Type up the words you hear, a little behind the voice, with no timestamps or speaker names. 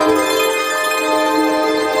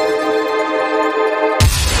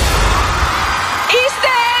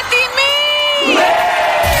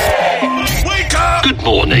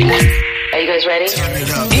guys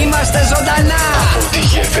ready? Είμαστε ζωντανά από τη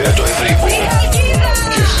γέφυρα του Ευρύπου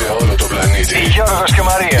και σε όλο το πλανήτη. Γιώργος και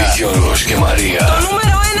Μαρία. Γιώργος και Μαρία. Το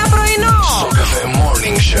νούμερο 1 πρωινό. Στο καφέ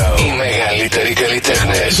Morning Show. Οι μεγαλύτεροι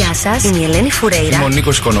καλλιτέχνες. Γεια σας, είμαι η Ελένη Φουρέιρα. Είμαι ο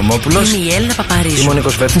Νίκος Οικονομόπουλος. Είμαι η Έλληνα Παπαρίζου. Είμαι ο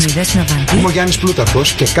Νίκος Βέρτης. Είμαι η Δέσποινα Βανδύ. Είμαι ο Γιάννης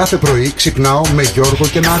Πλούταρχος και κάθε πρωί ξυπνάω με Γιώργο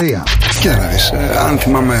και Μαρία. Κοίτα να δεις, αν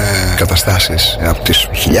θυμάμαι καταστάσεις από τις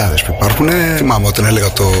χιλιάδες που υπάρχουν, θυμάμαι όταν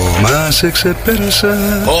έλεγα το «Μα σε ξεπέρασα».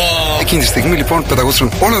 Εκείνη τη στιγμή λοιπόν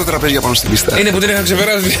πεταγόντουσαν όλα τα τραπέζια πάνω στην πίστα. Είναι που την είχα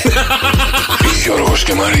ξεπεράσει. Γιώργος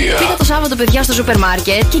και Μαρία. Πήγα το Σάββατο, παιδιά, στο σούπερ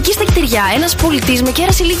μάρκετ και εκεί στα κτηριά ένας πολιτής με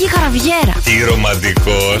κέρασε λίγη χαραβιέρα. Τι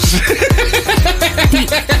ρομαντικός.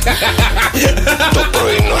 Το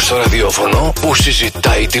πρωινό στο ραδιόφωνο που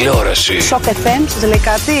συζητάει η τηλεόραση. Σοκ FM, σας λέει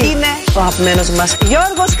κάτι? Είναι ο αγαπημένος μας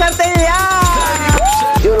Γιώργος Καρτελιά.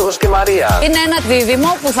 Γιώργος και Μαρία. Είναι ένα δίδυμο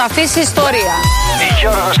που θα αφήσει ιστορία.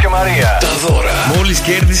 Γιώργος και Μαρία. Τα δώρα. Μόλις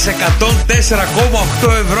κέρδισε 104,8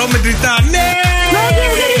 ευρώ μετρητά. Ναι!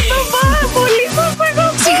 Ευχαριστώ πάρα πολύ, παπαγό.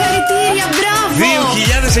 Συγχαρητήρια, μπράβο.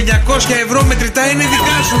 2.900 ευρώ μετρητά είναι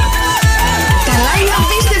δικά σου. Καλά, είναι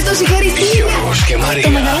απίστευτο, συγχαρητήρια. Γιώργος και Μαρία.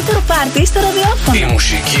 Το μεγαλύτερο πάρτι στο ραδιόφωνο. Η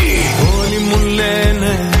μουσική. Όλοι μου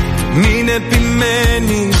λένε μην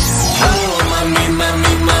επιμένεις.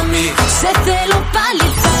 Μαμί, Σε θέλω πάλι.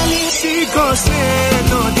 σήκωσε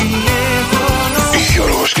το τηλέφωνο.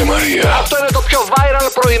 Γιώργος και Μαρία. Αυτό είναι το πιο viral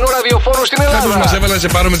πρωινό ραδιοφόρο στην Ελλάδα. Κάποιος μας έβαλε να σε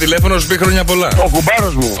πάρουμε τηλέφωνο, σου πει χρόνια πολλά. Ο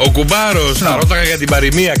κουμπάρος μου. Ο κουμπάρος. Θα ρώταγα για την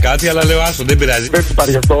παροιμία κάτι, αλλά λέω άστο, δεν πειράζει. Δεν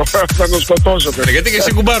υπάρχει αυτό. Θα τον σκοτώσω. Γιατί και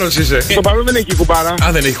εσύ κουμπάρος είσαι. Το παρόν δεν έχει κουμπάρα.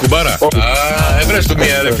 Α, δεν έχει κουμπάρα. Έβρες του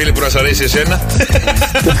μία ρε φίλη που να σ' αρέσει εσένα.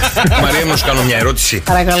 Μαρία, να σου κάνω μια ερώτηση.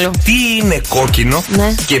 Παρακαλώ. Τι είναι κόκκινο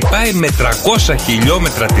Ναι. και πάει με 300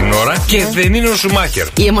 χιλιόμετρα την ώρα και δεν είναι ο Σουμάχερ?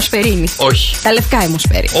 Η αιμοσφαιρίνη. Όχι. Τα λευκά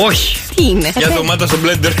αιμοσφαίρι. Όχι. Τι είναι? Για ντομάτα στο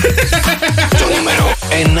μπλέντερ. Το νούμερο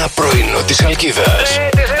 1 πρωινό της Χαλκίδας.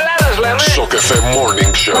 Της Ελλάδας λέμε. Στο καφέ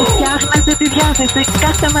Morning Show. Φτιάχνετε τη διάθεση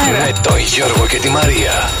κάθε μέρα. Με τον Γιώργο και τη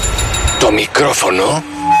Μαρία. Το μικρόφωνο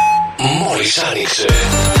μόλις άνοιξε.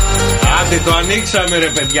 Άντε, το ανοίξαμε ρε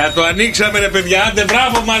παιδιά, το ανοίξαμε ρε παιδιά. Άντε,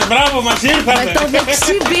 μπράβο μας, ήρθαμε. Με το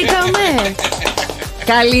δεξί μπήκαμε.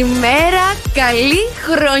 Καλημέρα, καλή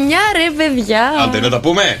χρονιά ρε παιδιά. Άντε, να τα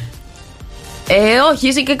πούμε. Όχι,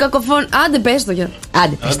 είσαι και κακοφων. Άντε, πες το, Γιώργο.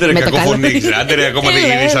 Άντε ρε, κακοφωνείς. Άντε ρε, ακόμα δεν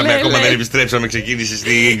γυρίσαμε, ακόμα δεν επιστρέψαμε. Ξεκίνησε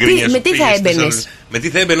στην γκρίνια σου. Με τι θα έμπαινες? Με τι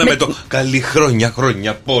θα έμπαινα? Με το καλή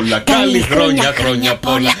χρόνια πολλά. Καλή χρόνια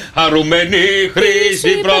πολλά. Χαρούμενη χρήση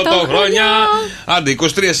πρωτοχρονιά. Άντε, 23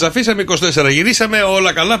 σας αφήσαμε, 24 γυρίσαμε.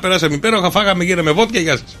 Όλα καλά, περάσαμε υπέροχα. Φάγαμε, γίναμε βότια.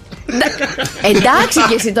 Γεια σας. Εντάξει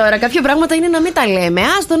και εσύ τώρα, κάποια πράγματα είναι να μην τα λέμε.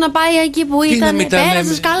 Άστο να πάει εκεί που ήταν.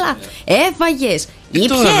 Πέρασες καλά. Έφαγες.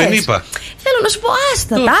 Τώρα δεν είπα. Θέλω να σου πω,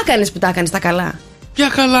 άστα. Τα έκανες που τα έκανες τα καλά.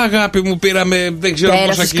 Ποια καλά, αγάπη μου, πήραμε δεν ξέρω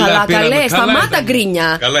πόσα κιλά. Καλά, πήραμε. καλέ, σταμάτα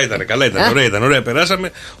γκρίνια. Καλά ήταν, ωραία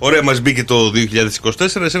περάσαμε. Ωραία μας μπήκε το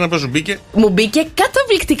 2024. Εσένα πώς σου μπήκε? Μου μπήκε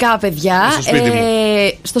καταπληκτικά, παιδιά. Στο σπίτι μου.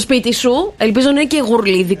 Στο σπίτι σου. Ελπίζω να είναι και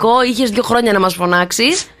γουρλίδικο. Είχες 2 χρόνια να μας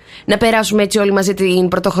φωνάξεις. Να περάσουμε έτσι όλοι μαζί την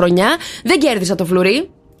πρωτοχρονιά. Δεν κέρδισα το φλουρί.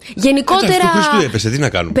 Γενικότερα. Του Χριστού έπεσε, τι να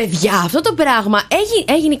κάνουμε. Παιδιά, αυτό το πράγμα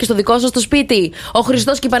έγινε και στο δικό σας το σπίτι. Ο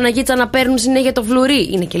Χριστός και η Παναγίτσα να παίρνουν συνέχεια το φλουρί.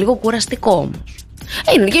 Είναι και λίγο κουραστικό όμως.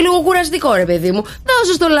 Είναι και λίγο κουραστικό, ρε παιδί μου.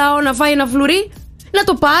 Δώσε στο λαό να φάει ένα φλουρί, να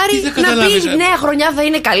το πάρει, να πει νέα χρονιά θα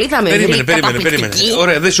είναι καλή, θα με βρει. Περίμενε.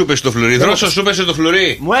 Ωραία, δεν σου έπεσε το φλουρί. Δρόσο, σου έπεσε το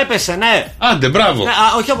φλουρί. Μου έπεσε, ναι. Άντε, μπράβο.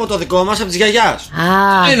 Όχι από το δικό μας, από της γιαγιάς.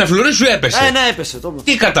 Ένα φλουρί σου έπεσε. Ναι, έπεσε.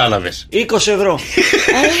 Τι κατάλαβες? 20 ευρώ.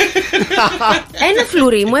 Ένα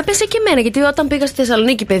φλουρί μου έπεσε και εμένα. Γιατί όταν πήγα στη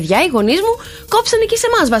Θεσσαλονίκη, παιδιά, οι γονείς μου κόψανε και σε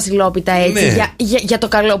εμάς βασιλόπιτα έτσι. Ναι. Για το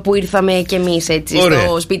καλό που ήρθαμε κι εμείς έτσι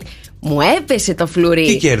στο σπίτι. Μου έπεσε το φλουρί.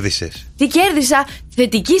 Τι κέρδισες? Τι κέρδισα?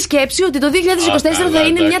 Θετική σκέψη ότι το 2024 θα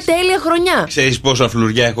είναι μια τέλεια χρονιά. Ξέρεις πόσα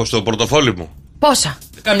φλουριά έχω στο πορτοφόλι μου? Πόσα?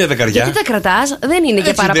 Κάμια δεκαριά. Γιατί τα κρατάς? Δεν είναι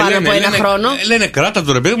και παραπάνω από ένα χρόνο. Λένε κράτα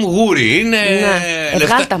το ρε παιδί μου, γούρι. Είναι.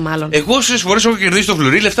 Ευγάλτα μάλλον. Εγώ όσες φορές έχω κερδίσει το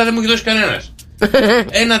φλουρί, λεφτά δεν μου έχει δώσει κανένας.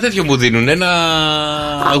 Ένα τέτοιο μου δίνουν. Ένα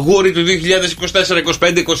αγόρι του 2024,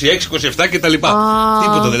 25, 26, 27 κτλ.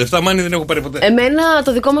 Τίποτα δεν λεφτά, μάνι δεν έχω πάρει ποτέ. Εμένα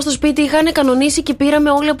το δικό μας το σπίτι είχαν κανονίσει και πήραμε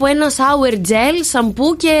όλοι από ένα shower gel,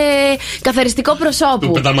 σαμπού και καθαριστικό προσώπου.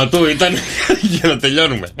 Του πεταματού ήταν για να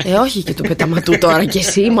τελειώνουμε. Όχι και του πεταματού τώρα κι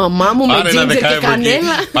εσύ, μαμά μου, με τζίντζερ και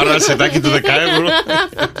κανέλα. Πάρε ένα σετάκι του 10 ευρώ.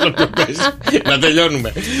 Να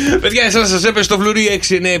τελειώνουμε. Παιδιά, εσάς σας έπεσε το φλουρί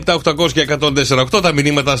 6, 9, 7, 800 και 104,8. Τα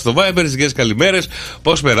μηνύματα στο Viber, τις καλημέρες.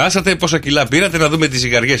 Πώς περάσατε, πόσα κιλά πήρατε, να δούμε τις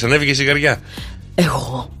ζυγαριές. Ανέβηκε η ζυγαριά.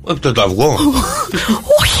 Εγώ. Το αυγό.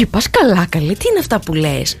 Όχι, πας καλά, καλέ. Τι είναι αυτά που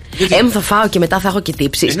λες? Θα φάω και μετά θα έχω και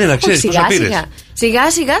τύψεις. Ναι, να ξέρεις πόσα πήρες. Σιγά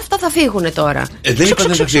αυτά θα φύγουν τώρα. Δεν είπα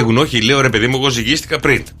δεν θα φύγουν, όχι. Λέω ρε παιδί μου, εγώ ζυγίστηκα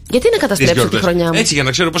πριν. Γιατί να καταστρέψω τη χρονιά μου? Έτσι για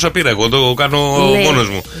να ξέρω πόσα πήρα. Εγώ το κάνω μόνος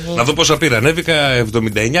μου. Να δω πόσα πήρα. Ανέβηκα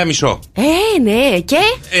 79,5. Ναι, και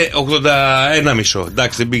 81,5.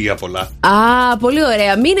 Εντάξει, δεν πήγε πολλά. Α, πολύ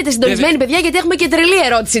ωραία. Μείνετε συντονισμένοι, παιδιά, γιατί έχουμε και τρελή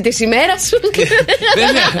ερώτηση της ημέρας.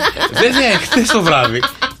 Βέβαια, χθες το βράδυ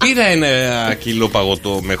πήρα 1 κιλό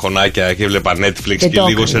παγωτό με χωνάκια και έβλεπα Netflix και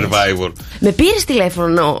λίγο Survivor. Με πήρες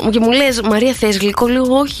τηλέφωνο και μου λες, Μαρία, θες γλυκό? Λέω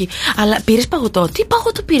όχι. Αλλά πήρες παγωτό? Τι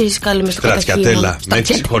παγωτό πήρες καλή μες στο κατασκήνιο? Στρατιατέλα, με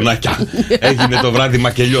τσιχωνάκια. Έγινε το βράδυ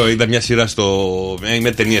μακελιό. Είδα μια σειρά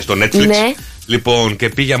με ταινίες στο Netflix. Ναι. Λοιπόν, και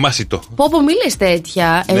πήγα μάσιτο. Πω, μη λες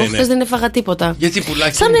τέτοια. Εγώ χθες δεν έφαγα τίποτα. Γιατί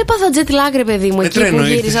πουλάκι? Σαν έπαθα jet lag, ρε παιδί μου, εκεί που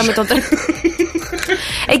γύριζα με το τρένο.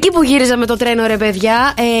 Εκεί που γύριζα με το τρένο, ρε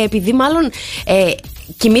παιδιά, επειδή μάλλον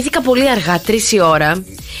κοιμήθηκα πολύ αργά, 3 η ώρα.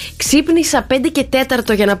 Ξύπνησα 5 και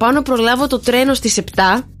 4 για να πάω να προλάβω το τρένο στις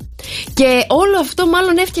 7. Και όλο αυτό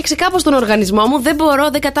μάλλον έφτιαξε κάπως τον οργανισμό μου.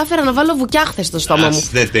 Δεν κατάφερα να βάλω βουκιά χθες στο στόμα μου.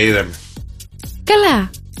 Δεν τα είδαμε.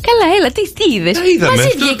 Καλά, έλα, τι είδες? Μαζί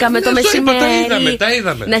βγήκαμε το μεσημέρι. Τα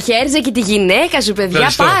είδαμε. Να χαίρεζε και τη γυναίκα σου, παιδιά.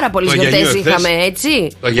 Ευχαριστώ. Πάρα πολλές γιορτές είχαμε,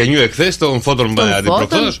 έτσι. Το Γιαννιού εχθές, τον Φώτον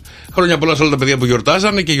αντιπροχθές. Χρόνια πολλά σε όλα τα παιδιά που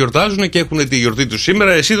γιορτάζανε και γιορτάζουν και έχουν τη γιορτή τους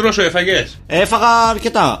σήμερα. Εσύ, Δρόσο, έφαγες? Έφαγα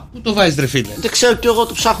αρκετά. Πού το βάζεις, ρε φίλε? Δεν ξέρω τι, εγώ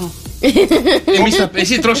το ψάχνω.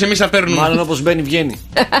 Εσύ τρως, εμείς θα παίρνουμε. Μάλλον όπως μπαίνει, βγαίνει.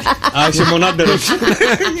 Α, είσαι μονάντερος.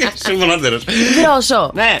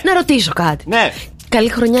 Δρόσο, να ρωτήσω κάτι. Ναι. Καλή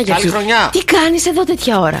χρονιά για Καλή χρονιά. Τι κάνεις εδώ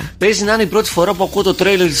τέτοια ώρα? Παίζει να είναι η πρώτη φορά που ακούω το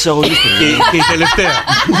τρέιλερ της αγωνής. Και η τελευταία.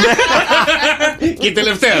 Και η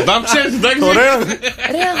τελευταία. Το άκουσες? Ωραίο.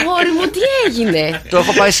 Ρε αγόρι μου, τι έγινε? Το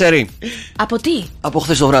έχω πάει σε ρί. Από τι? Από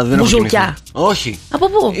χθες το βράδυ. Δεν έχω κοιμηθεί. Όχι. Από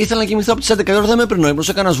πού? Ήθελα να κοιμηθώ από τις 11 η ώρα, δεν με έπαιρνε ο ύπνος.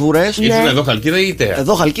 Έκανα σβουρές. Ήσουν εδώ Χαλκίδα ή Ιταία?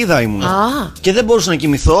 Εδώ Χαλκίδα ήμουν. Και δεν μπορούσα να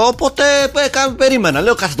κοιμηθώ, οπότε περίμενα.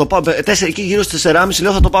 Λέω θα το πάω. Εκεί γύρω στις 4.30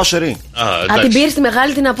 λέω θα το πάω σε ρί. Α, την πήρες τη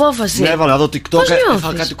μεγάλη την απόφαση. Ναι, έβαλα εδώ TikTok.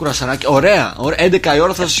 Έφαγα κάτι κουρασαράκι. Ωραία. 11 η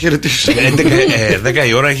ώρα θα σας χαιρετήσω. 10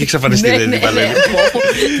 η ώρα έχει εξαφανιστεί.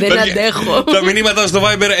 Δεν αντέχω. Τα μηνύματα στο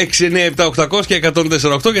Viber 697-800 και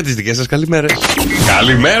 148 για τις δικές σας καλημέρες.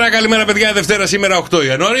 Καλημέρα παιδιά. Δευτέρα σήμερα 8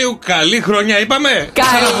 Ιανουαρίου. Καλή χρονιά είπαμε.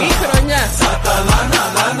 Καλή χρονιά.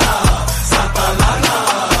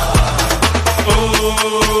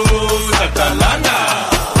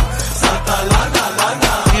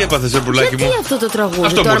 Τι έπαθες, πουλάκι μου? Γιατί αυτό το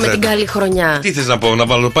τραγούδι τώρα με την καλή χρονιά? Τι θες να πω, να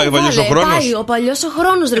βάλω? Πάει ο παλιός ο χρόνος? Πάει ο παλιός ο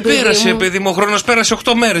χρόνος, ρε παιδί μου. Πέρασε, παιδί μου, ο χρόνος πέρασε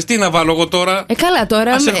 8 μέρες. Τι να βάλω εγώ τώρα? Καλά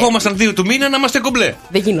τώρα. Ας ερχόμασταν 2 του μήνα να είμαστε κομπλέ.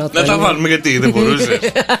 Δεν γινόταν. Να τα βάλουμε, γιατί δεν μπορούσες?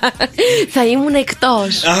 Θα ήμουν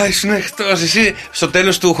εκτός. Α, ήσουν εκτός. Εσύ στο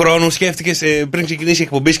τέλος του χρόνου σκέφτηκες, πριν ξεκινήσει η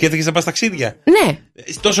εκπομπή, σκέφτηκες να πας ταξίδια? Ναι.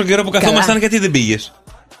 Τόσο καιρό που καθόμασταν, γιατί δεν πήγες?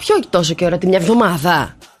 Ποιο τόσο καιρό, τη μια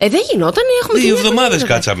εβδομάδα? Δεν γινόταν, έχουμε 2 εβδομάδες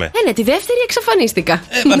κάτσαμε. Ναι, τη δεύτερη εξαφανίστηκα.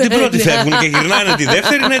 Απ' την πρώτη φεύγουν και γυρνάνε τη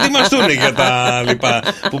δεύτερη να ετοιμαστούν για τα λοιπά.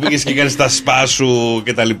 Που πήγες και κάνεις τα σπα σου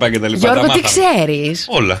και τα λοιπά και τα λοιπά. Γιώργο, τι ξέρεις?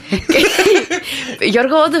 Όλα.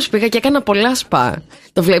 Γιώργο, όντως πήγα και έκανα πολλά σπα.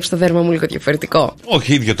 Το βλέπεις το δέρμα μου λίγο διαφορετικό?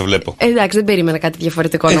 Όχι, ίδιο το βλέπω. Εντάξει, δεν περίμενα κάτι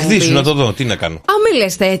διαφορετικό να μου πεις. Εκδίσου να το δω, τι να κάνω. Α, μη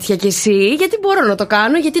λες τέτοια κι εσύ, γιατί μπορώ να το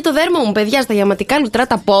κάνω. Γιατί το δέρμα μου, παιδιά, στα γιαματικά λουτρά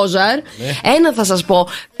τα πόζαρ. Ένα θα σας πω.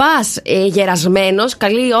 Πας γερασμένος,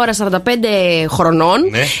 καλή ώρα 45 χρονών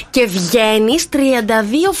και βγαίνεις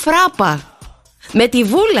 32 φράπα. Με τη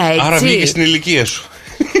βούλα, έτσι. Άρα βγήκε στην ηλικία σου.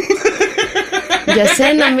 Για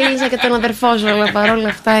σένα μίλησα και τον αδερφό σου, αλλά παρόλα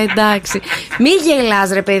αυτά εντάξει. Μη γελάς,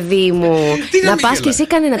 ρε παιδί μου. Να πας κι εσύ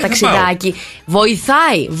κανένα ταξιδάκι.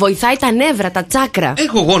 Βοηθάει τα νεύρα, τα τσάκρα.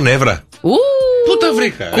 Έχω εγώ νεύρα. Πού τα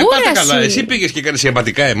βρήκα? Πάτε καλά. Εσύ πήγες και έκανες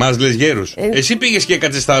ιαπατικά εμάς, λες γέρους. Εσύ πήγες και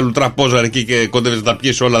έκατσες στα λουτραπόζαρ εκεί και κόντευες να τα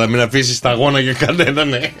πιείς όλα, να μην αφήσεις τα γόνα και κανένα,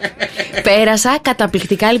 ναι. Πέρασα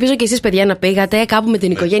καταπληκτικά. Ελπίζω και εσείς, παιδιά, να πήγατε κάπου με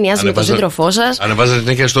την οικογένειά σας, με τον σύντροφό σας.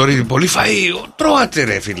 Ανεβάζατε την story. Πολύ φαΐ. Τρώατε,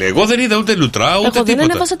 ρε φίλε. Εγώ δεν είδα ούτε λουτρά, ούτε τίποτα. Εγώ δεν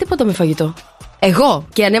ανέβασα τίποτα με φαγητό. Εγώ.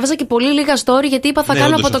 Και ανέβασα και πολύ λίγα story γιατί είπα θα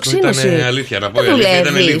κάνω αποτοξίνωση. Ήταν αλήθεια, να πω.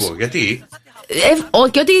 Ήταν λίγο. Γιατί?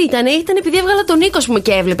 Και ό,τι ήταν επειδή έβγαλα τον Νίκο μου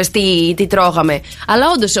και έβλεπες τι τρώγαμε. Αλλά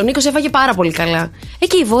όντως ο Νίκος έφαγε πάρα πολύ καλά.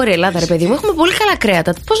 Εκεί η Βόρεια Ελλάδα, ρε παιδί μου, έχουμε πολύ καλά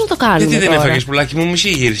κρέατα. Πώς να το κάνουμε? Γιατί δεν τώρα? έφαγες, πουλάκι μου, μισή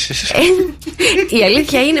γύρισες. Η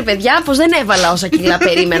αλήθεια είναι, παιδιά, πως δεν έβαλα όσα κιλά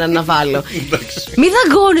περίμενα να βάλω. Μη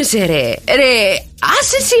δαγκώνεσαι, ρε.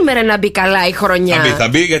 Άσε σήμερα να μπει καλά η χρονιά. Θα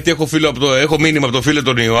μπει, γιατί έχω μήνυμα από το φίλο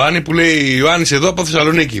τον Ιωάννη που λέει: Ιωάννης εδώ από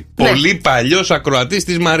Θεσσαλονίκη. Ναι. Πολύ παλιός ακροατής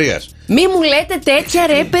της Μαρίας. Μη μου λέτε τέτοια,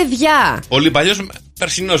 ρε παιδιά. Πολύ παλιός,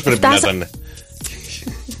 περσινός πρέπει να ήταν.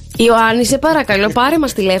 Ιωάννη, σε παρακαλώ, πάρε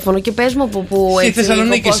μας τηλέφωνο και πες μου που Στη έτσι.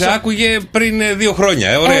 Θεσσαλονίκη σε άκουγε πριν 2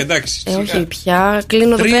 χρόνια. Ωραία, εντάξει. Όχι πια.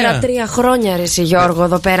 Κλείνω εδώ 3. πέρα 3 χρόνια, ρε εσύ Γιώργο,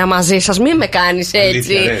 εδώ πέρα μαζί σας. Μην με κάνεις έτσι.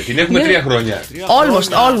 Αλήθεια, ρε, την έχουμε 3 χρόνια.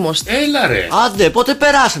 Almost. Έλα ρε. Άντε, πότε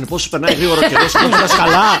περάσανε, πόσο περνάει γρήγορα και δεν περνάς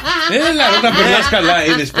καλά. Έλα ρε, όταν περνάς καλά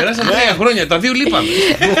είναι. Περάσαν 3 χρόνια, τα 2 λείπαμε.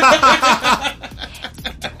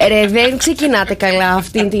 Ρε, δεν ξεκινάτε καλά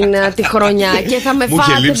αυτή τη χρονιά και θα με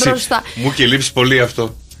φάτε μπροστά. Μου και λείψει πολύ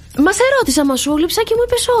αυτό. Μα σε ρώτησα, μα σου λείψα και μου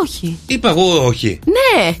είπες όχι. Είπα εγώ όχι.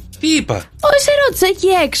 Ναι. Τι είπα? Όχι, σε ρώτησα εκεί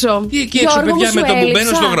έξω. Τι εκεί έξω, παιδιά, με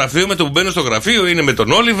το που μπαίνω στο γραφείο, είναι με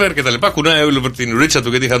τον Όλιβερ και τα λοιπά. Κουνάει ο Όλιβερ την ρίτσα του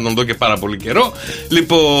γιατί είχα τον δω και πάρα πολύ καιρό.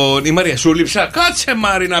 Λοιπόν, η Μαρία, σου λείψα. Κάτσε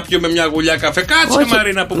Μάρι να πιω με μια γουλιά καφέ. Κάτσε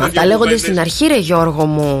Μάρι να πούμε. Τα λέγονται στην αρχή, ρε Γιώργο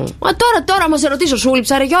μου. Μα τώρα μα σε ρωτήσω, σου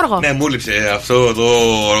λείψα, ρε Γιώργο. Ναι, μου λείψε αυτό εδώ.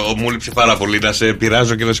 Μου λείψε πάρα πολύ. Να σε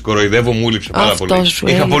πειράζω και να σε κοροϊδεύω, μου λείψε πάρα πολύ.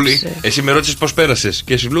 Είχα πολύ. Εσύ με ρώτησε πώ πέρασε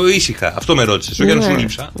και σου λέω ήσυχα. Αυτό με ρώτησε. Όχι αν σου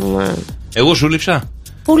λείψα. Εγώ σου λείψα.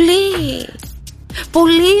 Πολύ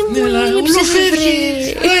μου λείψες.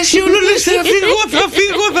 Εσύ όλο λες θα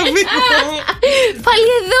φύγω. Πάλι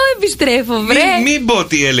εδώ επιστρέφω, βρε. Μην πω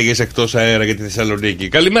τι έλεγες εκτός αέρα για τη Θεσσαλονίκη.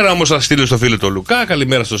 Καλημέρα όμως θα στείλω στο φίλο του Λουκά.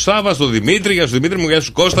 Καλημέρα στο Σάβα, στο Δημήτρη. Γεια σου Δημήτρη μου, γεια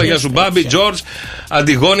σου Κώστα, γεια σου Μπάμπη, Τζορτζ,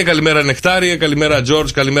 Αντιγόνη, καλημέρα Νεκτάρια, καλημέρα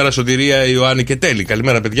Τζορτζ, καλημέρα Σωτηρία, Ιωάννη και Τέλη.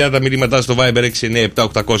 Καλημέρα παιδιά, τα μηνύματά στο Viber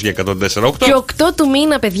 697-800-1048. Και 8 του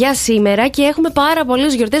μήνα, παιδιά, σήμερα και έχουμε πάρα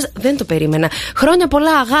πολλές γιορτές. Δεν το περίμενα. Χρόνια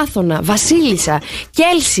πολλά, Αγάθωνα, Βασίλισσα,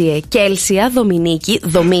 Κέλσια,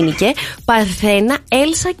 Δομήνικε, Παρθένα,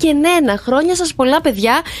 Έλσα και Νένα. Χρόνια σας πολλά,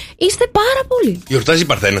 παιδιά. Είστε πάρα πολύ. Γιορτάζει η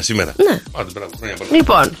Παρθένα σήμερα. Ναι.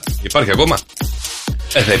 Λοιπόν. Υπάρχει ακόμα?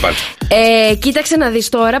 Θα υπάρχει. Κοίταξε να δεις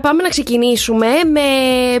τώρα. Πάμε να ξεκινήσουμε με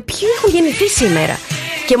ποιοι έχουν γεννηθεί σήμερα.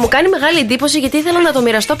 Και μου κάνει μεγάλη εντύπωση γιατί ήθελα να το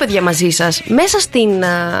μοιραστώ, παιδιά, μαζί σας. Μέσα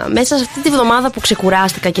σε αυτή τη βδομάδα που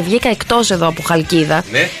ξεκουράστηκα και βγήκα εκτός εδώ από Χαλκίδα.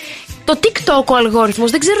 Ναι. Το TikTok, ο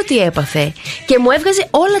αλγόριθμος, δεν ξέρω τι έπαθε. Και μου έβγαζε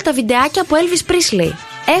όλα τα βιντεάκια από Elvis Presley.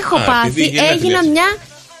 Έχω πάθει, έγινα μια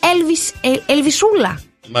Ελβισούλα.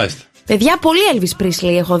 Μάλιστα. Παιδιά, πολύ Elvis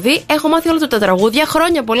Presley έχω δει. Έχω μάθει όλα τα τραγούδια.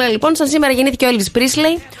 Χρόνια πολλά λοιπόν. Σαν σήμερα γεννήθηκε ο Elvis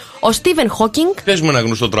Presley. Ο Stephen Hawking. Πες μου ένα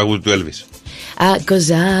γνωστό τραγούδι του Elvis. Cause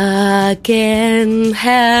I can't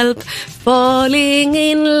help falling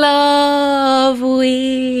in love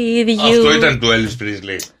with you. Αυτό ήταν του Elvis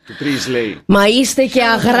Presley. Μα είστε και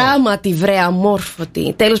αγράμματοι, βρε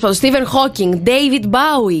αμόρφωτοι. Τέλος πάντων, Stephen Hawking, David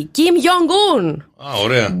Bowie, Kim Jong-un.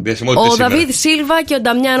 Ωραία, διασημότητες. Ο Δαβίδ Σίλβα και ο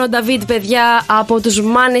Νταμιάνο Νταβίδ, παιδιά, από τους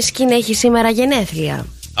Maneskin έχει σήμερα γενέθλια.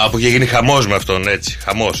 Από και γίνει χαμός με αυτόν, έτσι.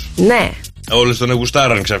 Χαμός. Ναι. Όλες τον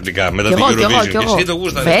εγουστάραν ξαφνικά μετά την Eurovision. Και εσύ το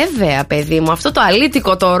γούσταρες. Βέβαια, παιδί μου, αυτό το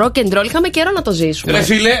αλήτικο, το rock and roll, είχαμε καιρό να το ζήσουμε. Ρε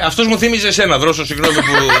φίλε, αυτός μου θύμιζε εσένα, δρόσο συγγνώμη που.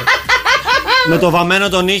 Με το βαμμένο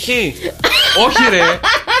τον ήχη. Όχι ρε.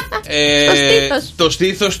 Το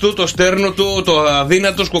στήθος του, το στέρνο του, το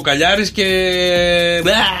αδύνατος κοκαλιάρης και.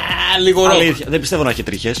 Λίγο ροκ. Αλήθεια, δεν πιστεύω να έχει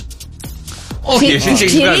τρίχες. Όχι, εσύ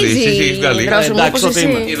έχεις βγάλει. Εντάξει, τότε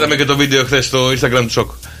είμαι. Είδαμε και το βίντεο χθες στο Instagram του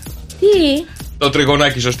Σοκ. Τι? Το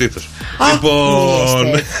τριγωνάκι στο στήθος.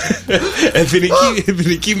 Λοιπόν.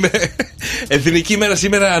 Εθνική μέρα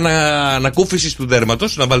σήμερα ανακούφισης του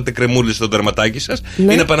δέρματος. Να βάλετε κρεμούλες στο δερματάκι σας. Ή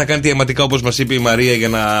να πάνε να κάνετε ιαματικά όπως μας είπε η Μαρία για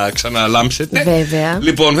να ξαναλάμψετε. Βέβαια.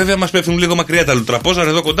 Λοιπόν, βέβαια μας πέφτουν λίγο μακριά τα λουτραπόζα.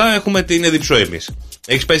 Εδώ κοντά έχουμε την Εδιψό εμείς.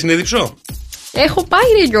 Έχεις πάει στην Εδιψό? Έχω πάει,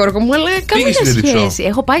 ρε Γιώργο μου, αλλά καμία σχέση.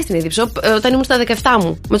 Έχω πάει στην Εδιψό όταν ήμουν στα 17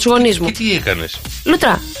 μου με τους γονείς μου. Και τι έκανες?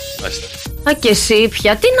 Λουτρά. Μάλιστα. Α, και εσύ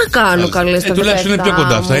πια, τι να κάνω καλέ στα 17. Τουλάχιστον είναι πιο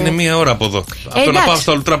κοντά αυτά, είναι μία ώρα από εδώ. Αυτό να πάω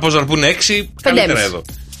στα λουτραπόζα που είναι 6, καλύτερα εδώ.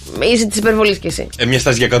 Είσαι τη υπερβολή κι εσύ. Μια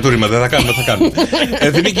στάση για κατούριμα δεν θα κάνουμε, θα κάνουμε.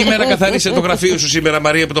 Εθνική μέρα καθάρισε το γραφείο σου σήμερα,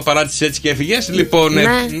 Μαρία, που το παράτησε έτσι και έφυγε. Λοιπόν. Ναι,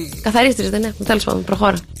 καθαρίστρες δεν έχουμε. Τέλος πάντων,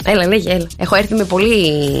 προχώρα. Έλα, λέγε, έλα. Έχω έρθει με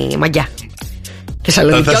πολύ μαγκιά.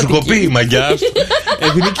 Θα σου κοπεί η μαγιά.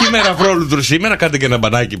 Εθνική μέρα φρόλουτρου σήμερα. Κάντε και ένα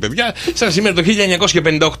μπανάκι, παιδιά. Σαν σήμερα το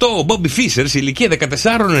 1958, ο Μπόμπι Φίσερ, σε ηλικία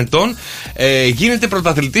 14 ετών, γίνεται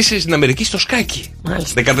πρωταθλητής στην Αμερική στο σκάκι.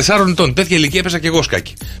 Μάλιστα. 14 ετών. Τέτοια ηλικία έπαιζα και εγώ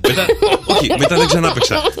σκάκι. Όχι, μετά δεν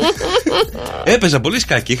ξανάπαιξα. Έπαιζα πολύ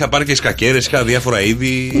σκάκι. Είχα πάρει και σκακέρες, είχα διάφορα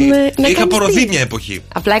είδη. Είχα πορωθεί μια εποχή.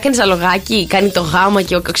 Απλά έκανε αλογάκι, κάνει το γάμα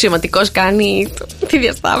και ο αξιωματικός κάνει τη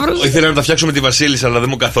διασταύρωση. Ήθελα να τα φτιάξω με τη Βασίλισσα, αλλά δεν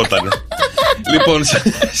μου καθότανε. Λοιπόν,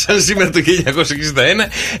 σαν σήμερα το 1961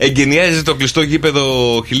 εγκαινιάζεται το κλειστό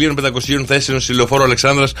γήπεδο 1500 θέσεων στη λεωφόρο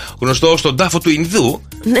Αλεξάνδρας, γνωστό ως τον τάφο του Ινδού.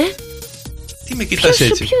 Ναι. Τι με κοιτάς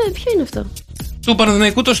έτσι? Ποιο είναι αυτό? Του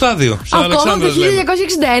Παναθηναϊκού το στάδιο. Ακόμα το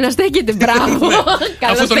 1961 στέκεται, μπράβο.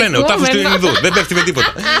 Αυτό το λένε, ο τάφος του Ινδού. Δεν πέφτει με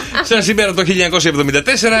τίποτα. Σαν σήμερα το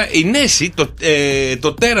 1974 η Νέση,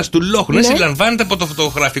 το τέρας του Λόχ Νες, συλλαμβάνεται από το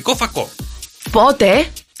φωτογραφικό φακό. Πότε?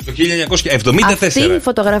 Το 1974. Αυτή η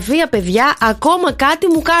φωτογραφία, παιδιά, ακόμα κάτι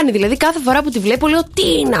μου κάνει. Δηλαδή, κάθε φορά που τη βλέπω, λέω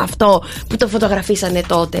τι είναι αυτό που το φωτογραφίσανε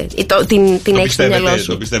τότε. Την έχει στο μυαλό σου.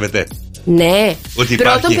 Το πιστεύετε? Ναι. Ότι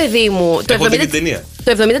πρώτον, παιδί μου, το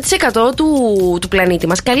 70% του πλανήτη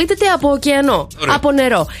μας καλύπτεται από ωκεανό. Ωραία. Από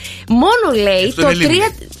νερό. Μόνο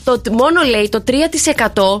λέει το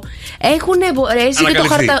 3% έχουν μπορέσει και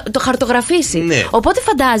το χαρτογραφήσει. Ναι. Οπότε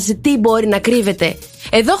φαντάζεσαι τι μπορεί να κρύβεται.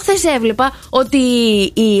 Εδώ χθες έβλεπα ότι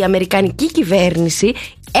η αμερικανική κυβέρνηση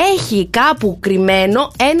έχει κάπου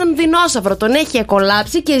κρυμμένο έναν δεινόσαυρο. Τον έχει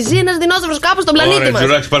εκολάψει και ζει ένας δεινόσαυρος κάπου στον πλανήτη μας.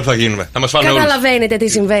 Ωραία, πάλι θα γίνουμε. Θα μας φάνε όλους. Καταλαβαίνετε τι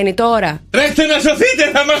συμβαίνει τώρα? Τρέχτε να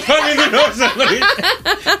σωθείτε, θα μας φάνε οι δεινόσαυροι.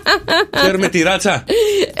 Ξέρουμε τη ράτσα.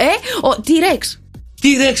 T-Rex.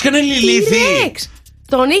 T-Rex, κανένα λιλίθι.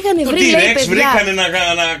 Τον είχαν βρει, λέει, παιδιά. Βρήκανε να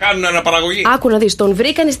κάνουν αναπαραγωγή. Άκου να δεις, τον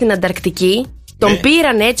βρήκανε στην Ανταρκτική. Τον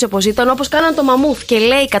πήραν έτσι όπως ήταν, όπως κάναν το μαμούθ. Και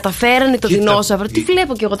λέει, καταφέρανε το δεινόσαυρο. Τι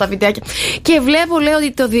βλέπω κι εγώ τα βιντεάκια. Και βλέπω, λέει,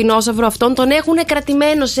 ότι το δεινόσαυρο αυτόν τον έχουν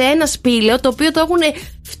κρατημένο σε ένα σπήλαιο, το οποίο το έχουν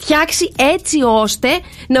φτιάξει έτσι ώστε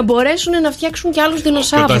να μπορέσουν να φτιάξουν κι άλλους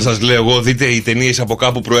δεινοσαύρους. Όταν σας λέω εγώ, δείτε οι ταινίες από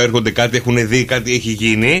κάπου προέρχονται, κάτι έχουν δει, κάτι έχει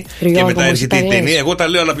γίνει. Και μετά έρχεται η ταινία. Εγώ τα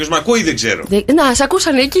λέω, αλλά ποιος μ' ακούει δεν ξέρω. Να, σε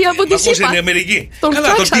ακούσαν εκεί από τη ΣΥΠΑ. Ακούσαν οι Αμερικοί.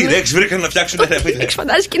 Καλά, το T-Rex βρήκαν να φτιάξουν ένα T-Rex.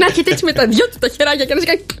 Φαντάζεσαι και να έρχεται έτσι με τα δυο του τα χεράκια και να σε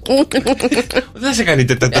κάνει. Δεν σε κάνει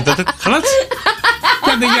χαλάτς.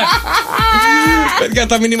 Κάντε γεια. Παιδιά,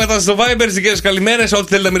 τα μηνύματα στο Viber, δικές καλημέρες. Ό,τι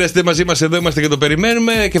θέλετε να μοιραστείτε μαζί μας, εδώ είμαστε και το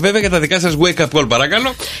περιμένουμε. Και βέβαια για τα δικά σας wake up call,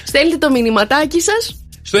 παρακαλώ. Στέλνετε το μηνυματάκι σας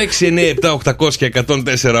στο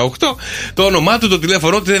 697-800-1048. Το όνομά του, το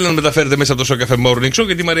τηλέφωνο, τι θέλετε να μεταφέρετε μέσα από το Σοκαφέ Morning Show.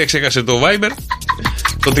 Γιατί η Μαρία ξέχασε το Viber.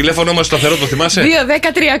 Το τηλέφωνο μας σταθερό, το θυμάσαι? 2-10-300-1048,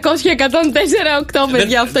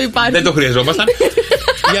 παιδιά, αυτό υπάρχει. Δεν το χρειαζόμασταν.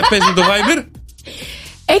 Για παίζει το Viber.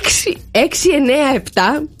 697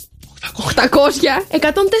 800-1048.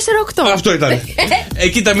 Αυτό ήταν.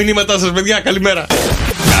 Εκεί τα μηνύματά σας, παιδιά. Καλημέρα.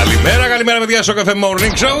 Καλημέρα, παιδιά, στο Café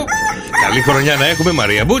Morning Show. Καλή χρονιά να έχουμε,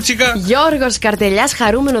 Μαρία Μπούτσικα. Γιώργος Καρτελιάς,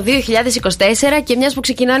 χαρούμενο 2024. Και μιας που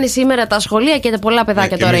ξεκινάνε σήμερα τα σχολεία και τα πολλά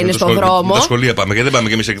παιδάκια τώρα είναι στον δρόμο. Τα σχολεία πάμε και δεν πάμε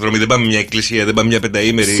και εμείς εκδρομή, δεν πάμε μια εκκλησία, δεν πάμε μια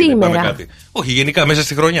πενταήμερη. Σήμερα. Δεν πάμε κάτι. Όχι, γενικά μέσα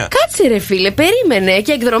στη χρονιά. Κάτσε ρε φίλε, περίμενε.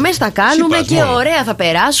 Και εκδρομές θα κάνουμε και ωραία θα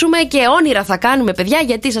περάσουμε και όνειρα θα κάνουμε, παιδιά.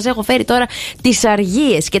 Γιατί σας έχω φέρει τώρα τις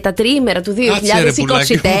αργίες και τα τριήμερα του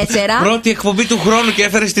 2024. Πρώτη εκπομπή του χρόνου και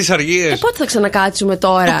έφερες τις αργίες. Πότε θα ξανακάτσουμε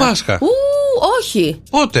τώρα? Το Πάσχα. Όχι.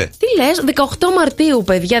 Πότε? Τι λες, 18 Μαρτίου,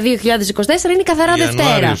 παιδιά, 2024 είναι καθαρά Δευτέρα.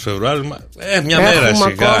 Ιανουάριος, Φεβρουάριος. Μια μέρα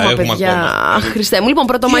σιγά. Έχουμε ακόμα. Χριστέ μου, λοιπόν,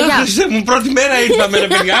 Πρωτομαγιά. Χριστέ μου, πρώτη μέρα ήρθαμε, ρε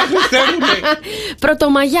παιδιά. Χριστέ μου.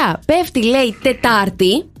 Πρωτομαγιά. Πέφτει, λέει,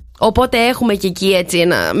 Τετάρτη. Οπότε έχουμε και εκεί έτσι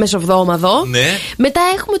ένα μεσοβδόμαδο. Ναι. Μετά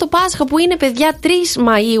έχουμε το Πάσχα που είναι, παιδιά, 3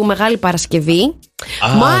 Μαΐου, Μεγάλη Παρασκευή.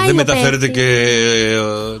 Δεν μεταφέρετε και η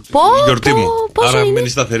γιορτή μου. Άρα μένει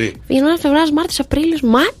σταθερή. Ιανουάριος, Φεβρουάριος, Μάρτιος, Απρίλιος,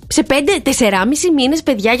 σε 4,5 μήνες,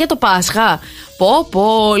 παιδιά, για το Πάσχα.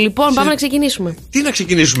 Λοιπόν, πάμε να ξεκινήσουμε. Τι να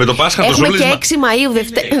ξεκινήσουμε, το Πάσχα, το ζούλισμα? Έχουμε και 6 Μαΐου,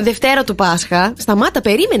 Δευτέρα του Πάσχα. Σταμάτα,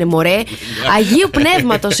 περίμενε, μωρέ. Αγίου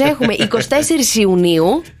Πνεύματος έχουμε 24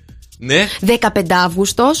 Ιουνίου. Ναι. 15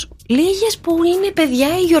 Αύγουστος. Λίγες που είναι, παιδιά,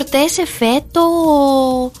 οι γιορτές εφέτο.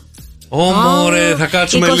 Μωρέ, θα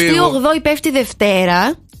κάτσουμε 28 λίγο. 28η πέφτει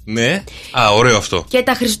Δευτέρα. Ναι. Ωραίο αυτό. Και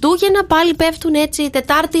τα Χριστούγεννα πάλι πέφτουν έτσι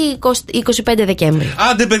Τετάρτη 25 Δεκέμβρη.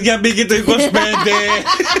 Άντε, παιδιά, μπήκε το 25.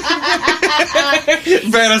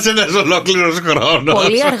 Πέρασε ένας ολόκληρος χρόνος.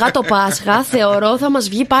 Πολύ αργά το Πάσχα. Θεωρώ θα μας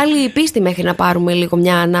βγει πάλι η πίστη μέχρι να πάρουμε λίγο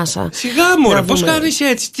μια ανάσα. Σιγά μωρέ, πώς κάνεις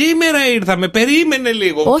έτσι? Σήμερα ήρθαμε, περίμενε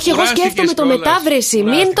λίγο. Όχι, εγώ σκέφτομαι το μετάβρεση.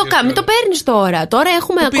 Μην το παίρνεις τώρα. Τώρα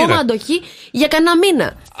έχουμε ακόμα αντοχή για κανένα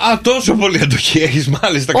μήνα. Τόσο πολύ αντοχή έχεις,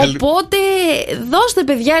 μάλιστα. Οπότε δώστε,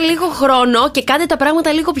 παιδιά, λίγο χρόνο και κάντε τα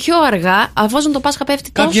πράγματα λίγο πιο αργά, αφόσον το Πάσχα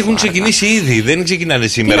πέφτει τόσο. Κάποιοι έχουν ξεκινήσει ήδη, δεν ξεκινάνε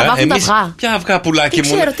σήμερα. Εμείς ποια αυγά, πουλάκι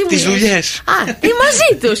μου, τις δουλειές. Τι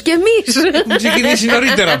μαζί τους και εμείς. Έχουν ξεκινήσει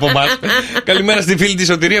νωρίτερα από εμάς. Καλημέρα στην φίλη της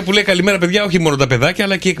Σωτηρία που λέει καλημέρα, παιδιά, όχι μόνο τα παιδάκια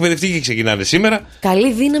αλλά και οι εκπαιδευτικοί ξεκινάνε σήμερα.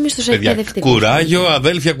 Καλή δύναμη στους εκπαιδευτικούς. Κουράγιο,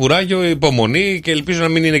 αδέλφια, κουράγιο, υπομονή και ελπίζω να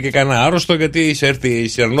μην είναι και κανένα άρρωστο γιατί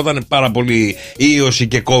σερνόταν πάρα πολύ ίωση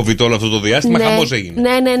και COVID όλο αυτό το διάστημα. Χαμός έγινε.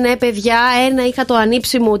 Ναι, παιδιά. Είχα το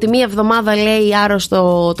ανήψι μου τη μία εβδομάδα, λέει,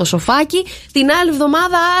 άρρωστο το σοφάκι. Την άλλη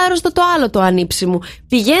εβδομάδα άρρωστο το άλλο το ανήψι μου.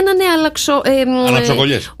 Πηγαίνανε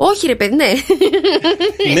αναψοκολλιές. Όχι, ρε παιδί, ναι.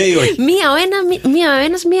 Ναι ή όχι? Μία ο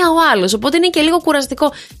ένας, μία ο άλλος. Οπότε είναι και λίγο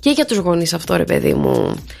κουραστικό και για τους γονείς αυτό, ρε παιδί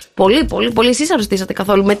μου. Πολύ. Εσείς αρρωστήσατε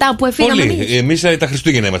καθόλου μετά που έφυγαμε? Εμείς τα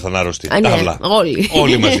Χριστούγεννα ήμασταν άρρωστοι. Ναι,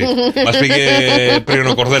 όλοι μαζί. Μας πήγε πριν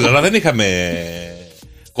ο Κορδέλα, αλλά δεν είχαμε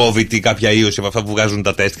COVID ή κάποια ίωση από αυτά που βγάζουν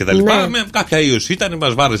τα τεστ κτλ. Ναι. Κάποια ίωση ήταν,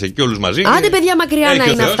 μας βάρεσε και όλους μαζί. Άντε, παιδιά, μακριά να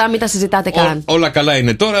είναι αυτά, μην τα συζητάτε καν. Όλα καλά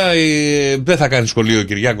είναι τώρα. Δεν θα κάνει σχολείο ο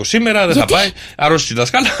Κυριάκος σήμερα, δεν θα πάει. Αρρώστησε η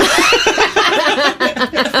δασκάλα.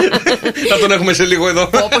 Θα τον έχουμε σε λίγο εδώ.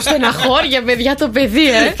 Όπως στεναχώρια, παιδιά, το παιδί,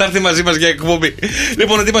 Θα έρθει μαζί μας για εκπομπή.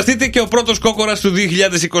 Λοιπόν, ετοιμαστείτε και ο πρώτος κόκορας του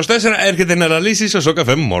 2024 έρχεται να αναλύσει στο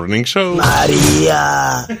Σοκαφέ Morning Show.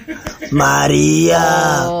 Μαρία,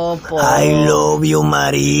 I love you,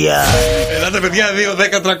 Μαρία. Ελάτε, παιδιά, 2,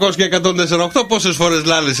 10, 300 και 148. Πόσες φορές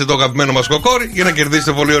λάλησε το αγαπημένο μας κοκόρι για να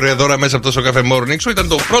κερδίσετε πολύ ωραία δώρα μέσα από το Σοκαφέ Morning Show. Ήταν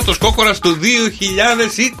το πρώτος κόκορας του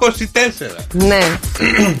 2024. Ναι.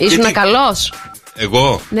 Ήσουν καλός.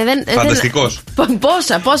 Εγώ, φανταστικός.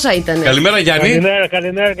 Πόσα ήτανε? Καλημέρα, Γιάννη.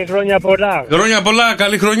 Καλημέρα και χρόνια πολλά. Χρόνια πολλά,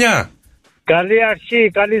 καλή χρονιά. Καλή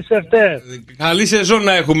αρχή, καλή σεφτέ. Καλή σεζόν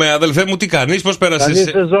να έχουμε, αδελφέ μου, τι κάνεις, πώς πέρασες? Καλή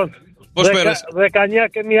σεζόν. Πώς πέρασες? 19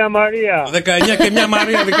 και μια Μαρία. 19 και μια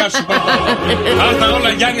Μαρία, δικά σου πάντα. Άρτα όλα,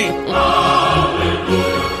 Γιάννη.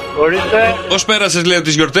 Ορίστε. Πώς πέρασες, λέω,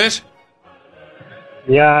 τις γιορτές?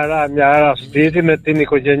 Μια χαρά σπίτι με την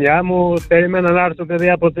οικογένειά μου. Περίμενα να έρθω, παιδί,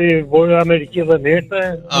 από τη Βόρεια Αμερική, δεν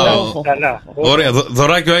ήρθε. Καλά. Ωραία,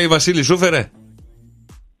 δωράκιο Άι Βασίλη σου φέρε?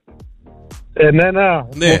 Εμένα,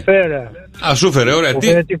 ναι. Μου φέρε. Α, σου φέρε, ωραία. Μου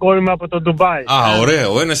φέρε την κόρη μου από το Ντουμπάι. Α, ωραία,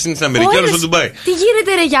 ο ένας είναι στην Αμερική, άλλος στο Ντουμπάι. Τι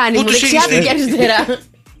γίνεται, ρε Γιάννη, μου δεξιά και αριστερά.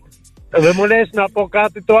 Δεν μου λες να πω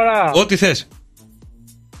κάτι τώρα? Ό,τι θες.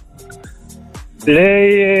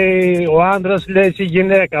 Λέει ο άντρας, λέει στη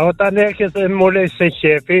γυναίκα, όταν έρχεσαι μου λέει σε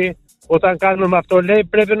χέφι, όταν κάνουμε αυτό, λέει,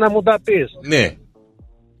 πρέπει να μου τα πεις. Ναι.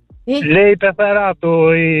 Λέει η πεθαρά του,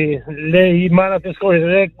 λέει η μάνα της κόρης,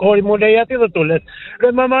 λέει, κόρη μου, λέει, γιατί δεν το λες?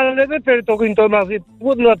 Λέει, μαμά, λέει, δεν φέρει το κινητό μαζί,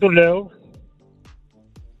 πού να του λέω?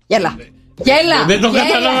 Γέλα. Γέλα. Δεν το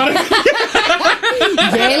κατάλαβα.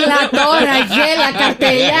 Γέλα τώρα, γέλα,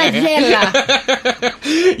 καρτελιά, γέλα.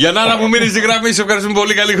 Για να μου μείνει στη γραμμή, σε ευχαριστούμε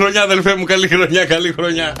πολύ. Καλή χρονιά, αδελφέ μου. Καλή χρονιά, καλή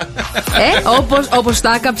χρονιά. Όπως τα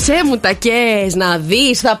άκαψέ μου τα κες, να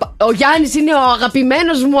δεις. Ο Γιάννης είναι ο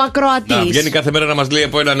αγαπημένος μου ακροατής. Να βγαίνει κάθε μέρα να μας λέει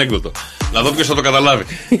από ένα ανέκδοτο. Να δω ποιος θα το καταλάβει.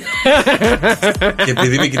 Και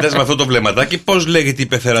επειδή με κοιτάς με αυτό το βλεμματάκι, πώς λέγεται η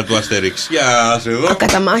πεθερά του Αστερίξ? Γεια σε εδώ. Ο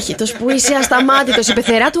καταμάχητος που είσαι ασταμάτητος, η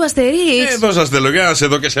πεθερά του Αστερίξ. Εδώ σας θέλω, για να σε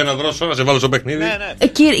δω και σε ένα δρόσο, να σε βάλω στο παιχνίδι.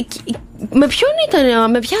 Με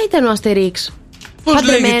ποια ήταν ο Αστερίξ?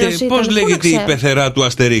 Πώς λέγεται η πεθερά του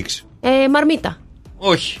Αστερίξ? Μαρμίτα.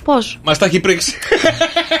 Όχι. Πώς? Μας τα έχει πρίξει.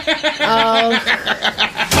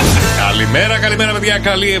 Καλημέρα, παιδιά.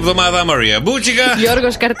 Καλή εβδομάδα, Μαρία Μπούτσικα.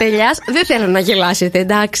 Γιώργος Καρτελιάς, δεν θέλω να γελάσετε,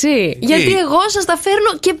 εντάξει? Γιατί εγώ σας τα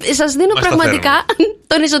φέρνω και σας δίνω πραγματικά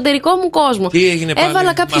τον εσωτερικό μου κόσμο. Τι έγινε πάλι?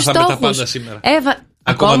 Έβαλα κάποιους στόχους.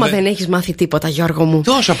 Ακόμα δεν έχεις μάθει τίποτα, Γιώργο μου.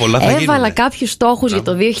 Τόσα πολλά θα γίνουν. Έβαλα κάποιους στόχους για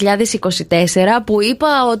το 2024 που είπα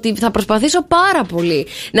ότι θα προσπαθήσω πάρα πολύ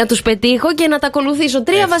να τους πετύχω και να τα ακολουθήσω.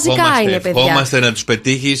 3 βασικά είναι, παιδιά. Ευχόμαστε να τους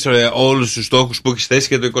πετύχεις όλους τους στόχους που έχεις θέσει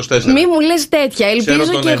για το 2024. Μη μου λες τέτοια,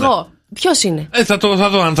 ελπίζω κι εγώ. Ποιος είναι? Θα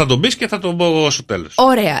δω αν θα τον πεις και θα τον πω στο τέλος.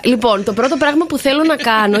 Ωραία. Λοιπόν, το πρώτο πράγμα που θέλω να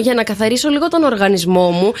κάνω για να καθαρίσω λίγο τον οργανισμό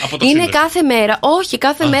μου είναι κάθε μέρα,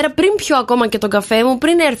 μέρα πριν πιω ακόμα και τον καφέ μου,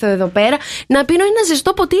 πριν έρθω εδώ πέρα, να πίνω ένα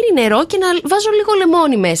ζεστό ποτήρι νερό και να βάζω λίγο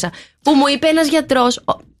λεμόνι μέσα. Που μου είπε ένας γιατρός.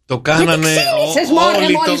 Το κάνανε όλοι.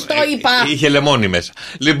 Μόλις το είπα. Είχε λεμόνι μέσα.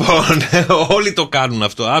 Λοιπόν, όλοι το κάνουν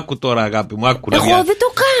αυτό. Άκου τώρα, αγάπη μου, άκου. Εγώ δεν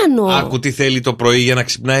το κάνω. Άκου τι θέλει το πρωί για να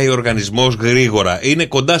ξυπνάει ο οργανισμός γρήγορα. Είναι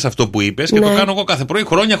κοντά σε αυτό που είπες και το κάνω εγώ κάθε πρωί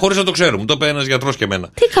χρόνια χωρίς να το ξέρω. Μου το είπε ένας γιατρός και εμένα.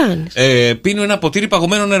 Τι κάνεις? Πίνω ένα ποτήρι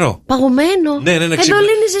παγωμένο νερό. Παγωμένο? Ναι. Ενώ είναι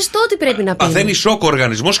ζεστό, τι πρέπει να πίνω? Παθαίνει σοκ ο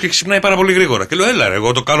οργανισμός και ξυπνάει πάρα πολύ γρήγορα. Και λέω, έλα,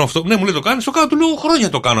 εγώ το κάνω αυτό. Ναι, μου λέει το κάνεις, το κάνω. Του λέω, χρόνια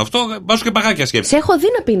το κάνω αυτό. Βάζω και παγάκια σκέψη. Σε έχω δει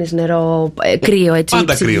να πίνεις νερό κρύο, έτσι.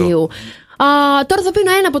 Πάντα κρύο. Τώρα θα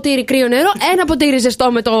πίνω ένα ποτήρι κρύο νερό, ένα ποτήρι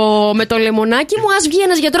ζεστό με το λεμονάκι μου. Ας βγει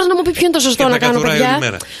ένας γιατρός να μου πει ποιο είναι το σωστό να κάνω, παιδιά.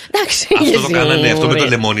 Εντάξει, αυτό το κάνανε, αυτό με το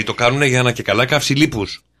λεμόνι, το κάνουν για να και καλά καύσει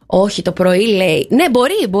λίπους. Όχι, το πρωί λέει. Ναι,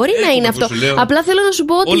 μπορεί να είναι αυτό. Απλά θέλω να σου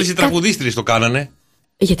πω ότι. Όλες οι τραγουδίστριες το κάνανε.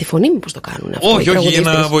 Για τη φωνή μου πώς το κάνουν αυτό? Όχι, για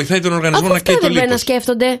να βοηθάει τον οργανισμό να καίει το λίπος. Δεν να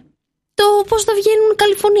σκέφτονται το πώς θα βγαίνουν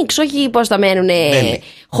καλυφωνίξ, όχι πώς θα μένουν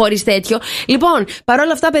χωρίς τέτοιο. Λοιπόν,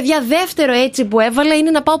 παρόλα αυτά, παιδιά, δεύτερο έτσι που έβαλα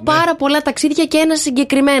είναι να πάω πάρα πολλά ταξίδια και ένα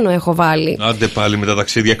συγκεκριμένο έχω βάλει. Άντε πάλι με τα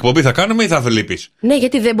ταξίδια. Εκπομπή θα κάνουμε ή θα λείπεις? Ναι,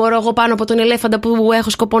 γιατί δεν μπορώ εγώ πάνω από τον ελέφαντα που έχω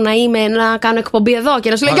σκοπό να είμαι να κάνω εκπομπή εδώ και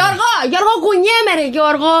να σου λέω Γιώργο, κουνιέμαι ρε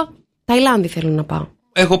Γιώργο. Ταϊλάνδη θέλω να πάω.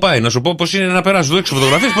 Έχω πάει, να σου πω πως είναι να περάσω. Δω έξω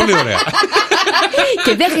φωτογραφίες, πολύ ωραία.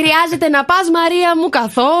 Και δεν χρειάζεται να πας, Μαρία μου,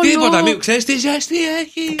 καθόλου. Τίποτα, μην ξέρεις τι ζέστη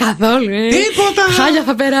έχει. Καθόλου, Τίποτα. Χάλια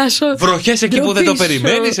θα περάσω. Βροχές εκεί που δεν το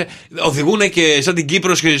περιμένεις. Οδηγούν και σαν την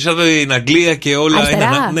Κύπρο και σαν την Αγγλία και όλα.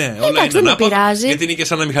 Ναι, όλα είναι ανάποδα. Γιατί είναι και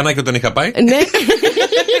σαν ένα μηχανάκι όταν είχα πάει. Ναι.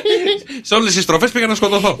 Σε όλες τις στροφές πήγα να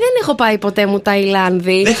σκοτωθώ. Δεν έχω πάει ποτέ μου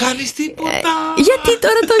Ταϊλάνδη. Δεν χάνεις τίποτα. Γιατί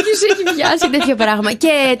τώρα το έχει πιάσει τέτοιο πράγμα.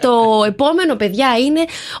 Και το επόμενο, παιδιά, είναι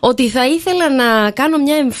ότι θα ήθελα να κάνω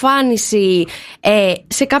μια εμφάνιση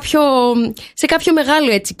σε κάποιο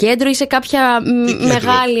μεγάλο έτσι κέντρο ή σε κάποια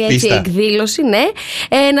μεγάλη έτσι εκδήλωση, ναι.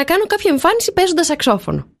 Να κάνω κάποια εμφάνιση παίζοντας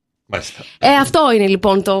σαξόφωνο. Αυτό είναι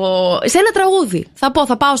λοιπόν σε ένα τραγούδι.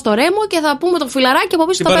 Θα πάω στο Ρέμο και θα πούμε το φιλαράκι από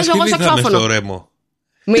πίσω θα παίζω εγώ σαξόφωνο. Στο Ρέμο.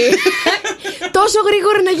 Τόσο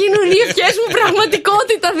γρήγορα να γίνουν οι ευχές μου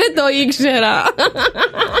πραγματικότητα, δεν το ήξερα.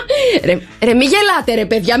 Ρε μη γελάτε ρε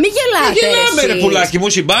παιδιά, μη γελάτε. Γελάμε ρε πουλάκι μου,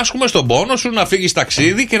 συμπάσχουμε στον πόνο σου να φύγεις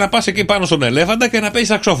ταξίδι και να πας εκεί πάνω στον ελέφαντα και να παίζεις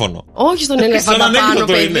σαξόφωνο. Όχι στον ελέφαντα πάνω,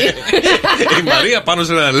 παιδί. Η Μαρία πάνω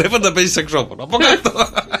στον ελέφαντα παίζει σαξόφωνο. Από κάτω.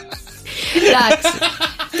 Εντάξει.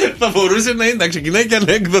 Θα μπορούσε να ξεκινάει και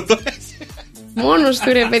ανέκδοτο. Μόνος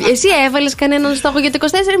του ρε παιδί. Εσύ έβαλες κανέναν στόχο για το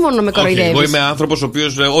 24 ή μόνο με κοροϊδεύεις? Εγώ είμαι άνθρωπος ο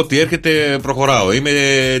οποίος ό,τι έρχεται προχωράω. Είμαι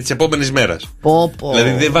της επόμενης μέρας.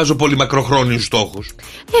 Δηλαδή δεν βάζω πολύ μακροχρόνιους στόχους.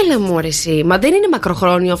 Έλα μου ρε εσύ. Μα δεν είναι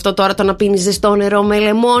μακροχρόνιο αυτό τώρα το να πίνεις ζεστό νερό με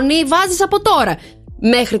λεμόνι. Βάζεις από τώρα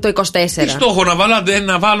μέχρι το 24. Τι στόχο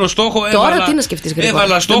να βάλω στόχο. Τώρα τι να σκεφτείς γρήγορα.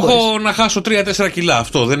 Έβαλα στόχο να χάσω 3-4 κιλά.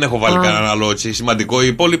 Αυτό δεν έχω βάλει κανένα άλλο έτσι σημαντικό. Οι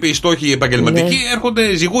υπόλοιποι στόχοι επαγγελματικοί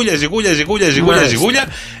έρχονται ζυγούλια.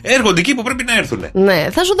 Έρχονται εκεί που πρέπει να έρθουν. Ναι,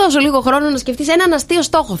 θα σου δώσω λίγο χρόνο να σκεφτείς έναν αστείο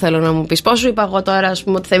στόχο. Θέλω να μου πεις. Πόσο είπα εγώ τώρα, ας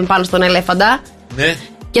πούμε, ότι θα είμαι πάνω στον ελέφαντα. Ναι.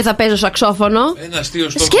 Και θα παίζω σαξόφωνο. Ένα αστείο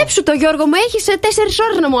στόχο. Σκέψου το, Γιώργο μου, έχεις 4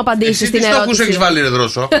 ώρες να μου απαντήσεις στην ερώτηση. Τι στόχους έχεις βάλει, ρε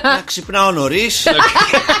Δρόσο? Να ξυπνάω νωρίς.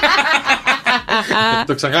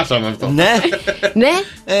 Το ξεχάσαμε αυτό. Ναι. Ναι.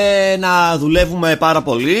 Να δουλεύουμε πάρα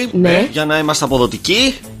πολύ για να είμαστε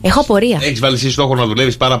αποδοτικοί. Έχω απορία. Έχεις βάλει εσύ στόχο να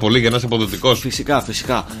δουλεύεις πάρα πολύ για να είσαι αποδοτικός? Φυσικά.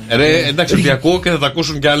 Εντάξει, ότι ακούω και θα τα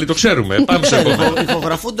ακούσουν κι άλλοι, το ξέρουμε. Πάμε σε αυτό.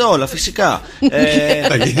 Ηχογραφούνται όλα, φυσικά.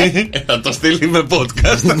 Θα το στείλει με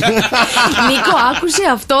podcast. Νίκο, άκουσε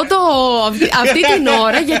αυτή την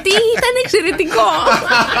ώρα γιατί ήταν εξαιρετικό.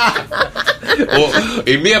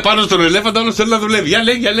 Η μία πάνω στον ελέφαντα, όλος θέλει να δουλεύει.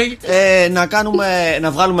 Για λέγει.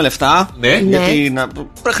 Να βγάλουμε λεφτά. Γιατί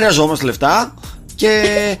χρειαζόμαστε λεφτά. Και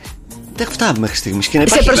δεν φτάνει μέχρι στιγμής. Και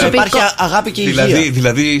να υπάρχει αγάπη και υγεία.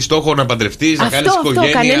 Δηλαδή στόχο να παντρευτείς, να κάνεις οικογένεια.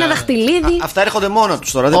 Αυτό, κανένα δαχτυλίδι. Αυτά έρχονται μόνα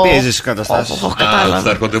τους τώρα. Δεν πιέζεις οι καταστάσεις. Αυτά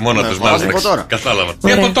έρχονται μόνα τους. Κατάλαβα.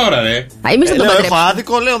 Τι από τώρα, ρε? Λέω έχω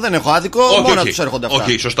άδικο, λέω δεν έχω άδικο. Μόνα τους έρχονται αυτά.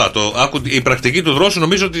 Όχι, σωστά. Η πρακτική του Δρόσου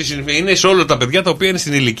νομίζω ότι είναι σε όλα τα παιδιά τα οποία είναι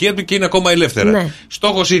στην ηλικία του και είναι ακόμα ελεύθερα.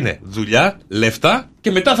 Στόχος είναι δουλειά, λεφτά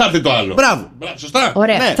και μετά θα έρθει το άλλο. Μπράβο. Σωστά.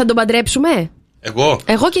 Ωραία. Θα τον παντρέψουμε?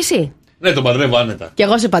 Εγώ και εσύ. Ναι, τον παντρεύω άνετα. Και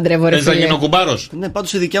εγώ σε παντρεύω, ρε. Θες να γίνω κουμπάρος? Ναι,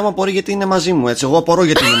 πάντως η δικιά μου απορεί γιατί είναι μαζί μου. Έτσι, εγώ απορώ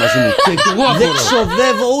γιατί είναι μαζί μου. Και εγώ απορώ. Δεν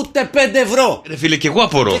ξοδεύω ούτε 5 ευρώ. Ρε φίλε, και εγώ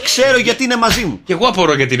απορώ. Δεν ξέρω γιατί είναι μαζί μου. Και εγώ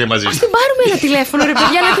απορώ γιατί είναι μαζί μου. Ας την πάρουμε ένα τηλέφωνο, ρε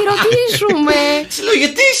παιδιά, να τη ρωτήσουμε. Τη λέω,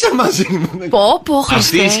 γιατί είσαι μαζί μου? Πω,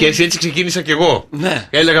 αυτή η σχέση έτσι ξεκίνησα κι εγώ. Ναι.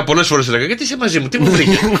 Έλεγα πολλές φορές, γιατί είσαι μαζί μου, τι μου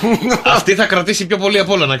βρήκε. Αυτή θα κρατήσει πιο πολύ απ'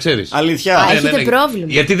 όλα, να ξέρεις. Αλήθεια. Έχετε πρόβλημα.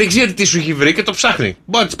 Γιατί δεν ξέρει τι σου έχει βρει και το ψάχνει.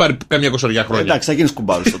 Μπορεί να τη πάρει καμιά 20 χρόνια. Εντάξει, θα γίνει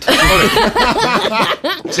κουμπάρος τότε.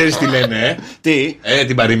 Ξέρεις τι λένε, Τι?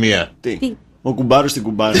 Την παροιμία. Τι? Ο κουμπάρος στην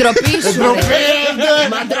κουμπάρα. Ντροπή σου.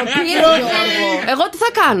 Μα ντροπή, εγώ τι θα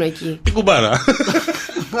κάνω εκεί? Την κουμπάρα.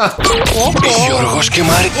 Γιώργος και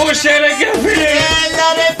Μαρία. Πού σε ρε Κεφίρ? Έλα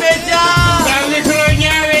ρε παιδιά! Καλή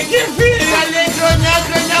χρονιά ρε Κεφίρ! Καλή χρονιά,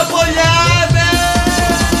 χρόνια πολλά!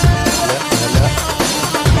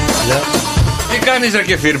 Τι κάνεις ρε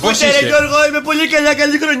Κεφίρ, πώς είσαι? Ρε Γιώργο, είμαι πολύ καλά,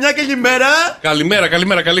 καλή χρονιά, καλημέρα.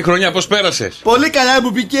 Καλημέρα, καλή χρονιά, πώς πέρασες? Πολύ καλά, μου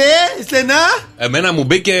μπήκε, στενά. Εμένα μου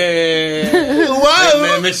μπήκε.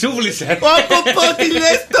 Με σούβλησε. Πω, τι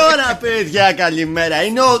λες τώρα, παιδιά, καλημέρα.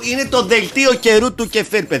 Είναι το δελτίο καιρού του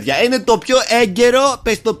Κεφίρ, παιδιά. Είναι το πιο έγκαιρο,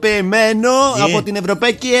 πεστοποιημένο από την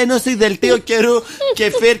Ευρωπαϊκή Ένωση δελτίο καιρού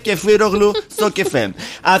Κεφίρ Κεφίρογλου στο Κεφέμ.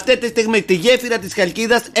 Αυτή τη στιγμή τη γέφυρα της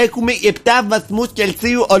Χαλκίδας έχουμε 7 βαθμούς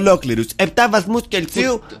Κελσίου ολόκληρους. 7 βαθμούς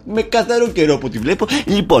Κελσίου με καθαρό καιρό που τη βλέπω.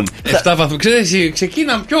 Λοιπόν, 7 βαθμούς, ξέρεις,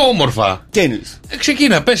 ξεκίνα πιο όμορφα. Τι εννοείς?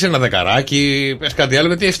 Ξεκίνα, πες ένα δεκαράκι, πες κάτι άλλο,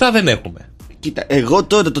 γιατί 7 δεν έχουμε. Κοίτα, εγώ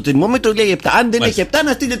τώρα το θερμόμετρο λέει 7. Αν δεν έχει 7,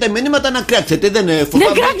 να στείλετε τα μηνύματα να κράξετε. Δεν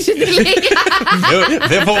φοβάμαι. Να κράξετε, λέει.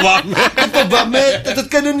 Δεν φοβάμαι. Δεν φοβάμαι, θα σας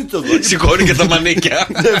κανονίσω. Σηκώνει και τα μανίκια.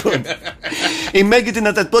 Η μέγιστη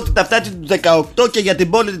να σας πω ότι θα φτάσει τους 18 και για την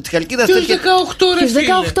πόλη της Χαλκίδας. Τους 18 ρε φίλε.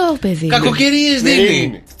 18 παιδί. Κακοκαιρίες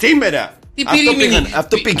δίνει. Σήμερα Τι πυρήμινη.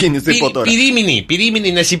 Αυτό πήγαινε στο είπα τώρα.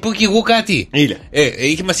 Πυρήμινη, να σου πω κι εγώ κάτι.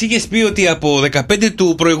 Μας είχες πει ότι από 15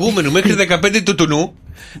 του προηγούμενου μέχρι 15 του νου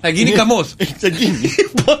να γίνει καμός. Θα γίνει.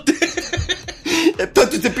 Πότε?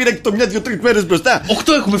 Τότε σε πήρα και το 1-2-3 μέρες μπροστά.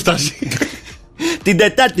 8 έχουμε φτάσει. Την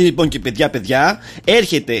Τετάρτη λοιπόν και παιδιά,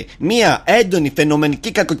 έρχεται μια έντονη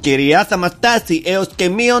φαινομενική κακοκαιρία. Θα μας φτάσει έως και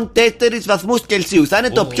 -4 βαθμούς Κελσίου. Θα είναι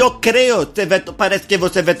το πιο κρέο Παρασκευό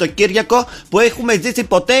Σαββατοκύριακο που έχουμε ζήσει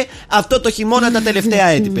ποτέ αυτό το χειμώνα τα τελευταία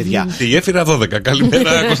έτη, παιδιά. Τη γέφυρα 12.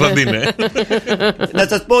 Καλημέρα, Κωνσταντίνε. Να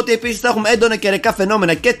σας πω ότι επίσης θα έχουμε έντονα καιρικά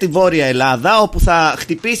φαινόμενα και στη Βόρεια Ελλάδα, όπου θα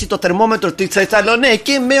χτυπήσει το θερμόμετρο της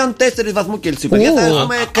Θεσσαλονίκη -4 βαθμού Κελσίου. Παιδιά, θα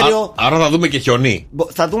έχουμε κρύο. Άρα θα δούμε και χιονί.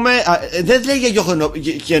 Θα δούμε. Δεν λέει για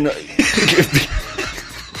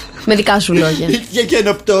με δικά σου λόγια. Για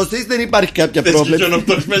γενοπτώσεις δεν υπάρχει κάποια πρόβλημα. Για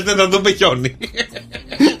γενοπτώσεις δεν θα δούμε χιόνι.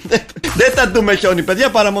 Δεν θα δούμε χιόνι, παιδιά,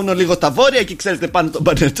 παρά μόνο λίγο στα βόρεια. Εκεί ξέρετε, πάνω τον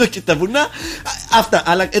Πανετσό και τα βουνά. Αυτά.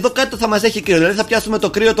 Αλλά εδώ κάτω θα μας έχει κρύο. Δηλαδή θα πιάσουμε το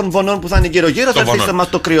κρύο των βονών που θα είναι γύρω-γύρω. Θα έρθει σε εμάς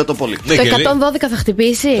το κρύο το πολύ. Το 112 θα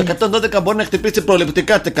χτυπήσει. Το 112 μπορεί να χτυπήσει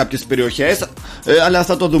προληπτικά σε κάποιες περιοχές. Αλλά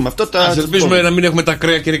θα το δούμε αυτό. Ας ελπίσουμε να μην έχουμε τα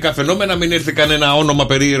ακραία καιρικά φαινόμενα. Μην έρθει κανένα όνομα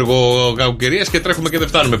περίεργο κακοκαιρίας και τρέχουμε και δεν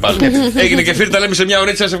φτάνουμε πάλι. Έγινε και φίλοι, τα λέμε σε μια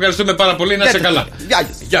ωρίτσα. Σας ευχαριστούμε πάρα πολύ. Να είστε καλά.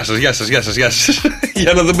 Γεια σας.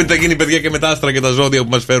 Για να δούμε τι θα γίνει, παιδιά, και με τα άστρα και τα ζώδια που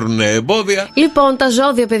μας φέρουν εμπόδια. Λοιπόν, τα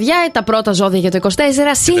ζώδια, παιδιά, τα πρώτα ζώδια για το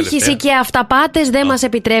 24. Σύγχυση και αυταπάτες δεν μας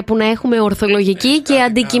επιτρέπουν να έχουμε ορθολογική και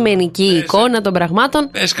αντικειμενική εικόνα των πραγμάτων.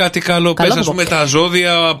 Πες κάτι καλό. Πες, ας πούμε, τα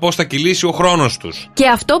ζώδια πώς θα κυλήσει ο χρόνος τους. Και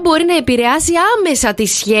αυτό μπορεί να επηρεάσει άμεσα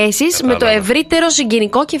τις σχέσεις με το ευρύτερο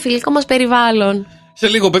συγγενικό και φιλικό μας περιβάλλον. Σε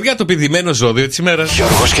λίγο, παιδιά, το πηδημένο ζώδιο της ημέρας.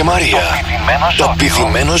 Γιώργος και Μαρία. Το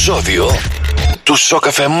πηδημένο ζώδιο του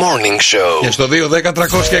Σοκαφέ Morning Show. Και στο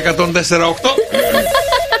 2-10-300-1048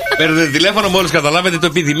 παίρνετε τηλέφωνο μόλις καταλάβετε το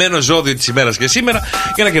επιδημένο ζώδιο της ημέρας και σήμερα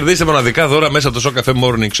για να κερδίσετε μοναδικά δώρα μέσα από το Σοκαφέ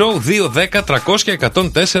Morning Show.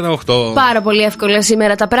 2-10-300-1048. Πάρα πολύ εύκολα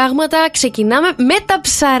σήμερα τα πράγματα. Ξεκινάμε με τα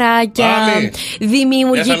ψαράκια.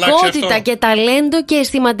 Δημιουργικότητα και ταλέντο και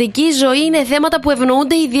αισθηματική ζωή είναι θέματα που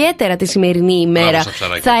ευνοούνται ιδιαίτερα τη σημερινή ημέρα.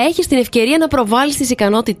 Θα έχεις την ευκαιρία να προβάλλεις τις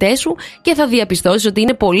ικανότητές σου και θα διαπιστώσεις ότι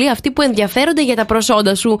είναι πολλοί αυτοί που ενδιαφέρονται για τα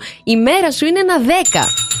προσόντα σου. Η μέρα σου είναι ένα 10.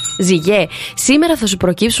 Ζυγέ, σήμερα θα σου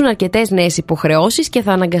προκύψουν αρκετές νέες υποχρεώσεις και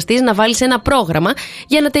θα αναγκαστείς να βάλεις ένα πρόγραμμα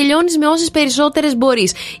για να τελειώνεις με όσες περισσότερες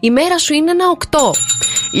μπορείς. Η μέρα σου είναι ένα 8.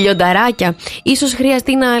 Λιονταράκια, ίσως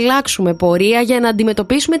χρειαστεί να αλλάξουμε πορεία για να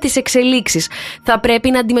αντιμετωπίσουμε τις εξελίξεις. Θα πρέπει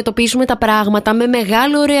να αντιμετωπίσουμε τα πράγματα με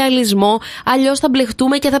μεγάλο ρεαλισμό, αλλιώς θα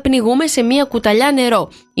μπλεχτούμε και θα πνιγούμε σε μία κουταλιά νερό.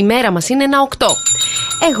 Η μέρα μας είναι ένα 8.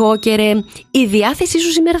 Εγώ και ρε, η διάθεσή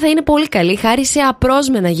σου σήμερα θα είναι πολύ καλή χάρη σε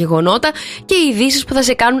απρόσμενα γεγονότα και ειδήσεις που θα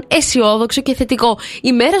σε κάνουν αισιόδοξο και θετικό.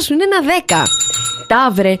 Η μέρα σου είναι ένα 10.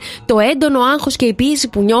 Ταύρε, το έντονο άγχος και η πίεση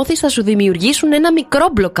που νιώθεις θα σου δημιουργήσουν ένα μικρό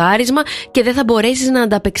μπλοκάρισμα και δεν θα μπορέσεις να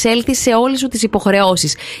ανταπεξέλθεις σε όλες σου τις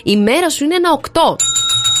υποχρεώσεις. Η μέρα σου είναι ένα 8.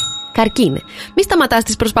 Καρκίνε, μη σταματάς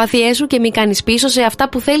τις προσπάθειές σου και μη κάνεις πίσω σε αυτά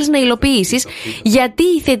που θέλεις να υλοποιήσεις, γιατί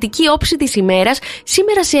η θετική όψη της ημέρας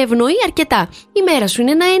σήμερα σε ευνοεί αρκετά. Η μέρα σου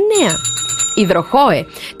είναι ένα 9. Υδροχόε,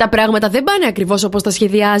 τα πράγματα δεν πάνε ακριβώς όπως τα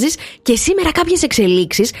σχεδιάζεις και σήμερα κάποιες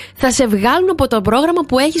εξελίξεις θα σε βγάλουν από το πρόγραμμα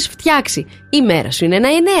που έχεις φτιάξει. Η μέρα σου είναι ένα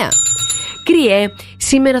 9. Κρυέ,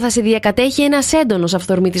 σήμερα θα σε διακατέχει ένας έντονος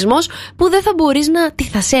αυθορμητισμός που δεν θα μπορείς να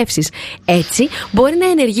τυθασεύσεις. Έτσι, μπορεί να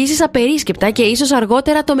ενεργήσεις απερίσκεπτα και ίσως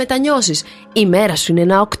αργότερα το μετανιώσεις. Η μέρα σου είναι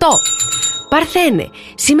ένα 8. Παρθένε,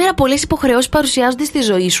 σήμερα πολλές υποχρεώσεις παρουσιάζονται στη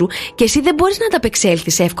ζωή σου και εσύ δεν μπορείς να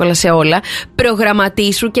ανταπεξέλθεις εύκολα σε όλα.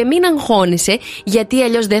 Προγραμματίσου και μην αγχώνεσαι, γιατί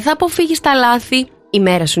αλλιώς δεν θα αποφύγεις τα λάθη. Η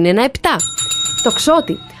μέρα σου είναι ένα 7.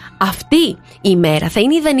 Τοξότη, αυτή η μέρα θα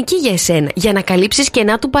είναι ιδανική για εσένα, για να καλύψεις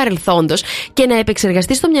κενά του παρελθόντος και να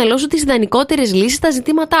επεξεργαστείς στο μυαλό σου τις ιδανικότερες λύσεις στα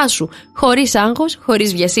ζητήματά σου. Χωρίς άγχος,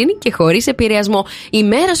 χωρίς βιασύνη και χωρίς επηρεασμό. Η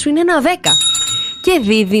μέρα σου είναι ένα 10. Και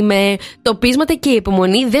Δίδυμε, το πείσματα και η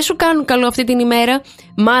υπομονή δεν σου κάνουν καλό αυτή την ημέρα.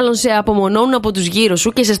 Μάλλον σε απομονώνουν από τους γύρω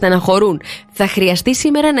σου και σε στεναχωρούν. Θα χρειαστεί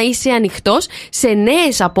σήμερα να είσαι ανοιχτός σε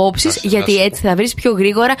νέες απόψεις, γιατί έτσι θα βρεις πιο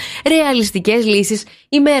γρήγορα ρεαλιστικές λύσεις.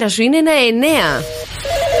 Η μέρα σου είναι ένα 9.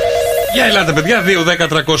 Για ελάτε, παιδιά,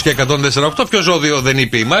 2-10-300-1048. Ποιο ζώδιο δεν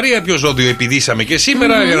είπε η Μαρία, ποιο ζώδιο επιδίσαμε και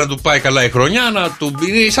σήμερα για να του πάει καλά η χρονιά, να του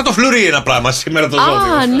μπει σαν το φλουρί ένα πράγμα σήμερα το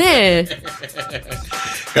ζώδιο. Α, ναι.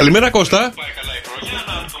 Καλημέρα, Κώστα.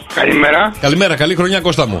 Καλημέρα. Καλημέρα, καλή χρονιά,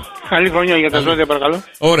 Κώστα μου. Καλή χρονιά για τα ζώδια, παρακαλώ.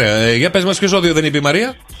 Ωραία, για πες μας ποιο ζώδιο δεν είπε η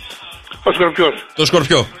Μαρία. Ο Σκορπιός. Το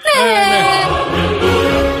Σκορπιό. Ναι.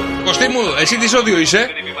 Κωστή μου, εσύ τι ζώδιο είσαι?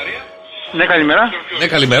 Ναι, καλημέρα. Ναι,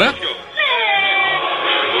 καλημέρα.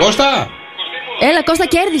 Κώστα! Έλα, Κώστα,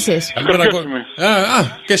 κέρδισες.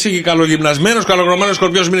 Και εσύ καλογυμνασμένος, καλογραμμένος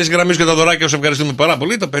Σκορπιός, μείνες γραμμής και τα δωράκια σου. Ευχαριστούμε πάρα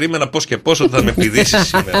πολύ. Το περίμενα πώς και πώς ότι θα με πηδήσεις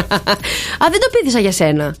σήμερα. Α, δεν το πήδησα για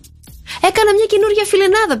σένα. Έκανα μια καινούργια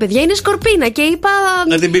φιλενάδα, παιδιά. Είναι Σκορπίνα και είπα.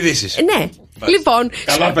 Να την πηδήσεις. Ναι. Λοιπόν.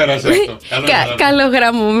 Καλά πέρασε αυτό.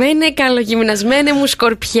 Καλογραμμωμένε, καλογυμνασμένε μου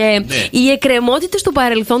Σκορπιέ. Ναι. Οι εκκρεμότητες του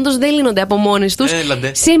παρελθόντος δεν λύνονται από μόνες τους.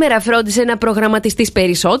 Σήμερα φρόντισε να προγραμματιστείς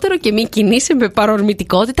περισσότερο και μην κινείσαι με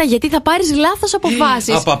παρορμητικότητα, γιατί θα πάρεις λάθος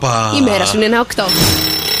αποφάσεις. Η μέρα σου είναι ένα 8.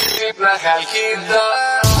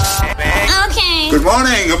 Good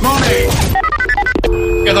morning, good morning.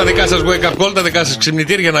 Για τα δικά σας wake up call, τα δικά σας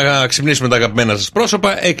ξυπνητήρια, να ξυπνήσουμε τα αγαπημένα σας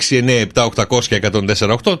πρόσωπα.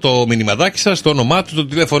 697-800-1048. Το μηνυματάκι σας, το όνομά του, το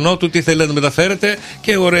τηλέφωνό του, τι θέλετε να μεταφέρετε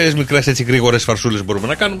και ωραίες μικρές έτσι γρήγορες φαρσούλες μπορούμε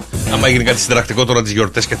να κάνουμε. Άμα γίνει κάτι συνταρακτικό τώρα τις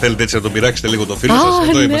γιορτές και θέλετε έτσι να τον πειράξετε λίγο το φίλο σας,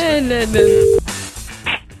 εδώ είμαστε. Ναι.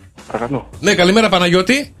 Παρακαλώ. Ναι, καλημέρα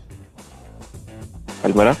Παναγιώτη.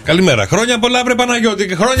 Καλημέρα. Καλημέρα. Χρόνια πολλά, βρε Παναγιώτη,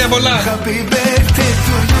 και χρόνια πολλά.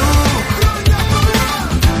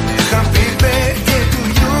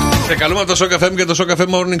 Σε καλούμε από το Σοκαφέ μου και το Σοκαφέ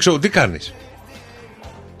Morning Show. Τι κάνεις?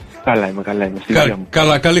 Καλά είμαι. Στη δουλειά μου.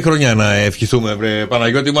 Καλά, καλή χρονιά να ευχηθούμε, βρε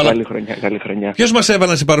Παναγιώτη. Καλή χρονιά. Ποιος μας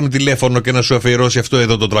έβαλε να σε πάρουμε τηλέφωνο και να σου αφιερώσει αυτό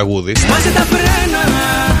εδώ το τραγούδι? Σπάσε τα φρένα,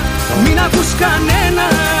 μην ακούς κανένα.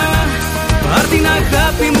 Πάρ' την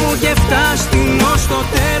αγάπη μου και φτάσ' την ως το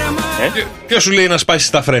τέραμα. Ποιος σου λέει να σπάσεις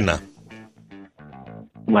τα φρένα?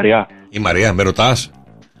 Η Μαριά. Η Μαρία, με ρωτάς?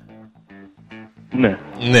 Ναι.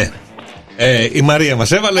 Η Μαρία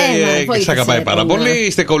μας έβαλε και σε αγαπάει πάρα πολύ.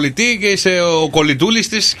 Είστε κολλητοί και είσαι ο κολλητούλης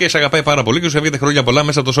της και σε αγαπάει πάρα πολύ και σου έβγαινε χρόνια πολλά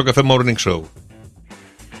μέσα από το Σοκαφέ Morning Show.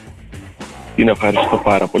 Την ευχαριστώ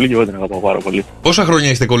πάρα πολύ και εγώ την αγαπάω πάρα πολύ. Πόσα χρόνια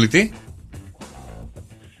είστε κολλητοί?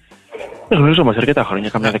 Γνωριζόμαστε αρκετά χρόνια,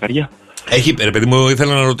 καμιά δεκαριά. Έχει, ρε παιδί μου,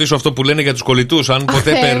 ήθελα να ρωτήσω αυτό που λένε για τους κολλητούς. Αν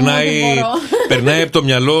ποτέ περνάει από το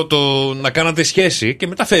μυαλό το να κάνατε σχέση και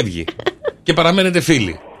μετά φεύγει και παραμένετε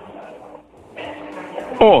φίλοι.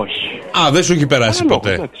 Όχι. Α, δεν σου έχει περάσει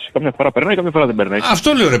ποτέ? Εντάξει, καμιά φορά περνάει, καμιά φορά δεν περνάει.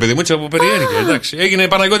 Αυτό λέω, ρε παιδί μου, έτσι από περιέργεια. Εντάξει. Έγινε,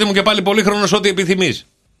 Παναγιώτη μου, και πάλι πολύ χρόνος, ό,τι επιθυμείς.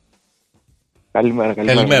 Καλημέρα.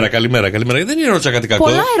 Δεν είναι ρώτησα κάτι κακό.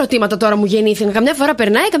 Πολλά ερωτήματα τώρα μου γεννήθηκαν. Καμιά φορά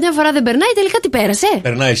περνάει, καμιά φορά δεν περνάει. Τελικά τι πέρασε?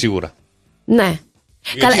 Περνάει σίγουρα. Ναι.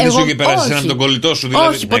 Γιατί δεν σου έχει περάσει έναν τον κολλητό σου,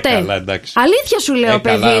 δηλαδή? Όχι, ποτέ. Καλά, εντάξει. Αλήθεια σου λέω,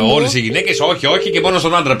 παιδί μου. Όλες οι γυναίκες, όχι, και μόνο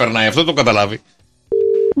στον άντρα περνάει. Αυτό το καταλάβει.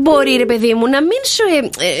 Μπορεί, ρε παιδί μου, να μην σου.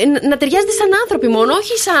 Να ταιριάζεται σαν άνθρωποι μόνο,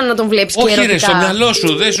 όχι σαν να τον βλέπεις και ερωτικά. Όχι, ρε, στο μυαλό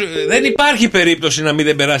σου. Δεν υπάρχει περίπτωση να μην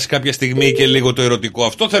δεν περάσει κάποια στιγμή και λίγο το ερωτικό.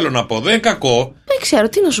 Αυτό θέλω να πω. Δεν είναι κακό. Δεν ξέρω,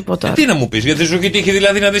 τι να σου πω τώρα. Τι να μου πεις, γιατί σου έχει τύχει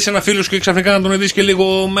δηλαδή να δεις ένα φίλο σου και ξαφνικά να τον δεις και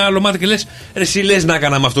λίγο με άλλο μάτι και λες, ρε, εσύ λες να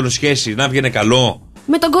έκανα με αυτόν σχέση, να βγαίνει καλό?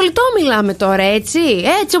 Με τον κολλητό μιλάμε τώρα, έτσι.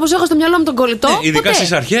 Έτσι όπως έχω στο μυαλό μου τον κολλητό. Ναι, ειδικά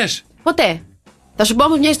στις αρχές. Ποτέ. Θα σου πω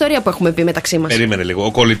όμως μια ιστορία που έχουμε πει μεταξύ μας. Περίμενε λίγο.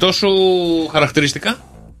 Ο κολλητός σου χαρακτηριστικά?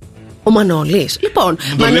 Ο Μανώλης. Λοιπόν,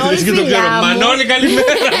 Μανώλη, Μανώλη,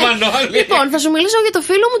 καλημέρα, Μανώλη. Λοιπόν, θα σου μιλήσω για το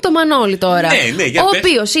φίλο μου το Μανώλη τώρα. Ναι, ο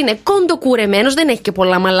οποίος είναι κοντοκουρεμένος, δεν έχει και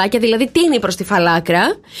πολλά μαλάκια, δηλαδή τίνει προς τη φαλάκρα.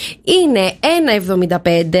 Είναι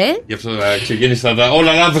 1,75. Γι' αυτό ξεκίνησε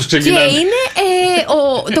όλα λάθος ξεκινάνε. Και είναι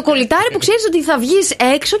το κολλητάρι που ξέρεις ότι θα βγεις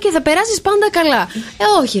έξω και θα περάσεις πάντα καλά.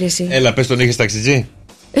 Όχι, ρε εσύ. Έλα, πες, τον είχες ταξιτζή?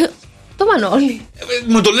 Το Μανώλη.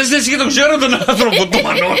 Μου το λες έτσι και τον ξέρω τον άνθρωπο. Το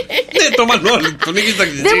Μανώλη. Ναι, το Μανώλη. Τον είχες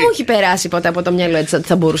ταξιτζή? Δεν μου έχει περάσει ποτέ από το μυαλό έτσι ότι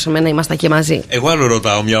θα μπορούσαμε να ήμασταν και μαζί. Εγώ άλλο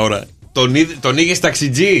ρωτάω μια ώρα. Τον είχες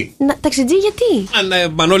ταξιτζή? Ταξιτζή γιατί?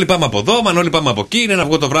 Μανώλη, πάμε από εδώ, Μανώλη, πάμε από εκεί. Είναι να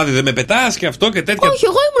βγω το βράδυ, δεν με πετάς και αυτό και τέτοια. Όχι,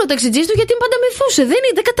 εγώ ήμουν ο ταξιτζής του γιατί πάντα μεθούσε. Δεν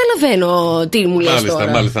καταλαβαίνω τι μου λες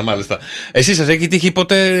τώρα. Μάλιστα. Εσύ σας έχει τύχει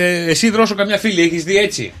ποτέ? Εσύ, Δρόσο, καμιά φίλη έχεις δει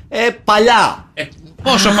έτσι? Παλιά.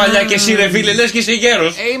 Πόσο παλιά και εσύ, ρε φίλε, λες και είσαι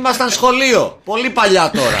γέρος. Ήμασταν σχολείο. Πολύ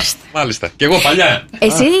παλιά τώρα. Μάλιστα. Και εγώ παλιά.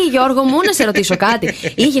 Εσύ, Γιώργο μου, να σε ρωτήσω κάτι.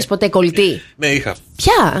 Είχες ποτέ κολλητή? Ναι, είχα.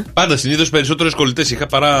 Ποια? Πάντα συνήθως περισσότερες κολλητές είχα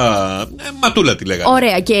παρά. Ματούλα τη λέγανε.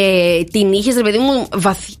 Ωραία, και την είχες, ρε παιδί μου,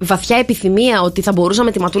 βαθιά επιθυμία ότι θα μπορούσα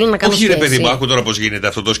με τη Ματούλα να κάνω σχέση? Όχι, ρε παιδί μου, άκου τώρα πώς γίνεται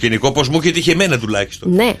αυτό το σκηνικό, πώς μου είχε τύχει εμένα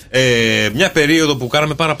τουλάχιστον. Ναι. Μια περίοδο που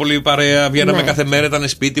κάναμε πάρα πολύ παρέα, βγαίναμε κάθε μέρα, ήταν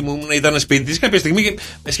σπίτι μου, ήταν σπίτι τη. Κάποια στιγμή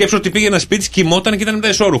σκέψω ότι πήγαινα σπίτι, κοιμόταν και ήταν με τα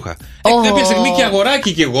εσώρουχα. Κάποια στιγμή και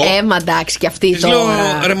αγοράκι κι εγώ. Μα εντάξει, και αυτή τώρα. Λέω,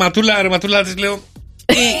 ρε Ματούλα, τη λέω.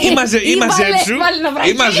 Ή μαζέψου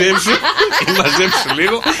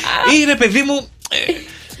λίγο. Ή ρε παιδί μου,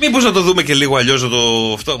 Μήπως να το δούμε και λίγο αλλιώς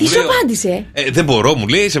αυτό. Τι σου απάντησε? Δεν μπορώ, μου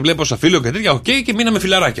λέει, σε βλέπω σαν φίλο και τέτοια. Οκ, και μείναμε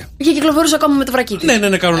φιλαράκια. Και κυκλοφορούσε ακόμα με το βρακί της.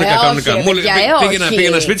 Ναι, κανονικά.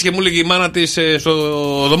 Πήγαινα σπίτι και μου λέγει η μάνα της στο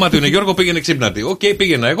δωμάτιο είναι Γιώργο, πήγαινε ξύπνατη. Οκ,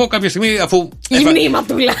 πήγαινα εγώ κάποια στιγμή αφού.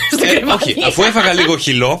 Γυμνήματουλα στο κρεβάτι. Όχι, αφού έφαγα λίγο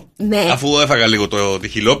χυλό. Ναι. Αφού έφαγα λίγο τη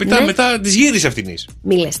χυλόπιτα, μετά τη γύρισε αυτήν.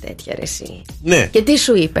 Μη λες τέτοια ρε εσύ. Ναι. Και τι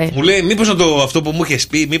σου είπε? Μου λέει, μήπως αυτό που μου είχε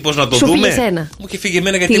πει, μήπως να το σου δούμε. Μου είχε φύγει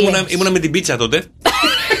εμένα γιατί ήμουνα με την πίτσα τότε.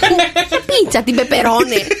 Πίτσα, την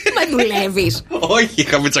πεπερώνε. Μα δουλεύεις? Όχι,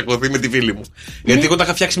 είχαμε τσακωθεί με τη φίλη μου. Γιατί εγώ τα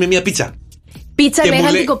είχα φτιάξει με μια πίτσα. Πίτσα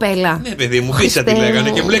λέγανε την κοπέλα. Ναι, παιδί μου, πίτσα τη λέγανε.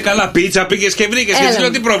 Και μου λέει, καλά, πίτσα πήγες και βρήκες. Και της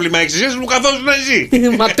λέω, τι πρόβλημα έχεις? Εσύ μου καθόσουν εσύ.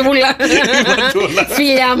 Ματούλα.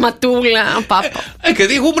 Φιλιά, ματούλα. Και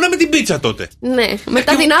εγώ ήμουνα με την πίτσα τότε. Ναι,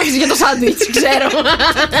 μετά την άφησε για το σάντουιτς, ξέρω.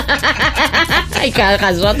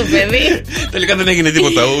 Χαζό το παιδί. Τελικά δεν έγινε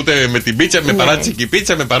τίποτα ούτε με την πίτσα, με παράτσικη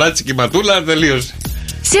πίτσα, με παράτσικη ματούλα, τελείωσε.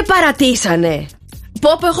 Σε παρατήσανε.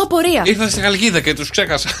 Πω, έχω απορία. Ήρθα στη Χαλκίδα και τους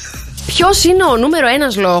ξέχασα. Ποιος είναι ο νούμερο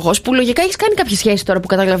ένας λόγος που λογικά έχεις κάνει κάποια σχέση τώρα που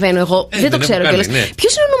καταλαβαίνω εγώ? Δεν το ξέρω κιόλας. Ναι.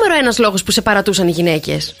 Ποιος είναι ο νούμερο ένας λόγος που σε παρατούσαν οι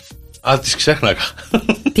γυναίκες? Α, τις ξέχναγα.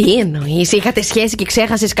 Τι εννοείς? Είχατε σχέση και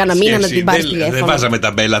ξέχασες κανένα μήνα να την πάρεις τηλέφωνο? Δεν βάζαμε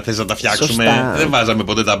ταμπέλα, θες να τα φτιάξουμε. Σωστά. Δεν βάζαμε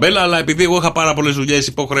ποτέ ταμπέλα, αλλά επειδή εγώ είχα πάρα πολλές δουλειές,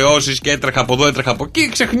 υποχρεώσεις και έτρεχα από εδώ, έτρεχα από εκεί,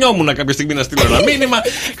 ξεχνιόμουν κάποια στιγμή να στείλω ένα μήνυμα.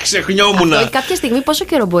 Ξεχνιόμουν. Κάποια στιγμή πόσο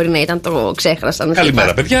καιρό μπορεί να ήταν το ξέχασαν?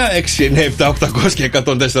 Καλημέρα, παιδιά. 697-800 και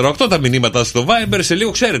 104,8 τα μηνύματα στο Viber. Σε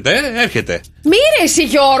λίγο ξέρετε, έρχεται. Μύρεσαι,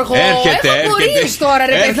 Γιώργο! Έρχεται τώρα,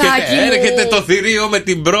 ρε παιδάκι. Έρχεται το θηρίο με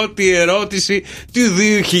την πρώτη ερώτηση του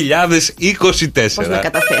 2024. Πώς να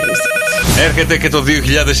καταφέρεις? Έρχεται και το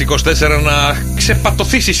 2024 να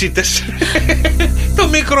ξεπατωθεί στις ήττες. Το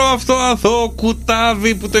μικρό αυτό αθώο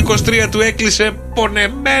κουτάβι που το 23 του έκλεισε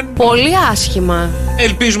πονεμένο. Πολύ άσχημα.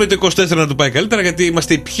 Ελπίζουμε το 24 να του πάει καλύτερα, γιατί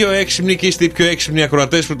είμαστε οι πιο έξυπνοι και είστε οι πιο έξυπνοι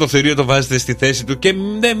ακροατές που το θηρίο το βάζετε στη θέση του και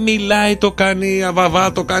δεν μιλάει, το κάνει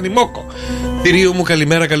αβαβά, το κάνει μόκο. Θηρίο μου,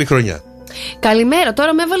 καλημέρα, καλή χρονιά. Καλημέρα,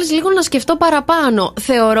 τώρα με έβαλες λίγο να σκεφτώ παραπάνω.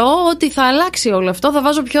 Θεωρώ ότι θα αλλάξει όλο αυτό. Θα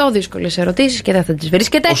βάζω πιο δύσκολες ερωτήσεις και δεν θα τις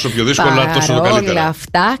βρίσκετε. Όσο πιο δύσκολα, τόσο το καλύτερα. Όλα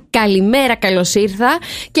αυτά, καλημέρα, καλώς ήρθα.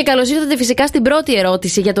 Και καλώς ήρθατε φυσικά στην πρώτη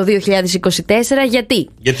ερώτηση για το 2024. Γιατί?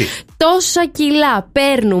 Τόσα κιλά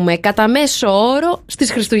παίρνουμε κατά μέσο όρο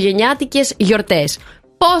στις χριστουγεννιάτικες γιορτές.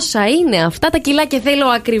 Πόσα είναι αυτά τα κιλά? Και θέλω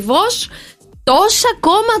ακριβώς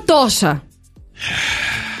τόσα.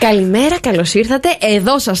 Καλημέρα, καλώς ήρθατε.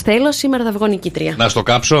 Εδώ σας θέλω, σήμερα θα βγω νικήτρια. Να στο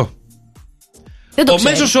κάψω. Ο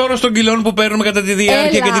μέσος όρος των κιλών που παίρνουμε κατά τη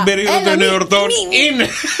διάρκεια και την περίοδο των εορτών είναι.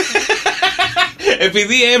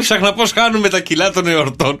 Επειδή έψαχνα πώς χάνουμε τα κιλά των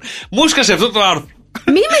εορτών, μου έσκασε αυτό το άρθρο.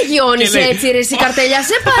 Μη με γιώνεις έτσι, ρε εσύ καρτελιά,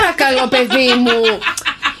 σε παρακαλώ, παιδί μου.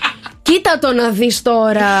 Κοίτα το να δεις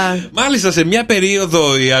τώρα. Μάλιστα, σε μια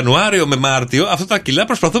περίοδο Ιανουάριο με Μάρτιο, αυτά τα κιλά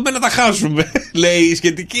προσπαθούμε να τα χάσουμε. Λέει η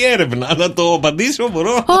σχετική έρευνα. Να το απαντήσω,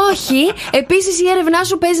 μπορώ? Όχι. Επίσης η έρευνά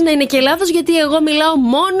σου παίζει να είναι και λάθος, γιατί εγώ μιλάω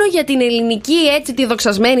μόνο για την ελληνική, έτσι, τη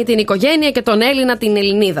δοξασμένη την οικογένεια και τον Έλληνα την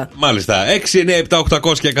Ελληνίδα. Μάλιστα.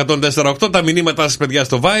 697-800 και 104,8 τα μηνύματα σας, παιδιά,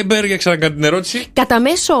 στο Viber. Για ξανακάνει την ερώτηση. Κατά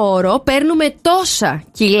μέσο όρο παίρνουμε τόσα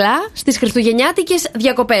κιλά στις χριστουγεννιάτικες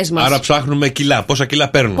διακοπές μας. Άρα ψάχνουμε κιλά. Πόσα κιλά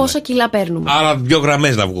παίρνουμε? Πόσα κιλά παίρνουμε? Άρα 2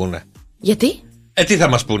 γραμμές να βγούνε. Γιατί? Τι θα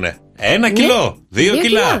μας πούνε? 1 κιλό, 2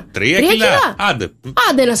 κιλά, 3 κιλά.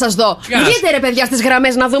 Άντε να σας δω. Βγείτε ρε παιδιά στις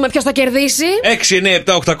γραμμές να δούμε ποιος θα κερδίσει.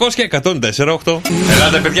 697-800 και 104,8.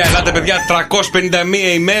 Ελάτε παιδιά,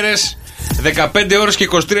 351 ημέρες, 15 ώρες και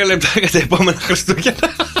 23 λεπτά για τα επόμενα Χριστούγεννα.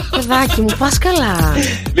 Παιδάκι μου, πας καλά.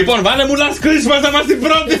 Λοιπόν, βάλε μου last Christmas, θα είμαστε την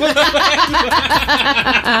πρώτη.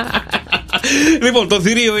 Λοιπόν, το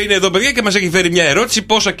θηρίο είναι εδώ, παιδιά, και μας έχει φέρει μια ερώτηση.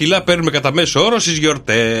 Πόσα κιλά παίρνουμε κατά μέσο όρο στις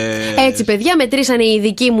γιορτές? Έτσι, παιδιά, μετρήσανε οι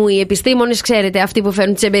δικοί μου οι επιστήμονες, ξέρετε, αυτοί που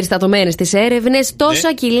φέρνουν τις εμπεριστατωμένες τις έρευνες.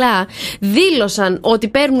 Τόσα κιλά δήλωσαν ότι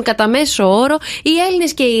παίρνουν κατά μέσο όρο οι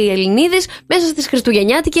Έλληνες και οι Ελληνίδες μέσα στις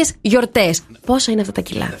χριστουγεννιάτικες γιορτές. Πόσα είναι αυτά τα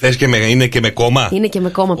κιλά? Θες και είναι και με κόμμα? Είναι και με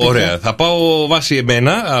κόμμα, παιδιά. Ωραία, θα πάω βάσει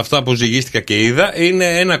εμένα, αυτά που ζυγίστηκα και είδα,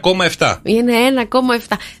 είναι 1,7. Είναι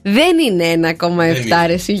 1,7. Δεν είναι 1,7,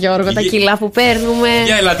 ρε εσύ Γιώργο, τα κιλά που παίρνουμε.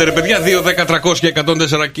 Για ελάτε ρε παιδιά, 2, 10, 300 και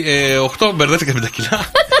 104,8. Μπερδεύτηκα με τα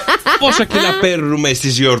κιλά. Πόσα κιλά παίρνουμε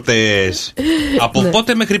στις γιορτές? Από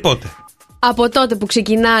πότε μέχρι πότε? Από τότε που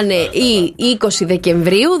ξεκινάνε οι 20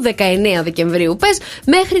 Δεκεμβρίου, 19 Δεκεμβρίου πες,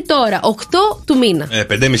 μέχρι τώρα, 8 του μήνα.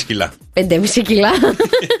 5,5 κιλά. 5,5 κιλά.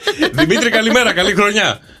 Δημήτρη, καλημέρα, καλή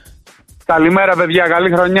χρονιά. Καλημέρα, παιδιά,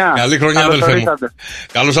 καλή χρονιά. Καλή χρονιά, αδελφέ μου.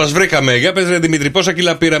 Καλώς σας βρήκαμε. Για πες ρε Δημήτρη, πόσα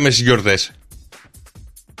κιλά πήραμε στις γιορτές?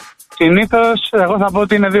 Συνήθως, εγώ θα πω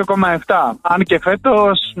ότι είναι 2,7. Αν και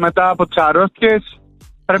φέτος, μετά από τις αρρώστιες,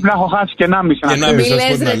 Πρέπει να έχω χάσει και 1,5. Μη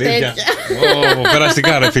λες ρε τέτοια.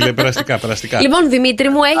 Περαστικά ρε φίλε, περαστικά. Λοιπόν Δημήτρη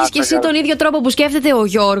μου, έχεις και εσύ τον ίδιο τρόπο που σκέφτεται ο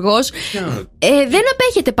Γιώργος. Δεν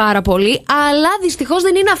απέχετε πάρα πολύ, αλλά δυστυχώς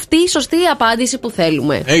δεν είναι αυτή η σωστή απάντηση που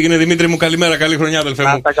θέλουμε. Έγινε Δημήτρη μου, καλημέρα, καλή χρονιά αδελφέ μου.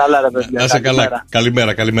 Να είστε καλά ρε παιδιά. Να είστε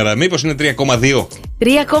καλά, καλημέρα. Μήπως είναι 3,2?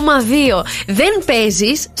 3,2. Δεν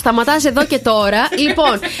παίζεις, σταματάς εδώ και τώρα.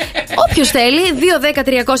 Λοιπόν, όποιος θέλει,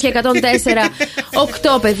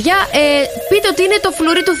 2-10-300-104-8 παιδιά, πείτε ότι είναι το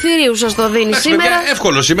φλουρί του θηρίου, σας το δίνει σήμερα.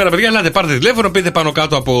 Εύκολο σήμερα, παιδιά. Ελάτε, πάρτε τηλέφωνο, πείτε πάνω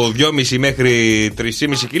κάτω από 2,5 μέχρι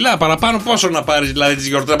 3,5 κιλά. Παραπάνω πόσο να πάρεις, δηλαδή τις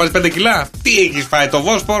γιορτές, να πάρεις 5 κιλά. Τι έχεις φάει, το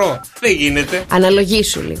Βόσπορο? Δεν γίνεται.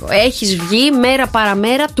 Αναλογήσου λίγο. Έχεις βγει μέρα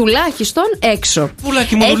παραμέρα τουλάχιστον έξω.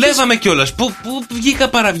 Πουλάκι μου, δουλεύαμε κιόλας. Πού βγήκα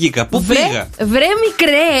παραβγήκα, πού πήγα? Βρε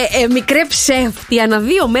μικρέ ψεύτη. Ανά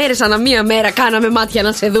 2 μέρες, ανά 1 μέρα κάναμε μάτια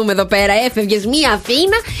να σε δούμε εδώ πέρα. Έφευγες μία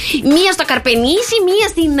Αθήνα, μία στο Καρπενήσι, μία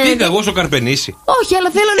στην. Πήγα εγώ στο Καρπενήσι. Όχι, αλλά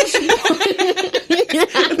θέλω να σου πω.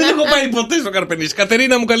 Δεν έχω πάει ποτέ στο Καρπενήσι.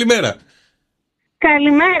 Κατερίνα μου, καλημέρα.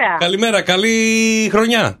 Καλημέρα, καλή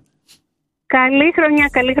χρονιά. Καλή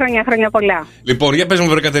χρονιά, χρόνια πολλά. Λοιπόν, για πες μου,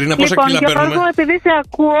 βρε Κατερίνα, πόσα κιλά παίρνουμε? Γιώργο, επειδή σε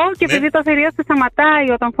ακούω και επειδή το θηρίο σου σταματάει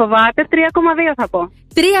όταν φοβάται, 3,2 θα πω.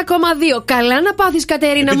 3,2. Καλά να πάθεις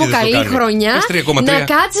Κατερίνα μου, καλή χρονιά. Να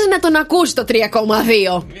κάτσεις να τον ακούσεις το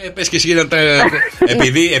 3,2. Πες και εσύ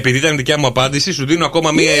επειδή ήταν δικιά μου απάντηση, σου δίνω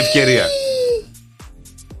ακόμα μία ευκαιρία.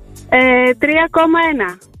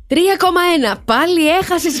 3,1. 3,1. Πάλι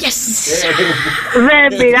έχασες. Yes. Δεν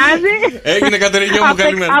πειράζει. Έγινε Κατερινιό μου,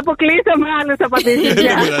 καλημέρα. Αποκλείσαμε άλλες απαντήσεις.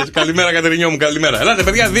 Καλημέρα Κατερινιό μου, καλημέρα. Ελάτε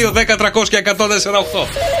παιδιά, 2, 10, 300 και 104,8.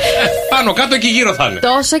 Πάνω κάτω εκεί γύρω θα είναι.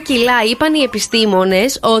 Τόσα κιλά είπαν οι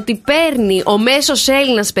επιστήμονες ότι παίρνει ο μέσος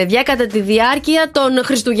Έλληνας, παιδιά, κατά τη διάρκεια των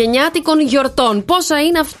χριστουγεννιάτικων γιορτών. Πόσα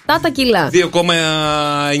είναι αυτά τα κιλά?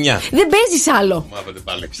 2,9. Δεν παίζεις άλλο.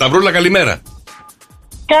 Σταυρούλα, καλημέρα.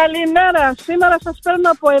 Καλημέρα. Σήμερα σας παίρνω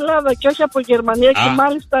από Ελλάδα και όχι από Γερμανία και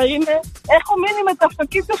μάλιστα είναι. Έχω μείνει με το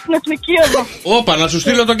αυτοκίνητο στην εθνική οδό. Όπα, να σου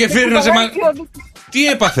στείλω το κεφίρι να σε Τι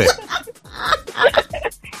έπαθε?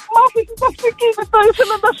 Μάθησε το αυτοκίνητο,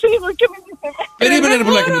 ήθελα να φύγω και μην ήθελα. Περίμενε ρε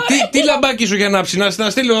πουλάκι μου, τι λαμπάκι σου για να ψει, να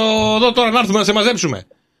στείλω εδώ τώρα να έρθουμε να σε μαζέψουμε.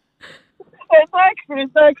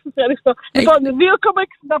 Εντάξει, ευχαριστώ. Λοιπόν,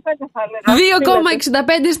 2,65 θα έλεγα.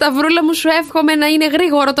 2,65 Σταυρούλα μου, σου εύχομαι να είναι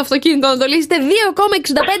γρήγορο το αυτοκίνητο να το λύσετε.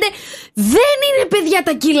 2,65 δεν είναι, παιδιά,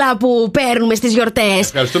 τα κιλά που παίρνουμε στις γιορτές.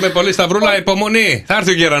 Ευχαριστούμε πολύ Σταυρούλα, υπομονή. Θα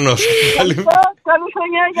έρθει ο γερανός. Καλή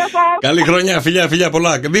χρονιά για σας. Καλή χρονιά, φιλιά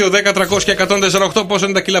πολλά. 2, 10, 300 και 104,8 πόσο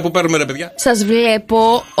είναι τα κιλά που παίρνουμε ρε παιδιά? Σας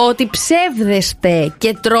βλέπω ότι ψεύδεστε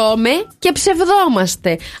και τρώμε και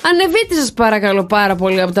ψευδόμαστε. Ανεβείτε σας παρακαλώ πάρα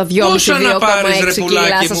πολύ από τα 2,5-2,6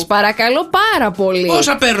 κιλά. Σας παρακαλώ πάρα πολύ.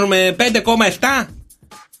 Πόσα παίρνουμε? 5,7?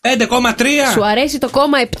 5,3? Σου αρέσει το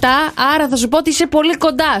 0,7, άρα θα σου πω ότι είσαι πολύ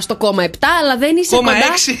κοντά στο 0,7, αλλά δεν είσαι κοντά.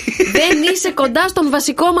 Δεν είσαι κοντά στον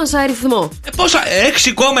βασικό μας αριθμό. Πόσα?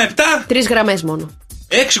 6,7? 3 γραμμές μόνο.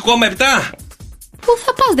 6,7? Πού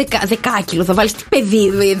θα πας δεκάκιλο, θα βάλεις τι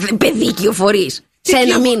παιδί κυοφορείς σε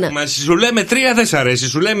ένα μήνα. Μα σου λέμε 3 δεν σ' αρέσει,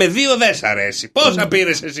 σου λέμε 2 δεν σ' αρέσει. Πόσα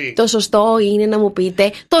πήρες εσύ? Το σωστό είναι να μου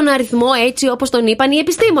πείτε τον αριθμό έτσι όπως τον είπαν οι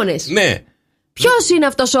επιστήμονες. Ναι. Ποιος είναι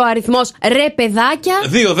αυτός ο αριθμός, ρε παιδάκια?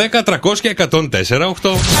 2, 10, 300 και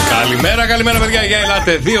 104,8. Καλημέρα παιδιά, για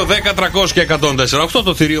ελάτε. 2, 10, 300 και 104,8.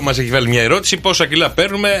 Το θηρίο μας έχει βάλει μια ερώτηση. Πόσα κιλά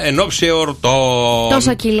παίρνουμε εν ώψη εορτών?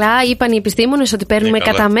 Τόσα κιλά είπαν οι επιστήμονες ότι παίρνουμε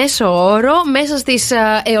κατά μέσο όρο μέσα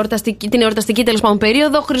την εορταστική τέλος πάντων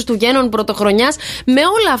περίοδο Χριστουγέννων, Πρωτοχρονιάς, με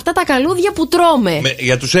όλα αυτά τα καλούδια που τρώμε.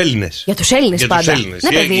 Για τους Έλληνες. Για τους Έλληνες πάντα.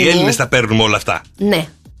 Ναι, οι Έλληνες τα παίρνουμε όλα αυτά. Ναι.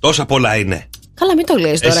 Τόσα πολλά είναι. Καλά, μην το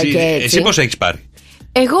λες τώρα και έτσι. Εσύ πώς έχεις πάρει?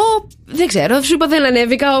 Εγώ δεν ξέρω, σου είπα δεν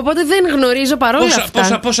ανέβηκα, οπότε δεν γνωρίζω παρόλα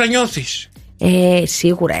αυτά. Πόσα νιώθεις?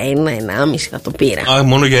 Σίγουρα 1-1,5 θα το πήρα.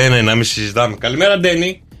 Μόνο για 1-1,5 συζητάμε. Καλημέρα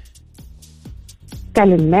Ντένι.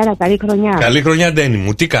 Καλημέρα, καλή χρονιά. Καλή χρονιά Ντένι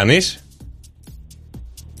μου, τι κάνεις?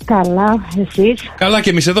 Καλά, εσείς? Καλά και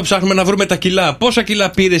εμείς εδώ ψάχνουμε να βρούμε τα κιλά. Πόσα κιλά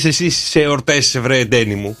πήρες εσύ σε εορτές, βρε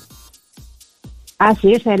Ντένι μου?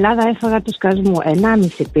 Ήρθα Ελλάδα, έφαγα του σκασμού.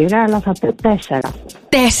 1,5 πήρα, αλλά θα πω 4.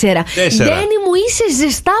 4. Ντένι μου, είσαι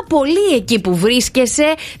ζεστά πολύ εκεί που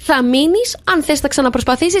βρίσκεσαι. Θα μείνεις αν θες να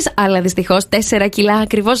ξαναπροσπαθήσεις. Αλλά δυστυχώς 4 κιλά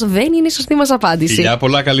ακριβώς δεν είναι η σωστή μας απάντηση. Φιλιά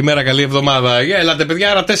πολλά, καλημέρα, καλή εβδομάδα. Ελάτε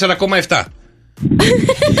παιδιά, άρα 4,7.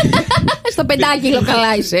 Στο 5 κιλό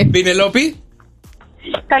καλά είσαι. Πινελόπη.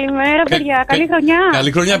 Καλημέρα παιδιά, καλή χρονιά.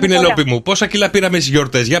 Καλή χρονιά Πινελόπη μου. Πόσα κιλά πήραμε στις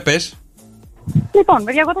γιορτές, για πες? Λοιπόν,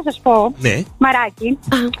 παιδιά, εγώ θα σας πω, μαράκι,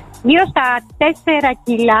 γύρω στα 4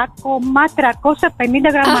 κιλά, 350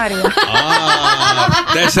 γραμμάρια.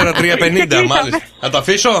 4,350 μάλιστα. Να το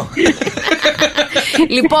αφήσω.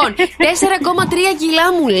 Λοιπόν, 4,3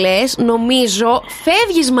 κιλά μου λες, νομίζω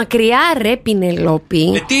φεύγεις μακριά, ρε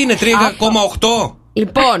Πινελόπη. Τι είναι, 3,8.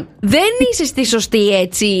 Λοιπόν, δεν είσαι στη σωστή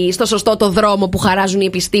έτσι, στο σωστό το δρόμο που χαράζουν οι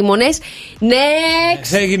επιστήμονες.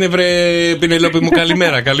 Next! Έγινε βρε Πινελόπη μου,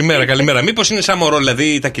 καλημέρα. Μήπως είναι σαν μωρό,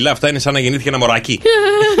 δηλαδή τα κιλά αυτά είναι σαν να γεννήθηκε ένα μωράκι.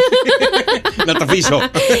 Να τα αφήσω.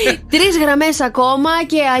 3 γραμμές ακόμα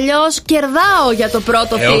και αλλιώς κερδάω για το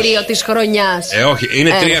πρώτο θηρίο της χρονιάς. Όχι,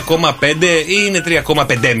 είναι 3,5 ή είναι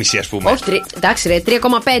 3,5 ας πούμε. Όχι, εντάξει ρε,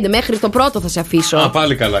 3,5 μέχρι το πρώτο θα σε αφήσω. Α,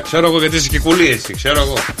 πάλι καλά. Ξέρω εγώ γιατί είσαι και κουλή εσύ, ξέρω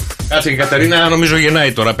εγώ. Κάτσε και η Κατερίνα νομίζω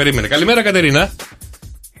γεννάει τώρα, περίμενε. Καλημέρα Κατερίνα.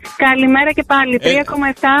 Καλημέρα και πάλι. 3,7.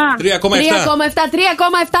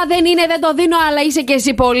 3,7 δεν είναι, δεν το δίνω, αλλά είσαι και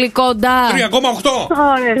εσύ πολύ κοντά. 3,8.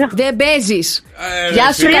 Δεν παίζεις.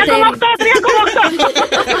 Γεια σου, 3,8.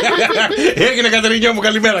 Έγινε Κατερινιό μου,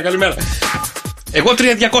 καλημέρα. Εγώ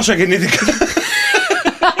 3,200 γεννήθηκα.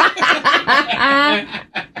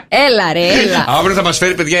 Έλα ρε, έλα. Αύριο θα μας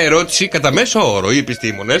φέρει παιδιά ερώτηση. Κατά μέσο όρο οι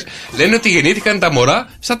επιστήμονες λένε ότι γεννήθηκαν τα μωρά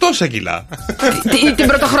στα τόσα κιλά. Την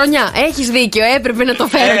πρωτοχρονιά. Έχεις δίκιο, έπρεπε να το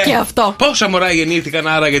φέρω και αυτό. Πόσα μωρά γεννήθηκαν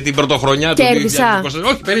άρα για την πρωτοχρονιά του 2020?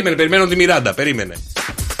 Όχι, περιμένω τη Μιράντα, περίμενε.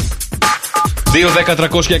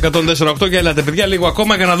 2-10-300-104-8 και έλατε παιδιά λίγο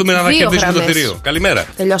ακόμα για να δούμε να κερδίσουμε το θηρίο. Καλημέρα.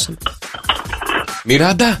 Τελειώσαμε.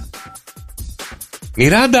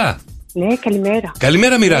 Μιράντα. Ναι, καλημέρα.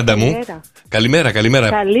 Καλημέρα Μιράντα μου. Καλημέρα.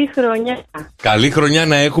 Καλή χρονιά. Καλή χρονιά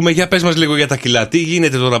να έχουμε. Για πες μας λίγο για τα κιλά. Τι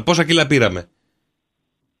γίνεται τώρα, πόσα κιλά πήραμε?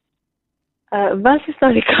 Βάσει στα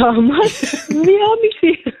δικά μας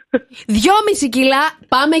 2,5 κιλά.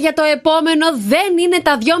 Πάμε για το επόμενο. Δεν είναι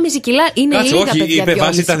τα 2,5 κιλά. Είναι Κάτσε, λίγα, όχι, παιδιά, είπε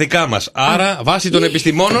βάσει τα δικά μας. Άρα βάσει των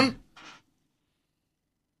επιστημόνων.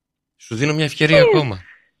 Σου δίνω μια ευκαιρία ακόμα.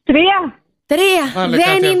 3.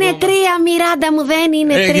 Δεν είναι ακόμα. 3, Μιράντα μου, δεν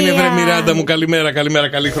είναι 3. Έγινε βρε Μιράντα μου, καλημέρα,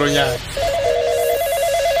 καλή χρονιά.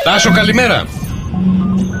 Τάσο, καλημέρα.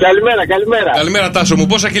 Καλημέρα Τάσο μου,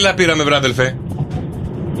 πόσα κιλά πήραμε βράδελφε?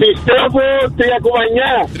 Πιστεύω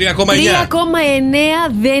 3,9.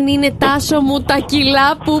 3,9 δεν είναι Τάσο μου τα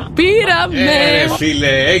κιλά που πήραμε.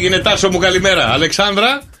 Φίλε, έγινε Τάσο μου, καλημέρα.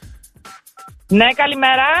 Αλεξάνδρα. Ναι,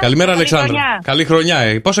 καλημέρα. Καλημέρα Αλεξάνδρα. Καλή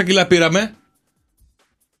χρονιά. Πόσα κιλά πήραμε?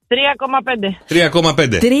 3,5.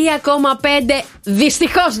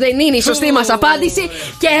 Δυστυχώς δεν είναι η σωστή μας απάντηση.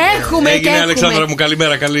 Και έχουμε. Έγινε Αλεξάνδρα μου,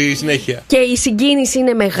 καλημέρα, καλή συνέχεια. Και η συγκίνηση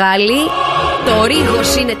είναι μεγάλη. Το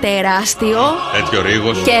ρίγος είναι τεράστιο. Τέτοιο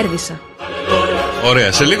ρίγος. Κέρδισα.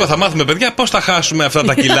 Ωραία, σε λίγο θα μάθουμε παιδιά πώς θα χάσουμε αυτά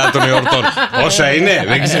τα κιλά των εορτών. Όσα είναι,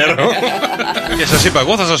 δεν ξέρω. Και σας είπα,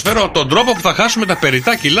 εγώ θα σας φέρω τον τρόπο που θα χάσουμε τα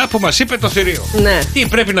περιττά κιλά που μας είπε το θηρίο. Ναι. Τι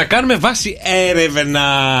πρέπει να κάνουμε βάσει έρευνα.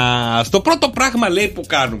 Στο πρώτο πράγμα λέει που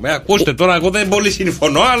κάνουμε. Ακούστε τώρα, εγώ δεν πολύ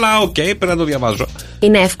συμφωνώ, αλλά οκ, πρέπει να το διαβάζω.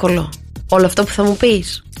 Είναι εύκολο. Όλο αυτό που θα μου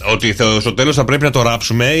πεις. Ότι στο τέλος θα πρέπει να το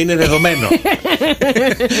ράψουμε είναι δεδομένο.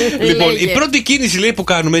 Λοιπόν, η πρώτη κίνηση λέει που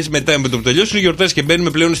κάνουμε μετά με το που τελειώσουν οι γιορτές και μπαίνουμε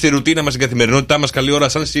πλέον στη ρουτίνα μας, στην καθημερινότητά μας, καλή ώρα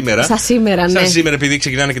σαν σήμερα. Σαν σήμερα, ναι. Σαν σήμερα, επειδή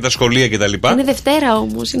ξεκινάνε και τα σχολεία κτλ. Είναι Δευτέρα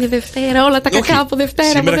όμως, είναι Δευτέρα. Όλα τα κακά από Δευτέρα.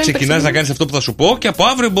 Σήμερα ξεκινάς να κάνεις αυτό που θα σου πω και από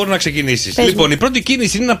αύριο μπορεί να ξεκινήσεις. Λοιπόν, η πρώτη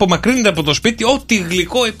κίνηση είναι να απομακρύνετε από το σπίτι ό,τι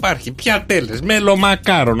γλυκό υπάρχει. Πιατέλες,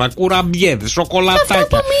 μελομακάρονα, κουραμπιέδες,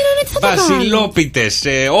 σοκολατάκια, βασιλόπιτες,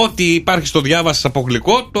 ό,τι υπάρχει στο διάβασες από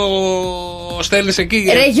γλυκό, το στέλνεις εκεί.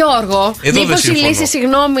 Ρε Γιώργο, μήπως η λύση,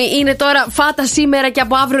 συγγνώμη, είναι τώρα φάτα σήμερα και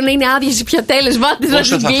από αύριο να είναι άδειες οι πιατέλες, βάτες να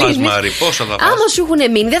πόσα θα φας, Μάρη, πόσα θα φας? Άμα σου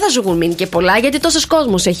έχουν μείνει, δεν θα σου έχουν μείνει και πολλά, γιατί τόσος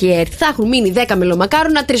κόσμος έχει έρθει. Θα έχουν μείνει 10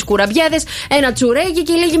 μελομακάρονα, 3 κουραμπιέδες, ένα τσουρέγγι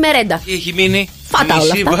και λίγη μερέντα. Τι έχει μείνει? Φάτα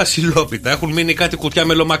όλα αυτά. Βασιλόπιτα. Έχουν μείνει κάτι κουτιά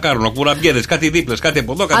μελομακάρονα, κουραμπιέδες, κάτι δίπλες, κάτι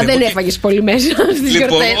από εδώ, κάτι από εκεί. Δεν έφαγες πολύ μέσα στις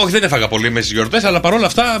γιορτές? Όχι, δεν έφαγα πολύ μέσα στις γιορτές, αλλά παρόλα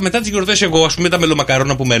αυτά μετά τις γιορτές εγώ, ας πούμε, τα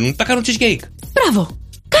μελομακάρονα που μένουν τα κάνω cheesecake. Μπράβο.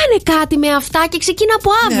 Κάνε κάτι με αυτά και ξεκινά από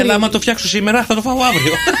αύριο. Ναι, αλλά άμα το φτιάξω σήμερα θα το φάω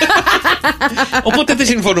αύριο. Οπότε δεν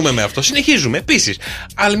συμφωνούμε με αυτό. Συνεχίζουμε. Επίσης,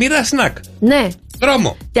 αλμυρά σνακ. Ναι.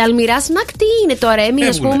 Δρόμο. Τα αλμυρά σνακ τι είναι τώρα, έμεινε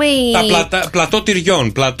ας πούμε. Πλατό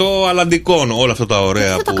τυριών, πλατό αλαντικών, όλα αυτά τα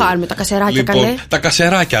ωραία. Τι θα τα κάνουμε, τα κασεράκια, λοιπόν, καλέ. Τα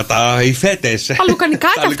κασεράκια, οι φέτες. Τα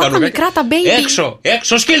λουκανικάκια, αυτά τα μικρά, τα baby.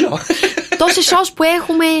 Έξω σκύλο. Τόσες σως που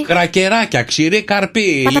έχουμε. Κρακεράκια, ξηρή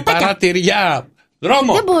καρπί, λιπαρά τυριά.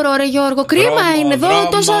 Δρόμο. Δεν μπορώ, ρε Γιώργο, κρίμα είναι εδώ.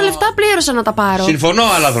 Τόσα λεφτά πλήρωσα να τα πάρω. Συμφωνώ,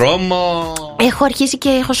 αλλά δρόμο. Έχω αρχίσει και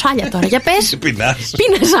έχω σάλια τώρα. Για πες.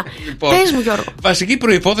 Πίνασα. Λοιπόν, πες μου, Γιώργο. Βασική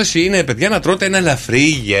προϋπόθεση είναι, παιδιά, να τρώτε ένα ελαφρύ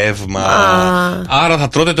γεύμα. Άρα θα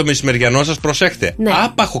τρώτε το μεσημεριανό σας, προσέχτε. Ναι.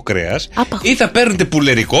 Άπαχο κρέας ή θα παίρνετε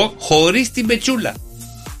πουλερικό χωρίς την πετσούλα.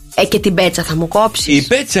 Και την πέτσα θα μου κόψεις. Η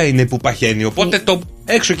πέτσα είναι που παχαίνει, οπότε το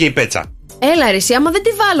έξω και η πέτσα. Έλα ρε εσύ, άμα δεν τη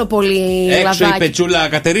βάλω πολύ έξω λαδάκι. Η πετσούλα,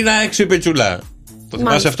 Κατερίνα, έξω η πετσούλα. Το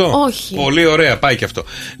θυμάσαι αυτό? Όχι. Πολύ ωραία, πάει και αυτό.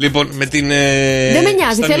 Λοιπόν, με την. Δεν με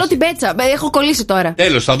νοιάζει, θέλω την πέτσα. Έχω κολλήσει τώρα.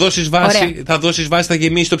 Τέλος, θα δώσεις βάση, θα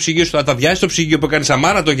γεμίσει το ψυγείο σου. Θα τα διάσει το ψυγείο που έκανε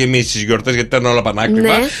αμάρα, το γεμίσει στις γιορτές γιατί ήταν όλα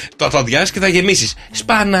πανάκριβα. Ναι. Το θα διάσει και θα γεμίσει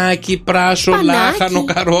σπανάκι, πράσο, λάχανο,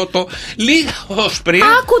 καρότο. Λίγα σπρία.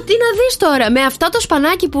 Άκου, τι να δεις τώρα. Με αυτό το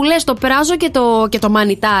σπανάκι που λες, το πράζο και το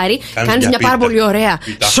μανιτάρι, κάνεις μια πάρα πολύ ωραία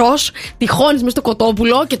σος, τυχώνεις μες στο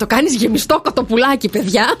κοτόπουλο και το κάνεις γεμιστό κοτοπουλάκι,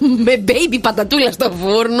 παιδιά. Με baby πατατούλα στο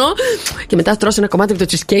φούρνο. Και μετά τρως ένα κομμάτι από το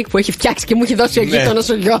cheesecake που έχει φτιάξει και μου έχει δώσει ο γείτονας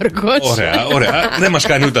ο Γιώργος. Ωραία, ωραία. Δεν μας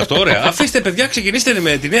κάνει ούτε αυτό. Ωραία. Αφήστε, παιδιά, ξεκινήστε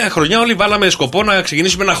με τη νέα χρονιά. Όλοι βάλαμε σκοπό να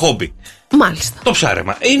ξεκινήσουμε ένα χόμπι. Μάλιστα. Το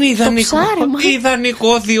ψάρεμα. Είναι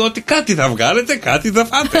ιδανικό, διότι κάτι θα βγάλετε, κάτι θα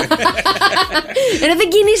φάτε. Δεν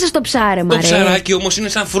κινείσαι στο ψάρεμα. Το ψαράκι όμως είναι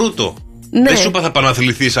σαν φρούτο. Ναι. Δεν σου είπα θα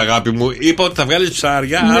παναθληθείς, αγάπη μου. Είπα ότι θα βγάλεις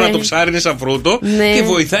ψάρια, άρα το ψάρι είναι σαν φρούτο και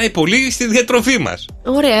βοηθάει πολύ στη διατροφή μας.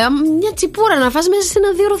 Ωραία, μια τσιπούρα να φας μέσα σε ένα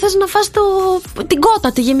 2 ώρο, θες να φας την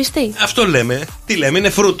κότα, τη γεμιστή. Αυτό λέμε. Τι λέμε, είναι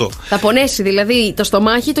φρούτο. Θα πονέσει δηλαδή το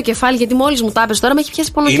στομάχι, το κεφάλι, γιατί μόλις μου τα είπες τώρα με έχει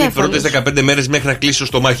πιάσει πονοκέφαλος. Είναι οι πρώτες 15 μέρες μέχρι να κλείσει το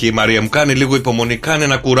στομάχι η Μαρία μου. Κάνει λίγο υπομονή, κάνει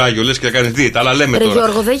ένα κουράγιο, λες και να κάνεις δίαιτα. Αλλά λέμε τώρα.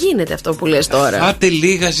 Γιώργο, δεν γίνεται αυτό που λες τώρα. Φάτε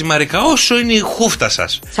λίγα ζυμαρικά, όσο είναι η χούφτα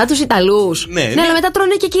σας. Σαν τους Ιταλούς. Ναι, αλλά μετά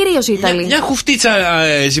τρώνε και κυρίως οι Ιταλοί. Μια χουφτίτσα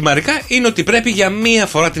ζυμαρικά είναι ότι πρέπει για μία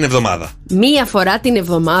φορά την εβδομάδα. Μία φορά την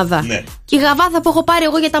εβδομάδα. Ναι. Και η γαβάδα που έχω πάρει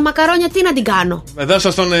εγώ για τα μακαρόνια, τι να την κάνω?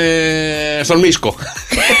 Δώσα στον Μίσκο.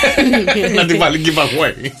 Να την βάλει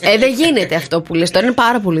giveaway. Δεν γίνεται αυτό που λες τώρα, είναι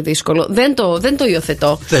πάρα πολύ δύσκολο. Δεν το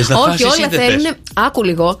υιοθετώ. Όχι, όλα θέλουν. Άκου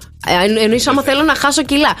λίγο. Εννοείς άμα θέλω να χάσω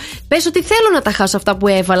κιλά. Πες ότι θέλω να τα χάσω αυτά που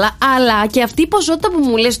έβαλα, αλλά και αυτή η ποσότητα που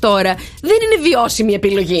μου λες τώρα δεν είναι βιώσιμη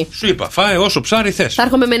επιλογή. Σου είπα, φάε όσο ψάρι θες. Θα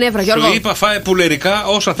έρχομαι με νεύρα, Γιώργο. Σου είπα, φάε πουλερικά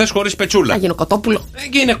όσα θες χωρίς πετσούλα. Θα γίνω κοτόπουλο.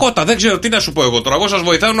 Είναι κότα, δεν ξέρω τι να σου πω εγώ τώρα. Εγώ σας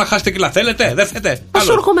βοηθάω να χάσετε κιλά. Θέλετε, δεν θέλετε? Θα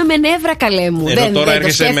σου έρχομαι με νεύρα, καλέ μου.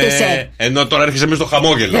 Ενώ τώρα έρχεσαι με στο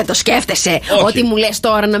χαμόγελο. Δεν το σκέφτεσαι. Ότι μου λες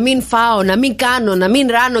τώρα να μην φάω, να μην κάνω, να μην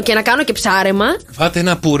ράνω και να κάνω και ψάρεμα. Φάτε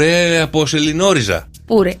ένα πουρέ από σελινόριζα.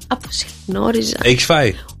 Πουρέ από σελινόριζα. Έχεις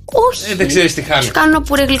φάει? Όχι. Δεν ξέρεις τι χάνει. Κάνω ένα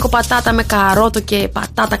πουρέ γλυκοπατάτα με καρότο και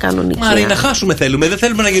πατάτα κανονική. Μάρι, να χάσουμε θέλουμε. Δεν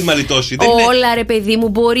θέλουμε να γίνουμε αλητώσοι. Όλα ρε παιδί μου,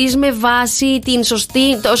 μπορείς με βάση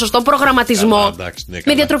το σωστό προγραμματισμό.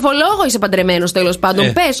 Με διατροφολόγο είσαι παντρεμένος τέλος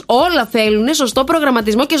πάντων. Πες, όλα θέλουν σωστό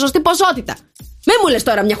προγραμματισμό και σωστή ποσότητα. Μην μου λες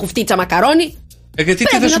τώρα μια χουφτίτσα μακαρόνι. Γιατί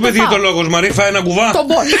τι θα σου πει διαιτολόγος, Μαρή, φάει ένα κουβά. Τον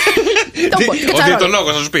μπορεί. Ο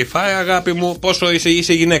διαιτολόγος θα σου πει, φάει αγάπη μου, πόσο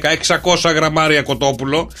είσαι γυναίκα, 600 γραμμάρια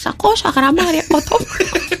κοτόπουλο. 600 γραμμάρια κοτόπουλο.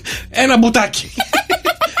 Ένα μπουτάκι.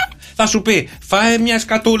 Θα σου πει, φάε μια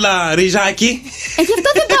σκατούλα ριζάκι. Γι' αυτό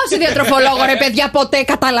δεν πάω σε διατροφολόγο, ρε παιδιά, ποτέ,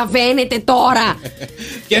 καταλαβαίνετε τώρα.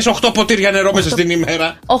 Και σε 8 ποτήρια νερό μέσα στην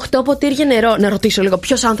ημέρα. 8 ποτήρια νερό. Να ρωτήσω λίγο,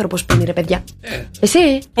 ποιος άνθρωπος πίνει, ρε παιδιά? Εσύ?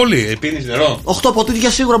 Πολύ, πίνεις νερό. 8 ποτήρια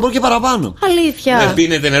σίγουρα, μπορεί και παραπάνω. Αλήθεια. Δεν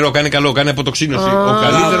πίνετε νερό, κάνει καλό, κάνει αποτοξίνωση.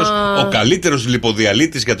 Ο καλύτερος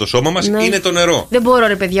λιποδιαλύτης για το σώμα μας είναι το νερό. Δεν μπορώ,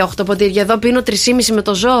 ρε παιδιά, 8 ποτήρια. Εδώ πίνω 3,5 με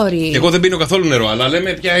το ζόρι. Εγώ δεν πίνω καθόλου νερό, αλλά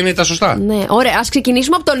λέμε ποια είναι τα σωστά. Ναι, ωραία, ας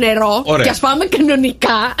ξεκινήσουμε από το νερό. Ωραία. Και ας πάμε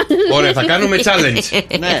κανονικά. Ωραία, θα κάνουμε challenge.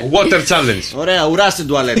 Water challenge. Ωραία, ουρά στην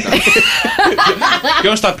τουαλέτα.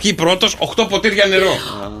 Ποιος θα πιει πρώτος 8 ποτήρια νερό?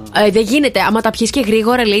 Δεν γίνεται. Άμα τα πιεις και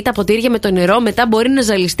γρήγορα, λέει, τα ποτήρια με το νερό, μετά μπορεί να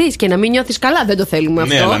ζαλιστείς και να μην νιώθεις καλά. Δεν το θέλουμε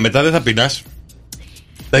αυτό. Ναι, αλλά μετά δεν θα πεινάς.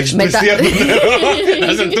 Θα έχεις πιστεί από το νερό.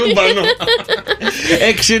 Να σε τούμπανο.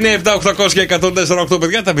 6, 9, 7, 800 και 104, 8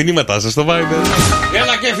 παιδιά, τα μηνύματά σας στο Viber.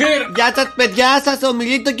 Έλα κεφίρ. Γεια σας παιδιά, σας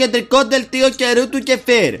ομιλεί το κεντρικό δελτίο καιρού του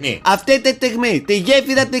κεφίρ. Αυτή τη στιγμή τη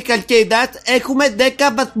γέφυρα της Χαλκίδας έχουμε 10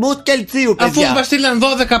 βαθμούς Κελσίου, παιδιά. Αφού μας στείλαν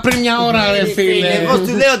 12 πριν μια ώρα, ρε φίλε. Εγώ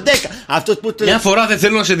σου λέω 10. Μια φορά δεν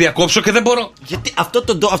θέλω να σε διακόψω και δεν μπορώ. Γιατί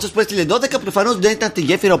αυτός που έστειλε 12 προφανώς δεν ήταν τη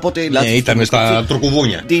γέφυρα, οπότε. Ναι, ήταν στα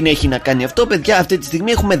τροκουβούνια. Τι έχει να κάνει αυτό, παιδιά? Αυτή τη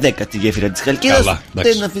στιγμή έχουμε 10 τη γέφυρα της Χαλκίδας.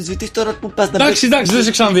 Δεν να αμφισβητείς τώρα που πας να πει. Εντάξει, δεν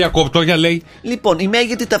σε ξαναδιακόπτω, για λέει. Λοιπόν, η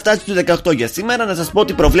μέγιστη θα φτάσει στους 18 για σήμερα. Να σας πω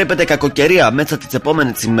ότι προβλέπεται κακοκαιρία μέσα τις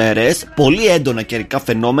επόμενες ημέρες. Πολύ έντονα καιρικά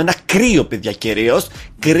φαινόμενα. Κρύο, παιδιά, κυρίως.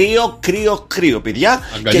 Κρύο, παιδιά.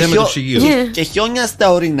 Και χιόνια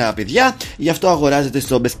στα ορεινά, παιδιά. Γι' αυτό αγοράζετε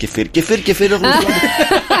σόμπες κεφίρ. Κεφίρ,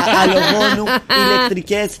 αλογόνου,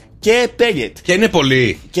 ηλεκτρικές και πέλετ. Και είναι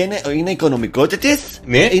πολύ. Και είναι οικονομικότητες.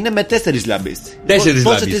 Ναι. Είναι με 4 λάμπες. 4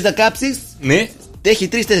 Πόσο τις θα κάψεις? Ναι. Έχει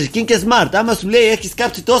 3-4 και είναι και smart. Άμα σου λέει έχεις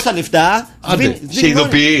κάψει τόσα λεφτά. Άντε, σε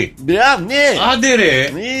ειδοποιεί. Μπράβο, ναι. Άντε ρε.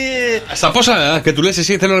 Στα πόσα και του λες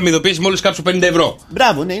εσύ θέλω να με ειδοποιήσεις μόλις κάψω 50 ευρώ.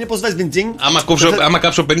 Μπράβο, ναι, είναι πως βάζεις βενζίν. Άμα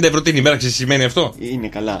κάψω 50 ευρώ την ημέρα, ξέρεις τι σημαίνει αυτό? Είναι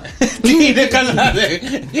καλά. Τι είναι καλά, ρε.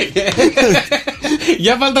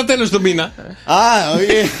 Για βάλ τα τέλος του μήνα.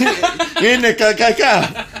 Είναι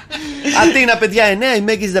κακά. Αθήνα, παιδιά, 9, η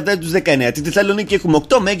μέγιστη θα φτάσει τους 19. Στη Θεσσαλονίκη έχουμε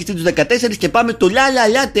 8, μέγιστη τους 14 και πάμε το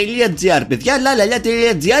lalala.gr. Παιδιά,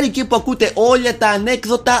 lalala.gr, εκεί που ακούτε όλα τα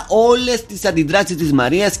ανέκδοτα, όλες τις αντιδράσεις της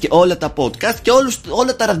Μαρίας και όλα τα podcast και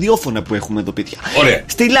όλα τα ραδιόφωνα που έχουμε εδώ, παιδιά. Ωραία.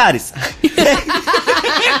 Στη Λάρισα.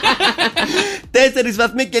 4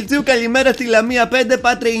 βαθμοί Κελσίου, καλημέρα στη Λαμία 5,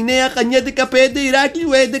 Πάτρα 9, Χανιά 15, Ηράκλειο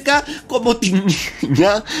 11,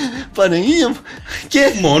 Κομοτηνιά, Παναγία μου. Και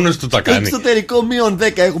μόνος του τα κάνει. Εξωτερικό μείον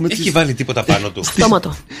 10 έχουμε. Έχει βάλει τίποτα πάνω του.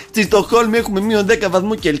 Στόματο. Στη Στοκχόλμη έχουμε μείον 10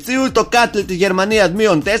 βαθμού Κελσίου, το Κάτλε της Γερμανίας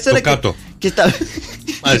μείον 4. Το κάτω. Και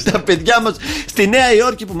στα παιδιά μας στη Νέα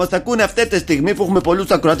Υόρκη που μας ακούνε αυτή τη στιγμή, που έχουμε πολλούς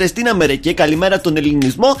ακροατές στην Αμερική, καλημέρα τον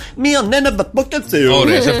ελληνισμό, μείον 1 βαθμό Κελσίου.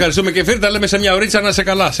 Ωραία, σε ευχαριστούμε και φίλοι, τα λέμε σε μια ωρίτσα, να είσαι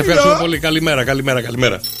καλά. Σε ευχαριστούμε πολύ, καλημέρα.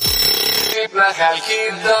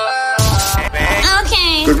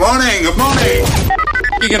 Good morning, good morning.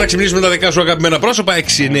 Και για να ξυπνήσουμε τα δικά σου αγαπημένα πρόσωπα, 6,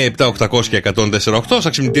 9, 7, 800 και 104,8 στα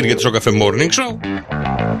ξυπνητήρια του Σοκαφέ Morning Show.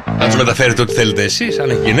 Να του μεταφέρετε ό,τι θέλετε εσείς, αν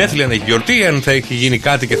έχει γενέθλια, αν έχει γιορτή, αν θα έχει γίνει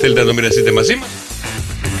κάτι και θέλετε να το μοιραστείτε μαζί μας.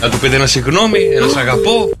 Να του πείτε ένα συγγνώμη, ένα σ'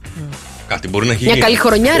 αγαπώ. Κάτι μπορεί να έχει γίνει. Μια καλή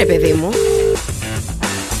χρονιά, ρε παιδί μου.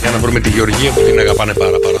 Για να βρούμε τη Γεωργία που την αγαπάνε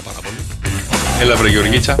πάρα πολύ. Έλα, βρε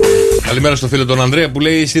Γεωργίτσα. Καλημέρα στο φίλο τον Ανδρέα που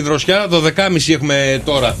λέει στη Δροσιά 12.30 έχουμε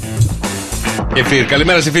τώρα. Και φίλοι,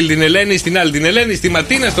 καλημέρα στη φίλη την Ελένη, στην άλλη την Ελένη, στη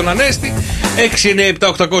Ματίνα, στον Ανέστη. 6, 9, 7,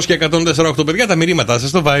 800 και 104,8 παιδιά, τα μηνύματά σας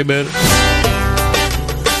στο Viber.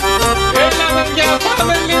 Έλα, παιδιά,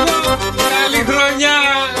 πάμε λίγο. Καλή χρονιά.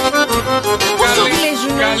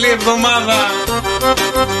 Καλή εβδομάδα.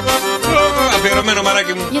 Αφιερωμένο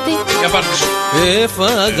μαράκι μου. Γιατί? Για πάρτε σου.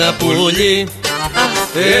 Έφαγα πουλί,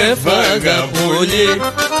 έφαγα πουλί,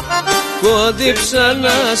 κόντυψα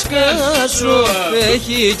να σκάσω,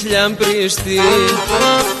 έχει κλιαμπριστεί.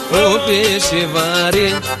 Μου πέσει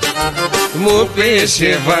βάρη, μου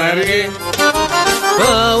πέσει βάρη,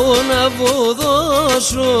 πάω να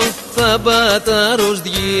βουδώσω, θα πατάρος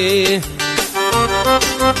δει.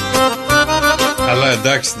 Αλλά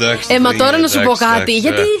εντάξει. Μα τώρα να σου πω κάτι,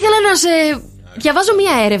 γιατί ήθελα να σε... Διαβάζω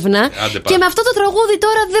μία έρευνα και με αυτό το τραγούδι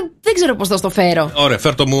τώρα δεν ξέρω πώς θα στο φέρω. Ωραία,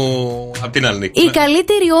 φέρτο μου απ' την άλλη νύχτα. Η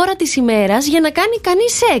καλύτερη ώρα της ημέρας για να κάνει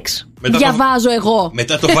κανείς σεξ. Διαβάζω εγώ.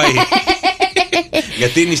 Μετά το φαΐ.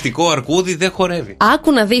 Γιατί νηστικό αρκούδι δεν χορεύει.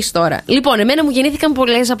 Άκου να δεις τώρα. Λοιπόν, εμένα μου γεννήθηκαν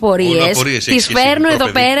πολλές απορίες. Τις φέρνω εδώ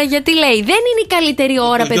πέρα γιατί λέει δεν είναι η καλύτερη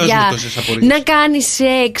ώρα, παιδιά, να κάνεις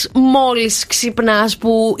σεξ μόλις ξυπνάς,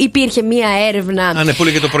 που υπήρχε μία έρευνα. Α, ναι, που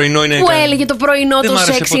έλεγε το πρωινό είναι. Που έλεγε το πρωινό το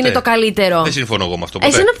σεξ είναι το καλύτερο. Δεν συμφωνώ εγώ με αυτό.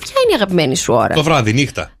 Ποτέ. Εσένα ποια είναι η αγαπημένη σου ώρα? Το βράδυ,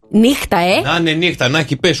 νύχτα. Νύχτα, Να είναι νύχτα, να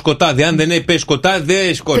έχει πέσει σκοτάδι. Αν δεν έχει πέσει σκοτάδι,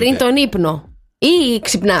 δεν σκόρπι. Πριν τον ύπνο. Ή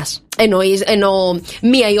ξυπνάς. Εννοώ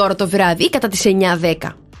μία η ώρα το βράδυ ή κατά τις 9-10.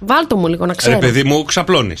 Βάλτο μου λίγο να ξέρω. Ρε παιδί μου,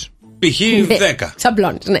 ξαπλώνεις. Π.χ. 10.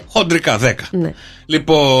 Ξαπλώνεις, ναι. Χοντρικά 10. Ναι.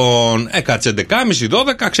 Λοιπόν, κάτσε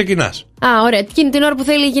 11.30-12 ξεκινάς. Α, ωραία. Εκείνη την ώρα που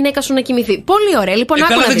θέλει η γυναίκα σου να κοιμηθεί. Πολύ ωραία. Λοιπόν,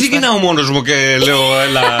 καλά, δεν ξεκινάω μόνος μου και λέω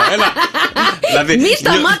έλα. Δηλαδή,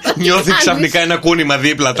 νιώθει ξαφνικά ένα κούνημα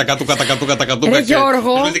δίπλα, τα κατούκα. Ρε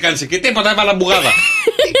Γιώργο. Τι κάνεις εκεί, τίποτα, έβαλα μπουγάδα.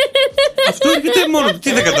 Αυτό έρχεται μόνο του.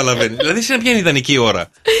 Τι δεν καταλαβαίνει. Δηλαδή, σε ποια είναι ιδανική ώρα?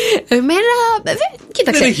 Εμένα.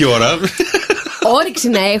 Κοίταξε. Δεν έχει ώρα. Όρεξη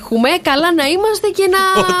να έχουμε, καλά να είμαστε και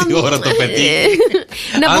να. Ό,τι ώρα το πετύχει.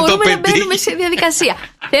 Να μπορούμε να μπαίνουμε σε διαδικασία.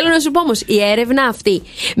 Θέλω να σου πω όμως, η έρευνα αυτή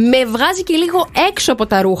με βγάζει και λίγο έξω από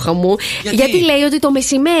τα ρούχα μου. Γιατί λέει ότι το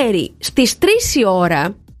μεσημέρι στις 3 η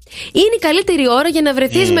ώρα είναι η καλύτερη ώρα για να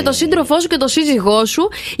βρεθείς με τον σύντροφό σου και τον σύζυγό σου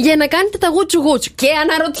για να κάνετε τα γούτσου. Και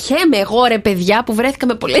αναρωτιέμαι εγώ, ρε παιδιά, που βρέθηκα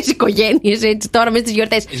με πολλές οικογένειες έτσι τώρα μέσα στις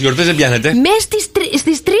γιορτές. Στις γιορτές δεν πιάνετε. Μέσα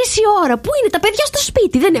στις 3 η ώρα, πού είναι τα παιδιά στο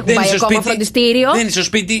σπίτι, δεν έχουν πάει ακόμα φροντιστήριο. Δεν είναι στο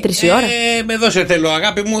σπίτι. 3 η ώρα. Με δώσε θέλω,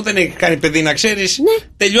 αγάπη μου, δεν έχει κάνει παιδί να ξέρεις. Ναι.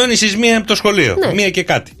 Τελειώνει στις 1 από το σχολείο. Ναι. 1 και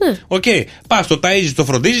κάτι. Ναι. Οκ. Πας το ταΐζεις, το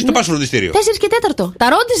φροντίζεις, το πας στο φροντιστήριο. 4 και 4. Τα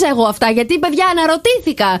ρώτησα εγώ αυτά γιατί, παιδιά,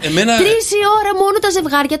 αναρωτήθηκα. 3 η ώρα μόνο τα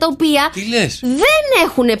ζευγάρια τα οποία δεν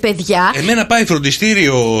έχουν παιδιά. Εμένα πάει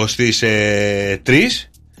φροντιστήριο στις 3.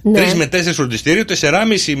 Ναι. 3 με 4 φροντιστήριο,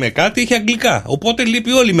 4,5 με κάτι, είχε αγγλικά. Οπότε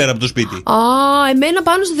λείπει όλη μέρα από το σπίτι. Εμένα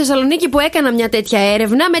πάνω στη Θεσσαλονίκη που έκανα μια τέτοια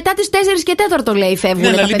έρευνα, μετά τις 4 και 4 λέει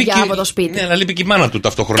φεύγουν τα παιδιά από το σπίτι. Ναι, αλλά λείπει και η μάνα του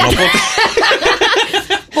ταυτόχρονα. Οπότε.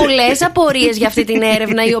 Πολλές απορίες για αυτή την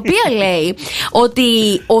έρευνα, η οποία λέει ότι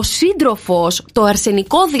ο σύντροφος, το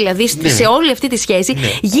αρσενικό δηλαδή σε όλη αυτή τη σχέση,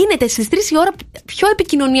 γίνεται στις 3 η ώρα πιο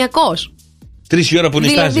επικοινωνιακός. 3 η ώρα που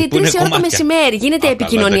νιστάζει, δηλαδή, που είναι 3 η ώρα το μεσημέρι γίνεται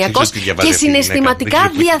επικοινωνιακός και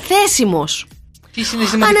συναισθηματικά διαθέσιμος.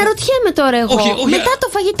 Αναρωτιέμαι τώρα εγώ. Μετά το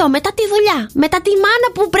φαγητό, μετά τη δουλειά, μετά τη μάνα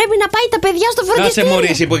που πρέπει να πάει τα παιδιά στο φροντιστήριο. Κάσε μωρή,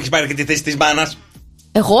 εσύ που έχεις πάρει και τη θέση της μάνας.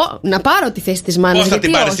 Εγώ να πάρω τη θέση της μάνας. Πώς θα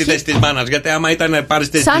την πάρεις τη θέση της μάνας? Γιατί άμα ήταν να πάρεις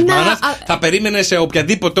τη θέση της μάνας, θα περίμενε σε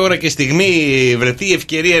οποιαδήποτε ώρα και στιγμή βρεθεί η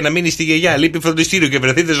ευκαιρία να μείνει στη γιαγιά, λείπει φροντιστήριο και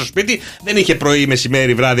βρεθείτε στο σπίτι. Δεν είχε πρωί,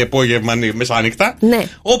 μεσημέρι, βράδυ, απόγευμα, μεσάνυχτα. Ναι.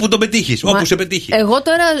 Όπου τον πετύχεις, όπου σε πετύχει. Εγώ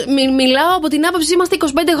τώρα μιλάω από την άποψη, είμαστε 25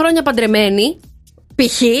 χρόνια παντρεμένοι.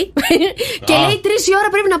 Π.χ. και λέει 3 η ώρα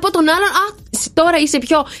πρέπει να πω τον άλλον. Τώρα είσαι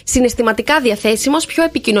πιο συναισθηματικά διαθέσιμος, πιο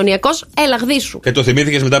επικοινωνιακός. Έλα, γδίσου. Και το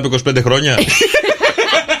θυμήθηκες μετά από 25 χρόνια.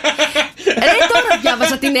 Τώρα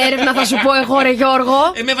διάβασα την έρευνα, θα σου πω εγώ, ρε Γιώργο.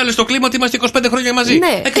 Με έβαλε στο κλίμα ότι είμαστε 25 χρόνια μαζί.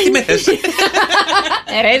 Ναι. Κάτι με θες.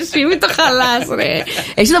 Ρε, εσύ μην το χαλάς, ρε.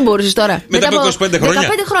 Εσύ θα μπορούσες τώρα. Μετά από 25 χρόνια. 15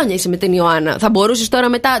 χρόνια είσαι με την Ιωάννα. Θα μπορούσες τώρα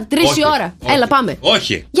μετά 3 η ώρα. Έλα, πάμε.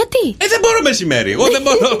 Όχι. Γιατί? Δεν μπορώ μεσημέρι.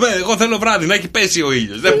 Εγώ θέλω βράδυ, να έχει πέσει ο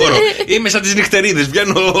ήλιος. Δεν μπορώ. Είμαι σαν τις νυχτερίδες.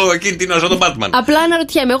 Βγαίνω εκείνη την ώρα, σαν τον Batman. Απλά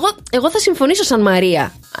αναρωτιέμαι. Εγώ θα συμφωνήσω σαν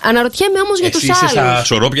Μαρία. Αναρωτιέμαι όμως για τους άλλους. Εσύ είσαι στα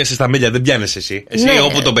σωρόπια, στα μέλια, δεν πιάνεσαι εσύ. Εσύ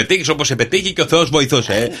όπου το πετύχεις, όπως σε πετύχει και ο Θεός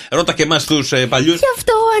βοηθούσε. Ρώτα και εμάς τους παλιούς. Γι'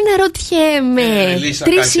 αυτό αναρωτιέμαι.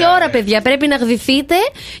 3 η ώρα, παιδιά, πρέπει να γδυθείτε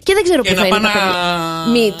και δεν ξέρω πού θα είναι.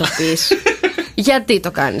 Μη το πεις. Γιατί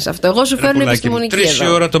το κάνεις αυτό? Εγώ σου φέρνω επιστημονική εδώ. 3 η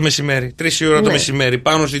ώρα το μεσημέρι. 3 η ώρα το μεσημέρι.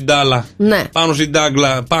 Πάνω στην τάλα. Ναι. Πάνω στην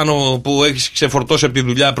τάγκλα. Πάνω που έχεις ξεφορτώσει από τη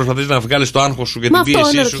δουλειά. Προσπαθείς να βγάλεις το άγχος σου και την πίεσή σου. Μα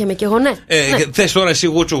αυτό αναρωτιέμαι κι εγώ, ναι. Θες τώρα εσύ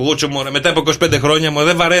γούτσου, μωρέ. Μετά από 25 χρόνια, μωρέ.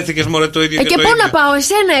 Δεν βαρέθηκες, μωρέ, το ίδιο. Και πού να πάω,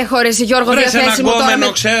 εσένα έχω, ρε, Γιώργο, διαθέσιμο τώρα. Ένα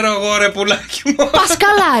γκόμενο, ξέρω εγώ, ρε, πουλάκι μου. Πας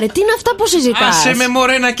καλά, ρε, τι είναι αυτά που συζητάς? Άσε με,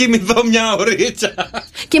 μωρέ, να κοιμηθώ μια ωρίτσα.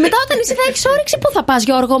 Και μετά όταν εσύ θα έχεις όρεξη, πού θα πας,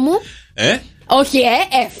 Γιώργο μου? Όχι,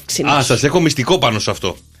 εύξηνος. Σας έχω μυστικό πάνω σε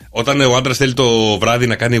αυτό. Όταν ο άντρας θέλει το βράδυ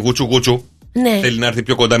να κάνει γούτσου, ναι. Θέλει να έρθει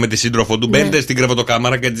πιο κοντά με τη σύντροφο του, μπαίνετε στην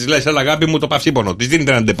κρεβατοκάμαρα και της λες: έλα, αγάπη μου, το παυσίπονο. Της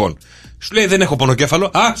δίνετε έναν ντεπών. Σου λέει: δεν έχω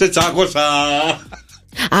πονοκέφαλο. Σε τσάκωσα.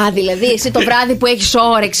 Δηλαδή εσύ το βράδυ που έχεις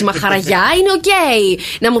όρεξη μαχαραγιά είναι οκ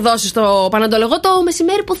να μου δώσεις το παναντόλ. Εγώ το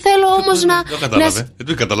μεσημέρι που θέλω όμως να. Δεν το κατάλαβε. Δεν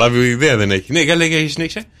το καταλάβει, ιδέα δεν έχει. Ναι, για λέγε,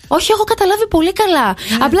 συνέχισε. Όχι, έχω καταλάβει πολύ καλά.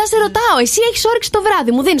 Απλά σε ρωτάω, εσύ έχεις όρεξη το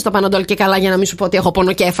βράδυ, μου δίνεις το παναντόλ και καλά για να μην σου πω ότι έχω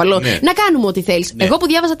πονοκέφαλο. Ναι. Να κάνουμε ό,τι θέλεις. Ναι. Εγώ που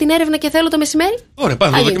διάβαζα την έρευνα και θέλω το μεσημέρι. Ωραία,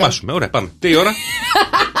 πάμε να το δοκιμάσουμε. Ωραία, πάμε. Τι ώρα?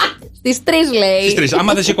 Στις 3 λέει. Στις 3.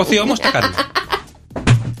 Άμα δεν σηκωθεί όμως, τι κάνουμε?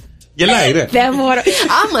 Γελάει, ρε. Δεν μπορώ.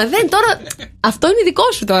 Άμα δεν, τώρα. Αυτό είναι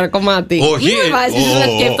δικό σου τώρα κομμάτι. Όχι. Μην με βάζεις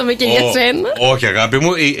να σκέφτομαι και για σένα. Όχι, αγάπη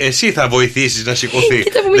μου, εσύ θα βοηθήσεις να σηκωθεί.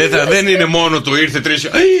 Δεν είναι μόνο του, ήρθε 3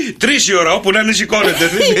 η ώρα, όπου να είναι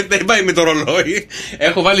σηκώνεται. Δεν πάει με το ρολόι.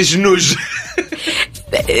 Έχω βάλει snooze.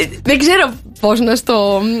 Δεν ξέρω πώς να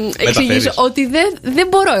στο εξηγήσω. Ότι δεν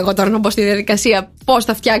μπορώ εγώ τώρα να μπω στη διαδικασία πώς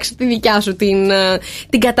θα φτιάξει τη δικιά σου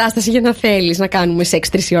την κατάσταση για να θέλεις να κάνουμε σεξ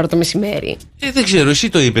 3 η ώρα το μεσημέρι. Δεν ξέρω, εσύ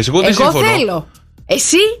το είπες. Εγώ δεν συμφωνώ. Εγώ θέλω.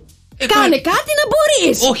 Εσύ κάνε κάτι να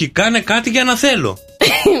μπορείς. Όχι, κάνε κάτι για να θέλω.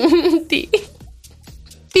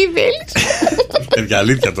 Τι θέλεις? Παιδιά,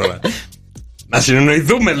 αλήθεια τώρα. Να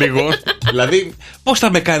συνεννοηθούμε λίγο. Δηλαδή, πώς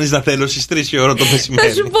θα με κάνεις να θέλω στις 3 η ώρα το μεσημέρι?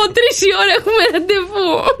 Θα σου πω 3 η ώρα έχουμε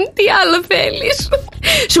ραντεβού. Τι άλλο θέλεις?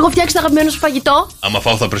 Σου έχω φτιάξει το αγαπημένο σου φαγητό. Άμα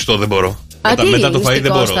φάω θα πριστώ, δεν μπορώ. Μετά το φαΐ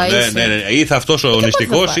δεν μπορώ. Ναι. Ή θα αυτός ο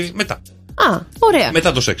νηστικός ή μετά. Ωραία.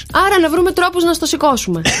 Μετά το σεξ. Άρα να βρούμε τρόπους να στο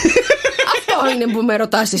σηκώσουμε. Αυτό είναι που με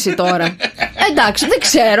ρωτάς εσύ τώρα. Εντάξει, δεν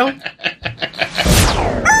ξέρω.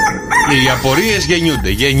 Οι απορίες γεννιούνται.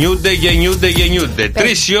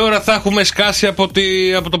 3 η ώρα θα έχουμε σκάσει από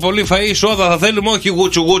το πολύ φαΐ εισόδα. Θα θέλουμε όχι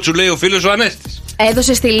γούτσου, λέει ο φίλος ο Ανέστης.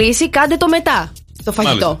 Έδωσε στη λύση, κάντε το μετά. Το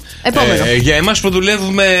φαγητό. Επόμενο. Για εμάς που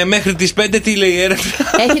δουλεύουμε μέχρι τις 5, τι λέει η έρευνα?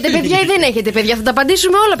 Έχετε παιδιά ή δεν έχετε παιδιά? Θα τα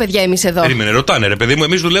απαντήσουμε όλα, παιδιά, εμείς εδώ. Περίμενε, ρωτάνε, ρε παιδί μου,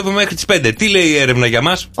 εμείς δουλεύουμε μέχρι τις 5. Τι λέει η έρευνα για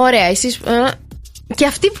μας? Ωραία, εσείς. Και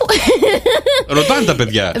αυτοί που. Ρωτάνε τα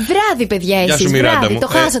παιδιά. Βράδυ, παιδιά, εσείς. Βράδυ, το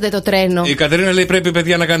χάσατε το τρένο. Η Κατερίνα λέει: πρέπει,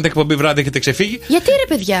 παιδιά, να κάνετε εκπομπή βράδυ, έχετε ξεφύγει. Γιατί,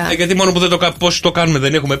 ρε, παιδιά? Γιατί μόνο που δεν πώς το κάνουμε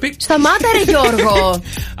δεν έχουμε πει. Σταμάτα, ρε, Γιώργο.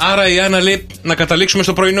 Άρα η Άννα λέει: να καταλήξουμε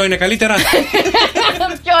στο πρωινό είναι καλύτερα.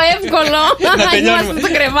 Πιο εύκολο. Να είμαστε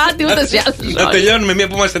στο κρεβάτι, ούτως ή άλλως. Να τελειώνουμε μία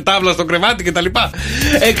που είμαστε τάβλα στο κρεβάτι κτλ.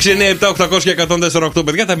 6, 9, 7, 800 και 104,8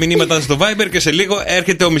 παιδιά. Τα μηνύματα στο Viber και σε λίγο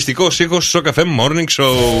έρχεται ο μυστικός ήχος στο Cafe Morning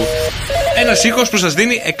Show. Ένας ήχος που σας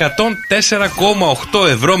δίνει 104,8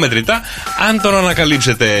 ευρώ μετρητά αν τον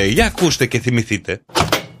ανακαλύψετε. Για ακούστε και θυμηθείτε.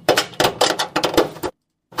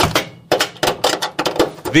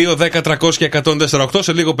 2, 10, 300 και 104,8.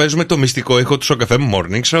 Σε λίγο παίζουμε το μυστικό ήχο του Cafe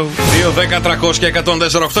Morning Show. 2, 10, 300 και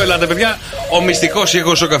 104,8. Ελάτε, παιδιά. Ο μυστικός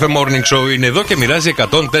ήχος του Cafe Morning Show είναι εδώ και μοιράζει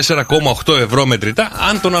 104,8 ευρώ μετρητά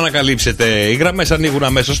αν τον ανακαλύψετε. Οι γραμμές ανοίγουν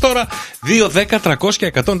αμέσως τώρα. 2, 10, 300 και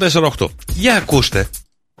 104,8. Για ακούστε.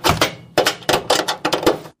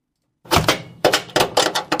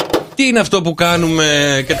 Τι είναι αυτό που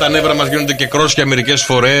κάνουμε και τα νεύρα μας γίνονται και κρόσια μερικές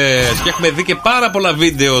φορές? Και έχουμε δει και πάρα πολλά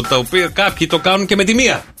βίντεο τα οποία κάποιοι το κάνουν και με τη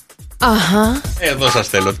μία. Αχα. Εδώ σας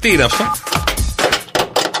θέλω. Τι είναι αυτό?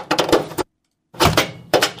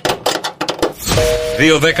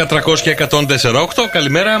 2-10-300-1048.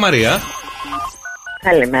 Καλημέρα, Μαρία.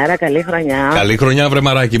 Καλημέρα, καλή χρονιά. Καλή χρονιά, βρε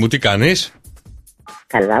μαράκι μου, τι κάνεις?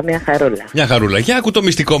 Καλά, μια χαρούλα. Μια χαρούλα. Για άκου το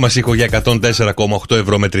μυστικό μας ήχο για 104,8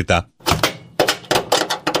 ευρώ μετρητά.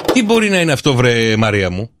 Τι μπορεί να είναι αυτό, βρε Μαρία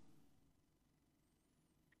μου?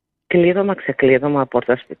 Κλείδωμα, ξεκλείδωμα,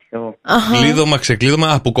 πόρτα σπιτιού. Κλείδωμα,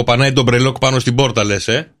 ξεκλείδωμα. Που κοπανάει τον μπρελόκ πάνω στην πόρτα, λες,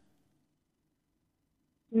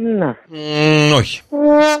 Να. Όχι.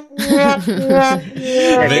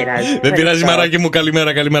 Δεν πειράζει, μαράκι μου.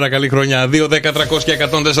 Καλημέρα, καλημέρα, καλή χρονιά.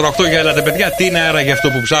 2-10-300-1048. Για έλατε, παιδιά. Τι είναι άραγε αυτό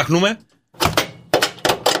που ψάχνουμε?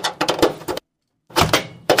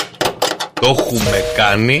 Το έχουμε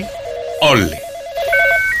κάνει όλοι.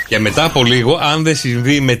 Και μετά από λίγο, αν δεν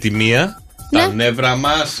συμβεί με τη μία, τα νεύρα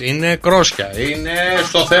μας είναι κρόσια. Είναι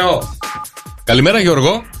στο Θεό. Καλημέρα,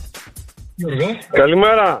 Γιώργο.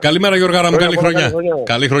 Καλημέρα. Καλημέρα, Γιώργαρα μου, καλή χρονιά.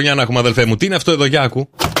 Καλή χρονιά να έχουμε, αδελφέ μου. Τι είναι αυτό εδώ, για άκου?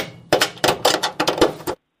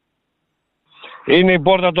 Είναι η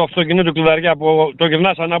πόρτα του αυτοκινήτου κλειδαριά που το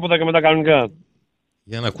γυρνάς ανάποδα και μετά κανονικά.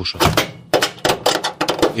 Για να ακούσω.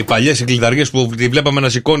 Οι παλιές οι κλειδαριές που τη βλέπαμε να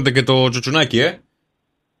σηκώνεται και το τσουτσουνάκι,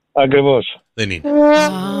 Ακριβώς. Δεν είναι.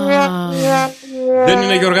 Δεν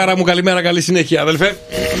είναι, Γιωργάρα μου, καλημέρα, καλή συνέχεια, αδελφέ.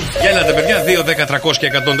 Γέλατε, παιδιά.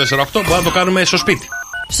 2-10-300-1048. Μπορούμε να το κάνουμε στο σπίτι.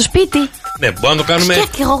 Στο σπίτι? Ναι, μπορούμε να το κάνουμε.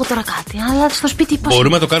 Σκέφτηκα εγώ τώρα κάτι, αλλά στο σπίτι πώς?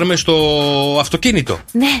 Μπορούμε να το κάνουμε στο αυτοκίνητο.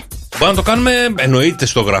 Ναι. Μπορούμε να το κάνουμε, εννοείται,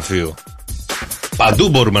 στο γραφείο. Παντού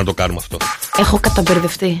μπορούμε να το κάνουμε αυτό. Έχω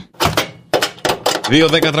καταμπερδευτεί.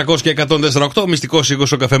 2-10-300-1048. Μυστικός ήχος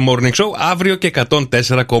στο καφέ Morning Show. Αύριο και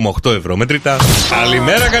 104,8 ευρώ μετρητά.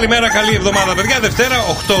 Καλημέρα, καλημέρα, καλή εβδομάδα, παιδιά. Δευτέρα,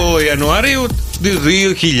 8 Ιανουαρίου 2024.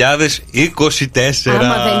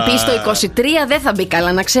 Άμα δεν πει το 23, δεν θα μπει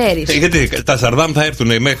καλά, να ξέρεις. Γιατί τα Σαρδάμ θα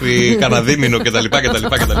έρθουν μέχρι κανένα δίμηνο κτλ.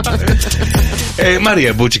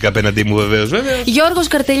 Μαρία Μπούτσικα απέναντί μου, βεβαίως. Γιώργος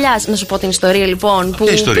Καρτελιάς, να σου πω την ιστορία λοιπόν. Που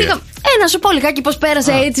ιστορία? Να σου πω λιγάκι πώς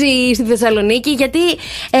πέρασε έτσι στη Θεσσαλονίκη. Γιατί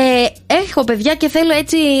έχω παιδιά και θέλω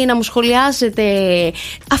έτσι να μου σχολιάσετε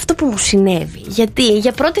αυτό που μου συνέβη. Γιατί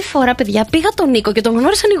για πρώτη φορά, παιδιά, πήγα τον Νίκο και τον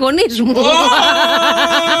γνώρισαν οι γονείς μου.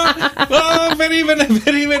 Περίμενε.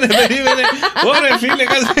 Ωραία, φίλε,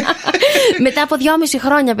 μετά από 2,5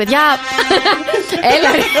 χρόνια, παιδιά.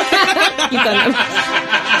 Έλα, ρε. Ήταν.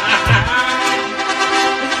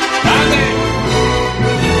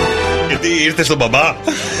 Γιατί ήρθε στον μπαμπά?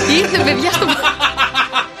 Ήρθε, παιδιά, στον μπαμπά.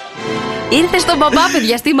 Ήρθε στον μπαμπά,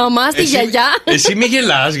 παιδιά, στη μαμά, στη γιαγιά. Εσύ μη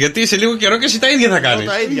γελάς, γιατί σε λίγο καιρό και εσύ τα ίδια θα κάνεις.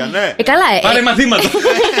 Τα ίδια, ναι. Καλά, πάρε μαθήματα.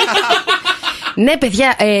 Ναι,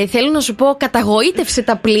 παιδιά, θέλω να σου πω, καταγοήτευσε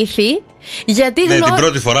τα πλήθη. Γιατί ναι, την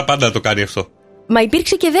πρώτη φορά πάντα το κάνει αυτό. Μα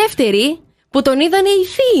υπήρξε και δεύτερη που τον είδανε οι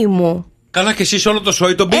θείοι μου. Καλά, και εσύ σε όλο το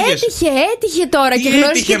σόι τον πήγες? Έτυχε τώρα και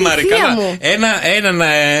γνώρισε και τη θεία μου.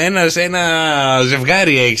 Ένα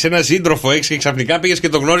ζευγάρι έχεις, ένα σύντροφο έχεις και ξαφνικά πήγες και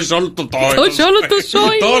τον γνώρισες όλο το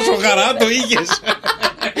σόι. Τόσο χαρά το είχες.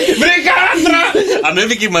 Βρήκα άντρα!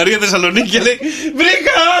 Ανέβηκε η Μαρία Θεσσαλονίκη και λέει: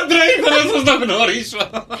 βρήκα άντρα, ήθελα να σας το γνωρίσω.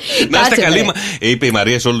 Να είστε καλοί, είπε η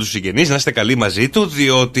Μαρία σε όλους τους συγγενείς, να είστε καλοί μαζί του,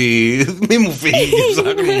 διότι μη μου φύγει,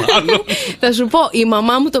 ψάχνουμε άλλο. Θα σου πω, η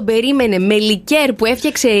μαμά μου τον περίμενε με λικέρ που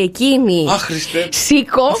έφτιαξε εκείνη. Αχ, Χριστέ.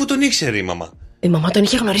 Σήκω. Αφού τον ήξερε η μαμά. Η μαμά τον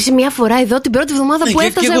είχε γνωρίσει μία φορά εδώ την πρώτη εβδομάδα που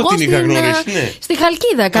έφτασα εγώ στη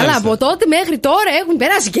Χαλκίδα. Καλά, από τότε μέχρι τώρα έχουν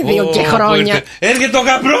περάσει και 2 και χρόνια. Έρχεται ο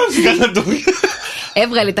γαμπρός κατά του.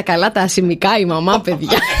 Έβγαλε τα καλά τα ασημικά η μαμά,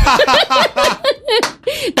 παιδιά.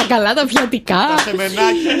 Τα καλά τα πιατικά.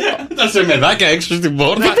 Τα σεμεδάκια έξω στην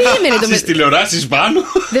πόρτα. Στις τηλεοράσεις πάνω.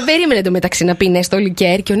 Δεν περίμενε το μεταξύ να πίνει στο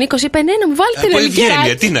λικέρ. Και ο Νίκος είπε: ναι, να μου βάλετε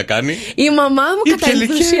λικέρ. Τι να κάνει? Η μαμά μου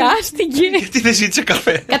καταενθουσιάστηκε. Γιατί δεν ζήτησε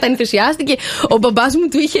καφέ? Καταενθουσιάστηκε. Ο μπαμπάς μου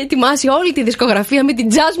του είχε ετοιμάσει όλη τη δισκογραφία με την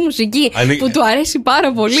jazz μουσική που του αρέσει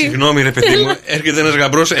πάρα πολύ. Συγγνώμη, ρε παιδί μου, έρχεται ένας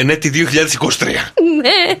γαμπρός ενέτη 2023.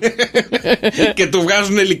 Ναι. Και του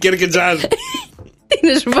βγάζουν λικέρ και jazz. Τι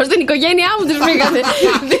να σου πω, στην οικογένειά μου τους πήγατε.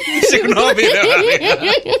 Συγγνώμη, ρε Μαρία.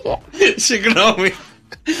 Συγγνώμη.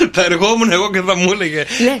 Θα εργόμουν εγώ και θα μου έλεγε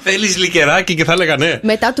θέλεις λικεράκι και θα έλεγα ναι.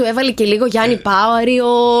 Μετά του έβαλε και λίγο Γιάννη Πάωαριο.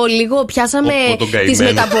 Λίγο πιάσαμε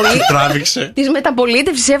της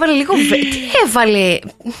μεταπολίτευσης. Έβαλε λίγο. Τι έβαλε?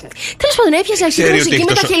 Τέλος πάντων, έπιασε αρχική μουσική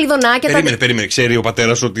με τα χελιδονάκια. Περίμενε, ξέρει ο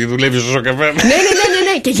πατέρας ότι δουλεύει στο καφέ? Ναι.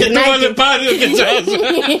 Και γυρνάει. Και του έβαλε πάριο και τζάζ.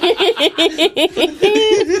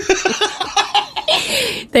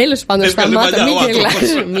 Τέλος πάντων, σταμάτα,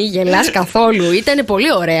 μην γελάς καθόλου. Ήταν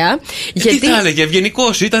πολύ ωραία. Τι θα έλεγε,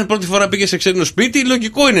 ευγενικός ήταν, πρώτη φορά πήγε σε ξένο σπίτι.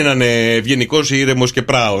 Λογικό είναι να είναι ευγενικός, ήρεμος και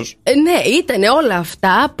πράος. Ναι, ήταν όλα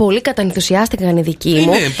αυτά. Πολύ κατανθουσιάστηκαν οι δικοί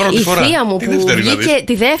μου. Πρώτη φορά. Θεία μου που βγήκε,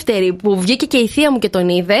 τη δεύτερη που βγήκε και η θεία μου και τον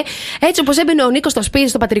είδε. Έτσι όπως έμπαινε ο Νίκος στο σπίτι,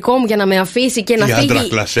 στο πατρικό μου για να με αφήσει και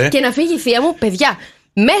να φύγει η θεία μου, παιδιά.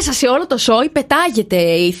 Μέσα σε όλο το σόι πετάγεται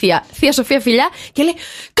η θεία Σοφία φιλιά και λέει: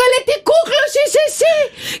 καλέ, τι κούκλος είσαι εσύ!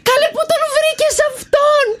 Καλέ, πού τον βρήκες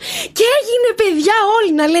αυτόν! Και έγινε, παιδιά,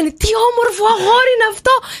 όλοι να λένε: τι όμορφο αγόρι είναι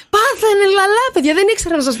αυτό! Πάθανε λαλά, παιδιά, δεν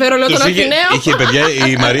ήξερα να σας φέρω λέω τον Αθηναίο. Παιδιά,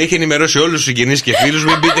 η Μαρία είχε ενημερώσει όλους τους συγγενείς και φίλους: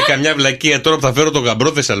 μην πείτε καμιά βλακεία τώρα που θα φέρω τον γαμπρό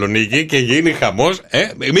Θεσσαλονίκη και γίνει χαμός.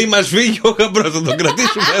 Μη μας φύγει ο γαμπρός, θα τον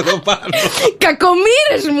κρατήσουμε εδώ πάνω.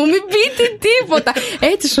 Κακομοίρες μου, μην πείτε τίποτα.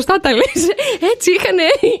 Έτσι, σωστά τα λες. Έτσι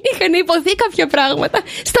είχαν υποθεί κάποια πράγματα.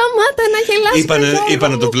 Σταμάτα να γελάς.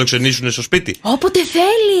 Είπαν να το φιλοξενήσουν στο σπίτι. Όποτε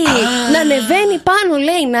θέλει. Να ανεβαίνει πάνω,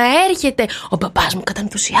 λέει, να έρχεται. Ο παπάς μου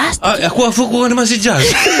κατανθουσιάστηκε. Αφού ακούγανε μαζί jazz.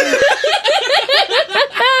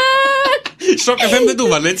 Σοκ FM δεν του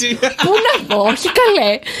βάλε, έτσι. Πού να πω, όχι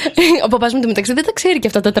καλέ. Ο παπάς μου μεταξύ δεν τα ξέρει και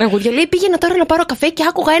αυτά τα τραγούδια. Λέει: πήγαινα τώρα να πάρω καφέ και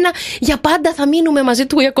άκουγα ένα για πάντα θα μείνουμε μαζί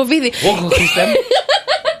του Ιακωβίδη.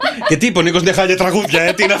 Και τι είπε ο Νίκος, είναι χάλια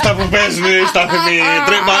τραγούδια, τι είναι αυτά που παίζουν στάθμοι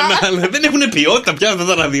τρέμανα. Δεν έχουν ποιότητα πια αυτά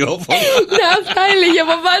τα ραδιόφωνα. Ναι, αυτά έλεγε ο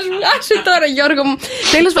παπάς μου. Άσε τώρα, Γιώργο μου.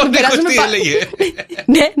 Τέλος πάντων, περάσαμε. Τι έλεγε.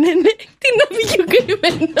 Ναι. Τι να βγει ο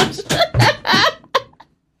κρυμμένος.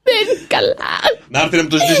 Δεν είναι καλά. Να έρθει να μου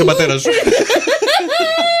το ζητήσει ο πατέρας σου.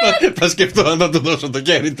 Θα σκεφτώ να του δώσω το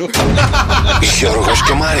κέρι του. Γιώργος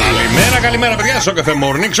και Μαρία. Καλημέρα παιδιά, στο Cafe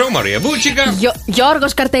Morning Show, Μαρία Μπούτσικα.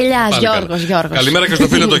 Γιώργος Καρτελιάς, Γιώργος. Καλημέρα και στο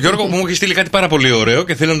φίλο τον Γιώργο που μου έχει στείλει κάτι πάρα πολύ ωραίο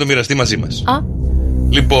και θέλει να το μοιραστεί μαζί μας.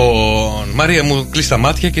 Λοιπόν, Μαρία μου, κλείς τα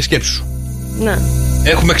μάτια και σκέψου. Ναι.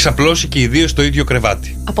 Έχουμε ξαπλώσει και οι δύο στο ίδιο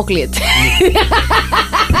κρεβάτι. Αποκλείεται.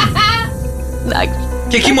 Εντάξει.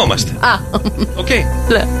 Και κοιμόμαστε. Οκ.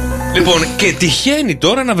 Λοιπόν, και τυχαίνει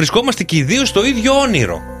τώρα να βρισκόμαστε και οι δύο στο ίδιο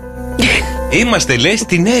όνειρο. Είμαστε, λέει,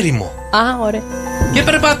 στην έρημο. Ωραία. Και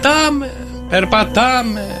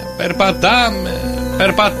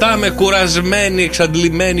περπατάμε, κουρασμένοι,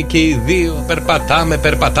 εξαντλημένοι και οι δύο.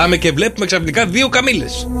 Περπατάμε και βλέπουμε ξαφνικά δύο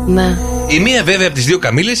καμήλες. Ναι. Η μία βέβαια από τις δύο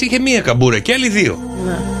καμήλες είχε μία καμπούρα και άλλη δύο.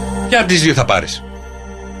 Ναι. Ποια από τις δύο θα πάρεις?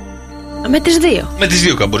 Με τις δύο. Με τις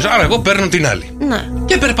δύο καμπούρες. Άρα εγώ παίρνω την άλλη. Ναι.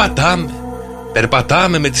 Και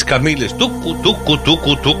περπατάμε με τις καμήλες.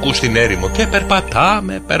 Τούκου στην έρημο. Και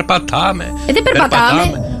περπατάμε. Τι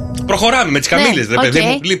περπατάμε? Προχωράμε με τις καμήλες, ρε παιδί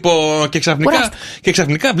μου. Λοιπόν, και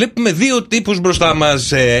ξαφνικά βλέπουμε δύο τύπους μπροστά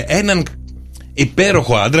μας. Έναν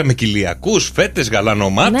υπέροχο άντρα με κοιλιακούς, φέτες, γαλανό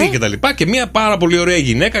μάτι κτλ. Και μια πάρα πολύ ωραία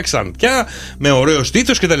γυναίκα, ξανθιά, με ωραίο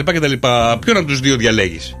στήθος κτλ. Ποιον από τους δύο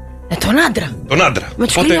διαλέγεις? Τον άντρα. Με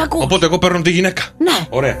τους κοιλιακούς. Οπότε εγώ παίρνω τη γυναίκα. Ναι.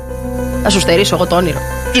 Ωραία. Θα σου στερήσω εγώ το όνειρο.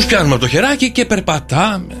 Τους πιάνουμε από το χεράκι και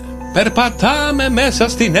περπατάμε μέσα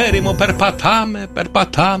στην έρημο.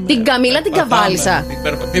 Περπατάμε. Την Καμίλα την καβάλισα.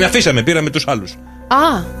 Την αφήσαμε, πήραμε τους άλλους.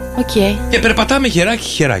 Οκ. Και περπατάμε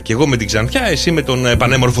χεράκι. Εγώ με την ξανθιά, εσύ με τον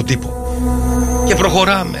πανέμορφο τύπο. Και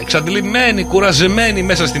προχωράμε, εξαντλημένοι, κουραζεμένοι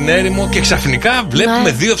μέσα στην έρημο. Και ξαφνικά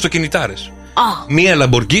βλέπουμε δύο αυτοκινητάρες. Μία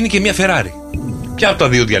Λαμπορκίνι και μία Φεράρι. Ποια από τα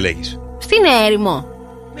δύο διαλέγεις? Στην έρημο.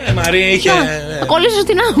 Ναι, Μαρία, είχε. Θα κολλήσω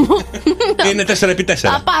στην άμμο. Είναι 4x4.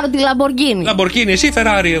 Θα πάρω τη Λαμπορκίνι. Λαμπορκίνι, εσύ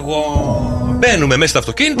Φεράρι, εγώ. Μπαίνουμε μέσα στα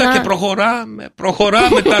αυτοκίνητα και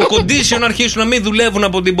προχωράμε. Τα air condition αρχίσουν να μην δουλεύουν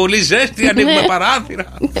από την πολύ ζέστη. Ανοίγουμε παράθυρα.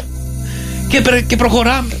 Και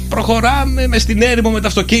προχωράμε μες στην έρημο με τα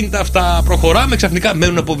αυτοκίνητα αυτά. Προχωράμε, ξαφνικά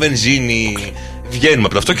μένουν από βενζίνη. Βγαίνουμε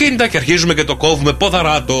από τα αυτοκίνητα και αρχίζουμε και το κόβουμε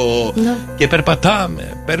ποδαράτο. Και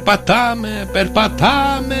περπατάμε.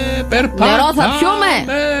 Νερό θα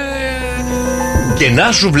πιούμε. Και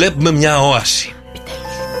να σου βλέπουμε μια όαση.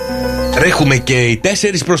 Τρέχουμε και οι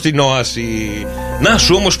 4 προς την όαση. Να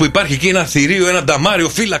σου όμως που υπάρχει εκεί ένα θηρίο, ένα νταμάριο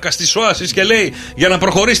φύλακας της όασης και λέει: για να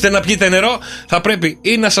προχωρήσετε να πιείτε νερό, θα πρέπει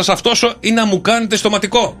ή να σας αυτόσω ή να μου κάνετε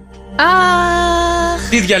στοματικό.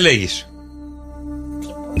 Τι διαλέγεις?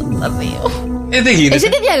 Τα δύο. Δεν γίνεται. Εσύ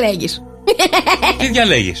τι διαλέγεις? Τι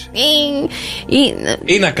διαλέγεις?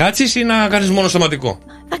 Ή να κάτσεις ή να κάνεις μόνο στοματικό?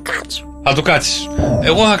 Θα κάτσω. Θα το κάτσεις.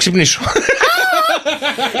 Εγώ θα ξυπνήσω.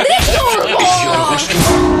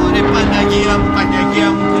 Ρε Παναγία μου.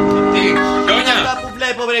 Αυτά που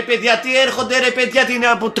βλέπω ρε παιδιά, τι έρχονται ρε παιδιά, την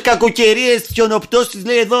από κακοκαιρίες, χιονοπτώσεις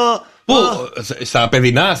λέει εδώ. Πού, στα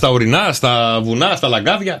παιδινά, στα ορεινά, στα βουνά, στα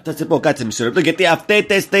λαγκάδια. Θα σε πω, κάτσε μισό λεπτό, γιατί αυτή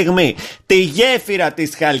τη στιγμή τη γέφυρα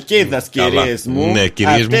της Χαλκίδας, κυρίες μου,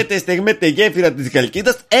 αυτή τη στιγμή τη γέφυρα της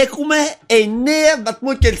Χαλκίδας έχουμε 9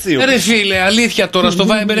 βαθμούς Κελσίου. Ρε φίλε, αλήθεια τώρα, στο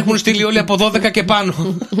Viber έχουν στείλει όλοι από 12 και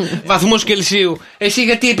πάνω βαθμούς Κελσίου. Εσύ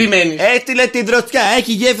γιατί επιμένεις? Έστειλε την δροσιά.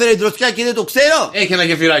 Έχει γέφυρα η δροσιά και δεν το ξέρω. Έχει ένα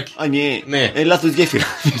γεφυράκι. Ναι. Λάθος γέφυρα.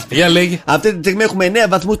 Για λέγει. Αυτή τη στιγμή έχουμε 9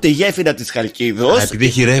 βαθμούς τη γέφυρα της Χαλκίδος. Επειδή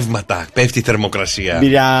έχει ρεύματα, πέφτει η θερμοκρασία.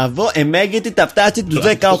 Μπράβο, εμέγεται τα φτάσει του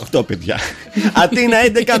 18, παιδιά. Αθήνα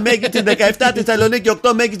 11, μέγεται 17, Θεσσαλονίκη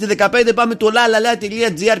 8, μέγεται 15. Πάμε του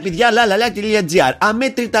lalala.gr, παιδιά, lalala.gr.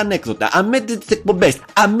 Αμέτρητα ανέκδοτα, αμέτρητες εκπομπές,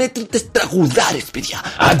 αμέτρητες τραγουδάρες, παιδιά.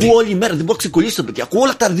 Ακούω όλη μέρα, δεν μπορώ να ξεκολλήσω, παιδιά. Ακούω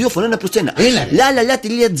όλα τα ραδιόφωνα ένα προς ένα.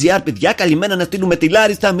 lalala.gr, παιδιά, καλημέρα να στείλουμε τη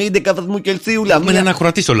Λάρισσα με 11 βαθμού Κελσίου. Με ένα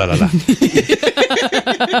ακροατή στο λαλαλά.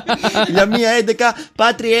 Λαμία 11,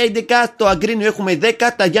 Πάτρια 11, στο Αγκρίνιο έχουμε 10,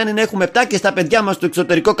 τα Γιάννηνα έχουμε 7 και στα παιδιά μας στο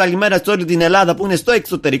εξωτερικό καλημέρα σε όλη την Ελλάδα που είναι στο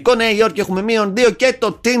εξωτερικό. Νέα Υόρκη έχουμε -2 και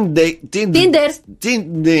το Tinder.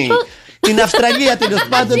 Την Αυστραλία τέλος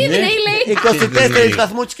πάντων 24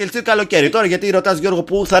 βαθμούς Κελσίου καλοκαίρι. Τώρα γιατί ρωτάς, Γιώργο,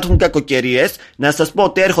 που θα έρθουν κακοκαιρίες, να σας πω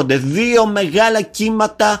ότι έρχονται 2 μεγάλα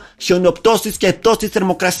κύματα χιονοπτώσεις και πτώσεις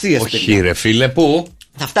θερμοκρασίας. Όχι ρε φίλε, πού?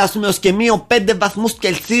 Θα φτάσουμε ως και -5 βαθμούς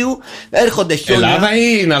Κελσίου. Έρχονται χιόνια. Ελλάδα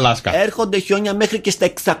ή είναι Αλάσκα? Έρχονται χιόνια μέχρι και στα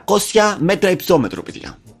 600 μέτρα υψόμετρο,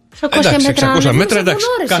 παιδιά. 600 μέτρα, εντάξει.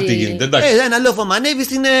 Κάτι γίνεται, εντάξει. Ένα λόφο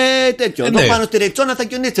ανέβεις είναι τέτοιο. Εδώ πάνω στη Ρετσόνα θα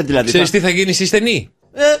κιονίσει δηλαδή. Ξέρεις τι θα γίνει στη στενή?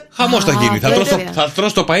 Χαμός θα γίνει. Θα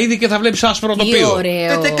τρως το παΐδι και θα βλέπεις άσπρο τοπίο.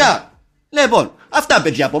 Τετεκά. Λοιπόν, αυτά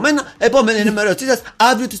παιδιά από μένα. Επόμενη ενημέρωσή σας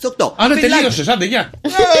αύριο τις 8. Άρα τελείωσες, άντε γεια.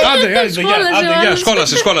 Άντε γεια,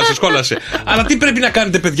 σκόλασε. Αλλά τι πρέπει να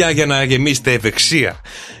κάνετε, παιδιά, για να γεμίσετε ευεξία?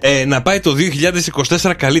 Να πάει το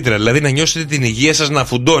 2024 καλύτερα. Δηλαδή να νιώσετε την υγεία σας να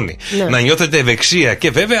φουντώνει. Να νιώθετε ευεξία.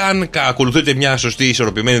 Και βέβαια, αν ακολουθείτε μια σωστή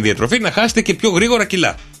ισορροπημένη διατροφή, να χάσετε και πιο γρήγορα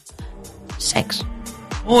κιλά. Σεξ.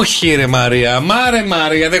 Όχι ρε Μαρία,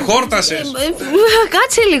 Μαρία, δεν χόρτασες.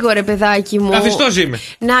 Κάτσε λίγο ρε παιδάκι μου. Καθιστός είμαι.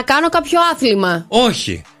 Να κάνω κάποιο άθλημα.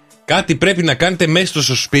 Όχι. Κάτι πρέπει να κάνετε μέσα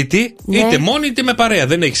στο σπίτι, είτε μόνοι είτε με παρέα.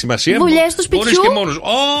 Δεν έχει σημασία. Βουλιές του σπιτιού. Μπορείς και μόνος.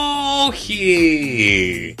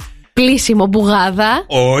 Όχι. Πλήσιμο μπουγάδα.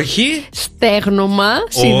 Όχι. Στέγνομα.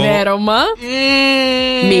 Σιδέρωμα.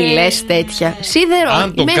 Μη λες τέτοια. Σίδερο.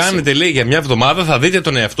 Αν το κάνετε, λέει, για μια εβδομάδα, θα δείτε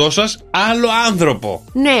τον εαυτό σας άλλο άνθρωπο.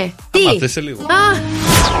 Ναι. Τι? Μάθετε λίγο.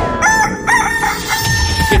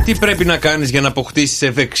 Και τι πρέπει να κάνεις για να αποκτήσεις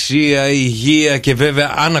ευεξία, υγεία και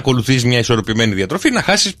βέβαια, αν ακολουθείς μια ισορροπημένη διατροφή, να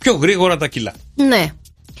χάσεις πιο γρήγορα τα κιλά. Ναι.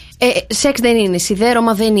 Σεξ δεν είναι,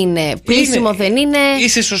 σιδέρωμα δεν είναι, πλήσιμο δεν είναι.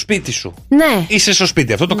 Είσαι στο σπίτι σου. Ναι. Είσαι στο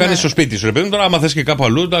σπίτι. Αυτό το κάνεις στο σπίτι σου. Επειδή τώρα, άμα θες και κάπου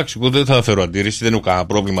αλλού, εντάξει, εγώ δεν θα φέρω αντίρρηση, δεν έχω κανένα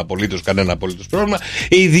πρόβλημα απολύτως, κανένα απολύτως πρόβλημα.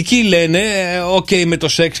 Οι ειδικοί λένε, OK με το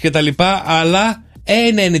σεξ και τα λοιπά, αλλά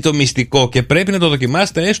ένα είναι το μυστικό και πρέπει να το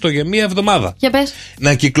δοκιμάσετε έστω για μία εβδομάδα. Για πες.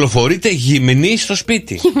 Να κυκλοφορείτε γυμνοί στο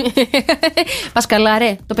σπίτι. Πας καλά,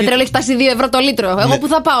 ρε. Το πετρέλαιο έχει φτάσει 2 ευρώ το λίτρο. Εγώ που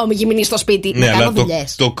θα πάω με γυμνή στο σπίτι. Ναι, να αλλά κάνω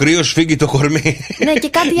το κρύο σφίγγει το κορμί. Ναι, και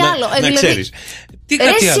κάτι άλλο. Να δηλαδή, ξέρεις. Τι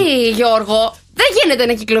κάτι εσύ, άλλο? Γιώργο, δεν γίνεται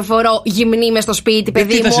να κυκλοφορώ γυμνή μες στο σπίτι,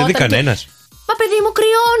 παιδί μου. Τι θα σε δει κανένας? Μα παιδί μου,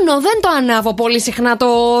 κρυώνω. Δεν το ανάβω πολύ συχνά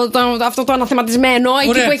αυτό το αναθεματισμένο.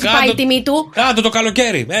 Εκεί που έχει πάει η τιμή του. Κάτω το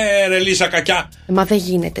καλοκαίρι. Ρε Λίσα κακιά. Μα δεν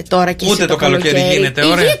γίνεται τώρα και ούτε εσύ το καλοκαίρι γίνεται,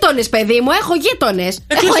 ωραία. Οι γείτονες, παιδί μου, έχω γείτονες.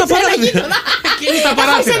 Έχω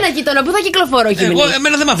ένα γείτονα που θα κυκλοφορώ γυμνή.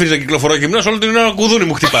 Εμένα δεν με αφήνει να κυκλοφορώ γυμνός, όλο την ώρα κουδούνι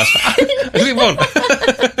μου χτυπάς. Λοιπόν,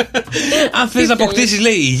 αν θες να αποκτήσεις,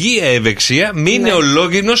 λέει, υγεία, ευεξία, μείνε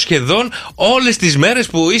ολόγυμνος σχεδόν όλες τις μέρες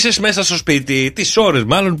που είσαι μέσα στο σπίτι. Τις ώρες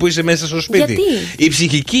μάλλον που είσαι μέσα στο σπίτι. Η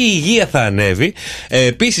ψυχική υγεία θα ανέβει.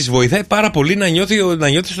 Επίσης, βοηθάει πάρα πολύ να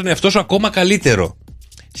νιώθεις τον εαυτό σου ακόμα καλύτερο.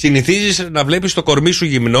 Συνηθίζεις να βλέπεις το κορμί σου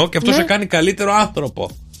γυμνό και αυτό σε κάνει καλύτερο άνθρωπο.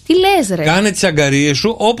 Τι λες, ρε? Κάνε τις αγκαρίες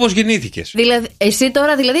σου όπως γεννήθηκες. Δηλαδή, εσύ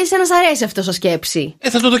τώρα, εσένα σ' αρέσει αυτό σαν σκέψη.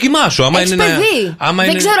 Θα το δοκιμάσω. Άμα έχεις είναι παιδί.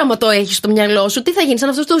 Δεν ξέρω αν το έχεις στο μυαλό σου. Τι θα γίνει σαν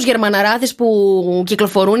αυτούς τους Γερμαναράδες που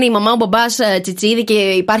κυκλοφορούν, η μαμά, ο μπαμπάς τσιτσίδι και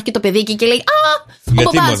υπάρχει και το παιδί εκεί και λέει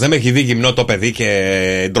γιατί μου δεν με έχει δει γυμνό το παιδί και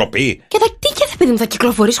ντροπή. Και τι παιδί μου θα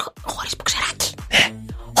κυκλοφορείς χωρίς μποξεράκι?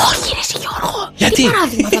 Όχι, ρε εσύ, Γιώργο. Γιατί? Τι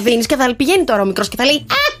παράδειγμα θα δίνεις και θα πηγαίνει τώρα ο μικρός και θα λέει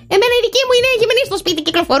εμένα οι δικοί μου είναι γυμνοί στο σπίτι,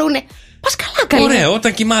 κυκλοφορούνε. Πας καλά, καλή. Ωραία,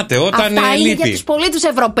 όταν κοιμάται, όταν λείπει. Αυτά είναι για τους πολίτες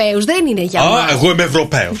Ευρωπαίους, δεν είναι για μας. Εγώ είμαι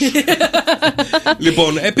Ευρωπαίος.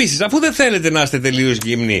 Λοιπόν, επίσης, αφού δεν θέλετε να είστε τελείως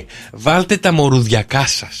γυμνοί, βάλτε τα μορουδιακά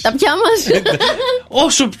σας. Τα πια μας.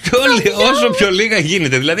 Όσο πιο λίγα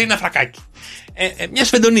γίνεται, δηλαδή ένα φρακάκι. Μια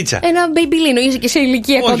σφεντονίτσα. Ένα μπέιμπιλίνο, είσαι και σε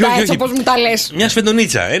ηλικία κοντά, έτσι όπως μου τα λες. Μια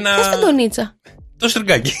σφεντονίτσα. Ποια σφεντονίτσα? Το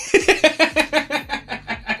στριγκάκι.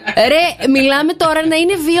 Ρε, μιλάμε τώρα να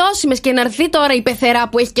είναι βιώσιμες και να έρθει τώρα η πεθερά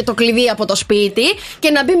που έχει και το κλειδί από το σπίτι και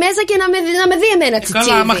να μπει μέσα και να με δει εμένα τσιτσίδι.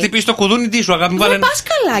 Καλά, άμα χτυπήσει το κουδούνι, τι σου, αγάπη,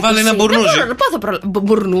 βάλε ένα μπουρνούζι.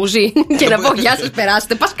 Μπουρνούζι και να πω γεια σας,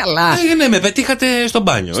 περάστε, πας καλά. Ναι, με πετύχατε στο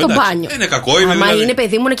μπάνιο. Στο μπάνιο. Είναι κακό, είναι. Άμα είναι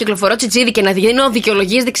παιδί μου να κυκλοφορώ τσιτσίδι και να δίνω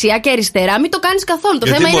δικαιολογίες δεξιά και αριστερά, μην το κάνεις καθόλου. Το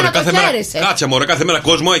θέμα είναι να το χαίρεσαι. Κάτσε, μωρέ, κάθε μέρα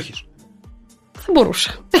κόσμο έχεις. Θα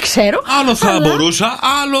μπορούσα. Δεν ξέρω. Άλλο θα μπορούσα,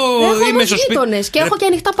 άλλο είμαι στο σπίτι. Έχω και έχω και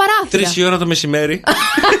ανοιχτά παράθυρα. 3 η ώρα το μεσημέρι.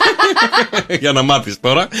 Για να μάθεις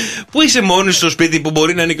τώρα. Που είσαι μόνη στο σπίτι που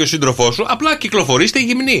μπορεί να είναι και ο σύντροφός σου. Απλά κυκλοφορήστε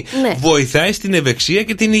γυμνή. Ναι. Βοηθάει στην ευεξία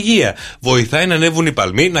και την υγεία. Βοηθάει να ανέβουν οι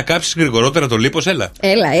παλμοί, να κάψεις γρηγορότερα το λίπος. Έλα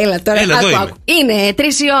τώρα. Άκου. Είναι 3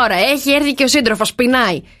 η ώρα. Έχει έρθει και ο σύντροφος,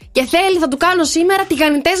 πεινάει. Και θέλει, θα του κάνω σήμερα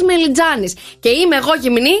τηγανιτές με λιτζάνες. Και είμαι εγώ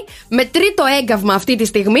γυμνή με τρίτο έγκαυμα αυτή τη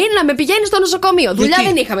στιγμή να με πηγαίνει στο νοσοκομείο. Δουλειά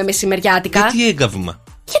δεν είχαμε μεσημεριάτικα. Γιατί έγκαυμα?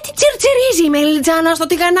 Γιατί τσιρτσιρίζει η μελιτζάνα στο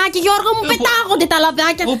τηγανάκι, Γιώργο μου, πετάγονται τα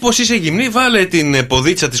λαδάκια. Όπως είσαι γυμνή, βάλε την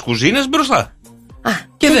ποδίτσα της κουζίνας μπροστά.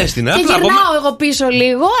 Και δες την. Και γυρνάω εγώ πίσω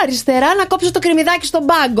λίγο, αριστερά, να κόψω το κρεμμυδάκι στον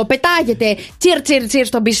πάγκο. Πετάγεται τσιρ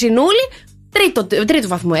στον πισινούλι. Τρίτο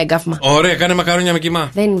βαθμό έγκαυμα. Ωραία, κάνε μακαρόνια με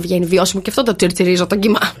κιμά. Δεν βγαίνει βιώσιμο και αυτό το τσιρτσιρίζω τον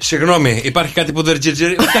κιμά. Συγγνώμη, υπάρχει κάτι που δεν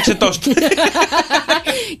τσιρτσιρίζει? Φτιάξε τόστ.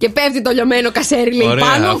 Και πέφτει το λιωμένο κασέρι λίγο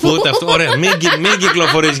πάνω. Αφού αυτό. Ωραία, μην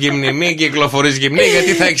κυκλοφορείς γυμνή,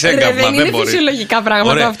 γιατί θα έχεις έγκαυμα. Δεν είναι φυσιολογικά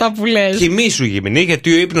πράγματα αυτά που λες. Κοιμήσου γυμνή,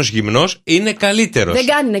 γιατί ο ύπνος γυμνός είναι καλύτερος. Δεν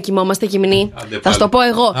κάνει να κοιμόμαστε γυμνή. Θα σου το πω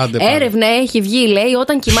εγώ. Έρευνα έχει βγει, λέει,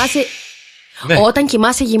 όταν κοιμάσαι. Ναι. Όταν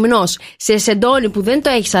κοιμάσαι γυμνός σε σεντόνι που δεν το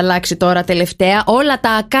έχεις αλλάξει τώρα τελευταία, όλα τα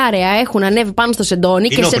ακάραια έχουν ανέβει πάνω στο σεντόνι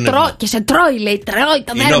και σε τρώει, λέει, τρώει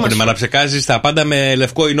το δέρμα. Ινόπνευμα, να ψεκάζεις τα πάντα με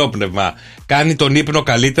λευκό ινόπνευμα. Κάνει τον ύπνο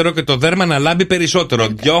καλύτερο και το δέρμα να λάμπει περισσότερο.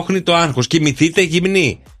 Διώχνει το άγχος. Κοιμηθείτε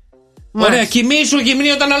γυμνοί. Ωραία, κοιμήσου γυμνή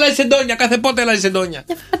όταν αλλάζει σεντόνια. Κάθε πότε αλλάζει σεντόνια?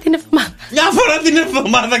 Μια φορά την εβδομάδα. Μια φορά την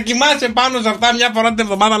εβδομάδα. Κοιμάσαι πάνω σε αυτά, μια φορά την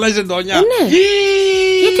εβδομάδα αλλάζει σεντόνια. Ναι.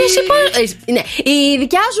 Γιατί εσύ ναι. Η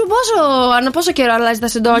δικιά σου πόσο καιρό αλλάζει τα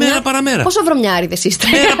σεντόνια? Μέρα παραμέρα. Πόσο βρωμιάριδες είστε?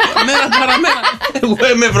 Μέρα παραμέρα.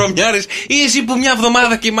 Εγώ είμαι βρωμιάρης. Ή εσύ που μια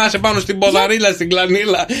εβδομάδα κοιμάσαι πάνω στην ποδαρίλα, στην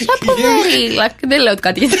κλανίλα. Ποια ποδαρίλα? Δεν λέω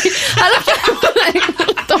κάτι γιατί. Αλλά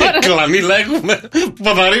τώρα. Κλανίλα έχουμε.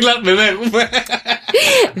 Ποδαρίλα δεν έχουμε.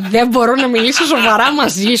 Δεν μπορώ να μιλήσω σοβαρά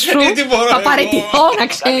μαζί σου. Θα παραιτηθώ, να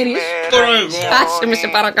ξέρεις. Άσε με, σε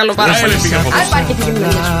παρακαλώ πάρα πολύ. Αν υπάρχει τη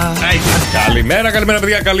γυμνία σου. Καλημέρα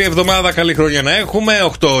παιδιά, καλή εβδομάδα, καλή χρονιά να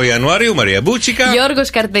έχουμε. 8 Ιανουαρίου, Μαρία Μπούτσικα. Γιώργος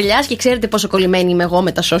Καρτελιάς, και ξέρετε πόσο κολλημένη είμαι εγώ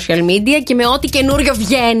με τα social media και με ό,τι καινούριο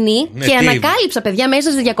βγαίνει. Και ανακάλυψα, παιδιά,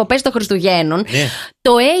 μέσα στις διακοπές των Χριστουγέννων.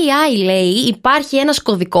 Το AI λέει, υπάρχει ένας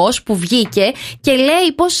κωδικός που βγήκε και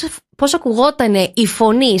λέει πώς ακουγόταν η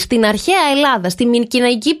φωνή στην αρχαία Ελλάδα, στη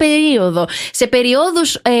μυκηναϊκή περίοδο, σε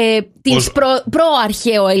περιόδους της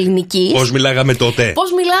προαρχαιοελληνικής. Πώς μιλάγαμε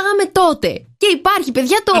τότε. Και υπάρχει,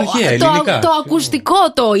 παιδιά, το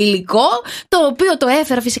ακουστικό, το υλικό, το οποίο το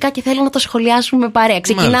έφερα φυσικά και θέλω να το σχολιάσουμε με παρέα.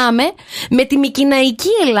 Ξεκινάμε με τη μυκηναϊκή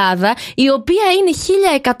Ελλάδα, η οποία είναι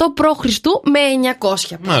 1100 π.Χ. με 900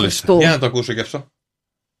 π.Χ. Μάλιστα. Για να το ακούσω κι αυτό.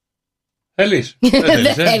 Θέλεις?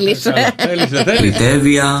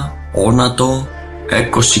 Κριτεύια, όνατο,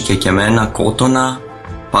 έκωση και κεμένα κότονα,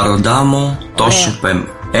 παροντάμο, τόσο πεμ.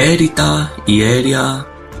 Έριτα, ιέρια,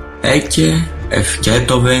 έκε,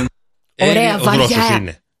 ευκέτοβε. Ωραία,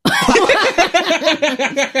 βαριά.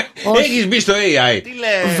 Έχεις μπει στο AI.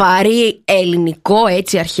 Βαρύ ελληνικό,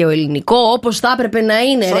 έτσι αρχαιοελληνικό, όπως θα έπρεπε να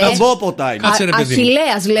είναι. Σαν μπόποτα είναι.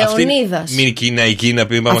 Αχιλλέας, Λεωνίδας. Μυκηναϊκή να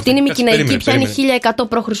πει. Αυτή είναι η μυκηναϊκή, πια είναι 1100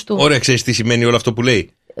 π.Χ. Ωραία, ξέρεις τι σημαίνει όλο αυτό που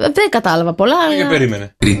λέει? Δεν κατάλαβα πολλά, αλλά...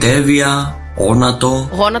 περίμενε. Κριτεύια, όνατο,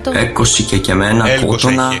 έκωση και κεμένα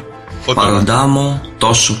κότονα, παροντάμο,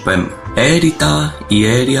 τόσο πεμ. Έριτα,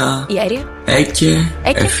 ιέρια, έκε,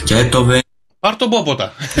 ευκέτοβε. Πάρ' τον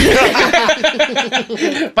πόποτα.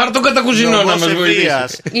 Πάρ' τον κατακουζινό να μας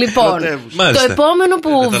βοηθήσει. Λοιπόν, το επόμενο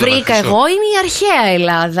που βρήκα εγώ είναι η αρχαία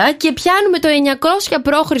Ελλάδα και πιάνουμε το 900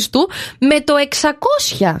 π.Χ. με το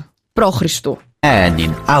 600 π.Χ.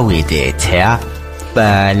 Ένιν αουιδέτια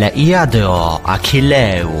παλαιάδο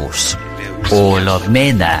Αχιλλέους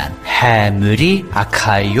ολομέναν χαμουρί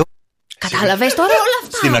ακαϊό. Κατάλαβες τώρα όλα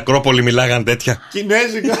αυτά? Στην Ακρόπολη μιλάγαν τέτοια.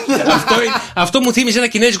 Κινέζικα. Αυτό μου θύμιζε ένα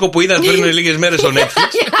κινέζικο που είδα πριν λίγες μέρες στο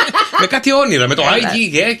Netflix. Με κάτι όνειρα. Με το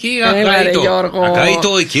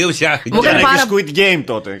Ακαΐτο εκεί. Μου έκανε Squid Game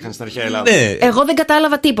τότε. Είχαν στην αρχαία Ελλάδα. Εγώ δεν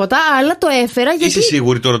κατάλαβα τίποτα, αλλά το έφερα γιατί. Είσαι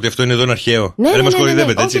σίγουρη τώρα ότι αυτό είναι εδώ αρχαίο? Ναι, μας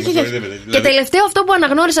κοροϊδεύετε έτσι. Και τελευταίο αυτό που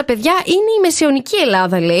αναγνώρισα, παιδιά, είναι η Μεσαιωνική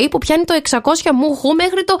Ελλάδα, λέει, που πιάνει το 600 μούχου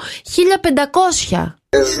μέχρι το 1500.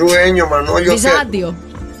 Ζου Ένιο Μανώλιο Βυζάντιο.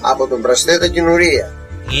 Από τον Πραστέτα Κοινουρία.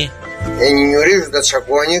 Εννιουρίζουν τα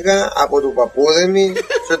τσακώνικα από του παππούδεμι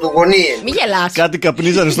σε του γονίεν. Μη γελάς. Κάτι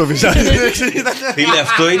καπνίζανε στο βυζάρι. Φίλε,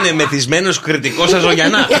 αυτό είναι μεθυσμένος κριτικός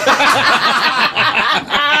αζωγιανά.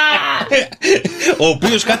 Ο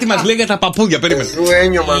οποίος κάτι μας λέει για τα παππούδια. Περίμενε. Ζου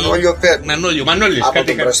ένιο Μανώλιο Πέτρο. Μανώλης. Από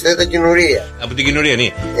την Πραστέτα Κοινουρία. Από την Κοινουρία, ναι.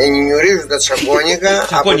 Εννιουρίζουν τα τσακώνικα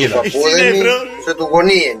από του παππούδεμι σε του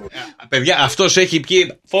γονίεν. Παιδιά, αυτός έχει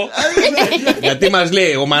πιει. Γιατί μας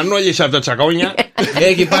λέει ο Μανώλης από τα τσακόνια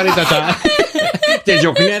έχει πάρει τα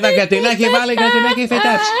τεζοκνέδα και την έχει βάλει και την έχει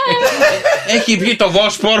φετάξει. Έχει βγει το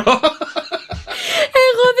Βόσπορο.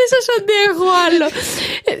 Εγώ δεν σας αντέχω άλλο.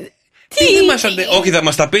 Όχι, θα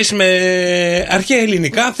μας τα πεις με αρχαία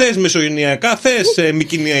ελληνικά θες, μεσογενειακά θες,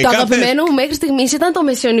 μικηνιακά θες. Το αγαπημένο μου μέχρι στιγμής ήταν το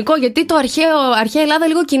μεσαιωνικό, γιατί το αρχαία Ελλάδα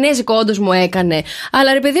λίγο κινέζικο όντως μου έκανε.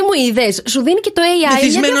 Αλλά ρε παιδί μου, είδες, σου δίνει και το AI.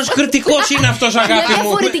 Μεθυσμένος κριτικός είναι αυτός, αγάπη μου. Μια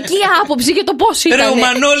διαφορετική άποψη για το πώς ήταν. Ρε, ο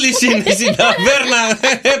Μανώλης είναι στην ταβέρνα.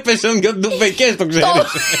 Έπεσαν και ντουφεκές, το ξέρεις.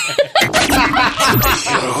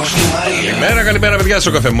 Καλημέρα, παιδιά,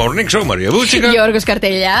 στο Cafe Morning Show, Μαρία Βούτσικα. Γιώργος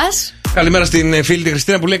Καρτελιάς. Καλημέρα στην φίλη τη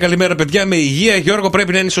Χριστίνα που λέει καλημέρα, παιδιά. Με υγεία, Γιώργο,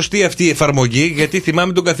 πρέπει να είναι σωστή αυτή η εφαρμογή. Γιατί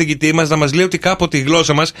θυμάμαι τον καθηγητή μας να μας λέει ότι κάποτε η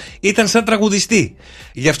γλώσσα μας ήταν σαν τραγουδιστή.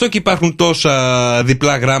 Γι' αυτό και υπάρχουν τόσα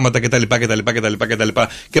διπλά γράμματα κτλ.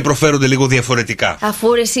 Και προφέρονται λίγο διαφορετικά.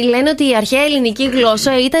 Αφού εσύ λένε ότι η αρχαία ελληνική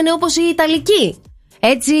γλώσσα ήταν όπως η ιταλική.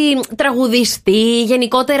 Έτσι, τραγουδιστή,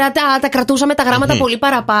 γενικότερα τα κρατούσαμε τα γράμματα πολύ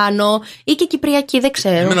παραπάνω. Ή και κυπριακή, δεν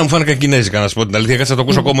ξέρω. Εμένα μου φάνηκαν κινέζικα, να σου πω την αλήθεια. Κάτσε να το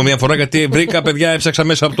ακούσω ακόμα μια φορά, γιατί βρήκα, παιδιά, έψαξα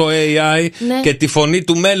μέσα από το AI και τη φωνή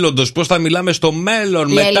του μέλλοντος. Πώς θα μιλάμε στο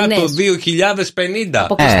μέλλον μετά το 2050.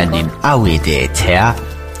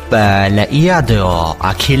 Παλαιάδο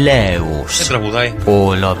Αχιλλέους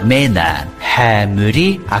Ολομέναν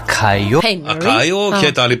Χαμουρί Ακάιο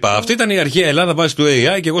και τα λοιπά. Αυτή ήταν η αρχαία Ελλάδα βάσει του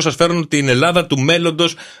AI και εγώ σας φέρνω την Ελλάδα του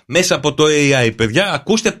μέλλοντος μέσα από το AI. Παιδιά,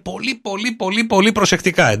 ακούστε πολύ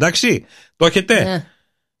προσεκτικά, εντάξει. Το έχετε?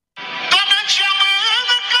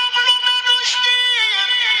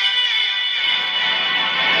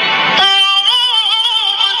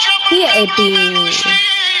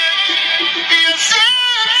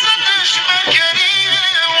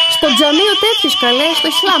 Στο τζαμί ο τέτοιος καλέ, στο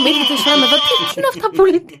Ισλάμ. Ήρθε το Ισλάμ εδώ. Τι είναι αυτά που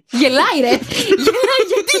λέει? Γελάει ρε.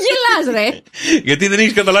 Γιατί γελάς ρε? Γιατί δεν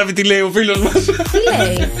έχεις καταλάβει τι λέει ο φίλος μας. Τι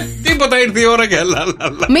λέει? Τίποτα, ήρθε η ώρα και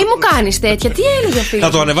μη μου κάνεις τέτοια. Τι έλεγε ο φίλος?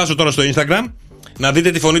 Θα το ανεβάσω τώρα στο Instagram. Να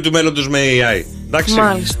δείτε τη φωνή του μέλλοντος με AI. Εντάξει.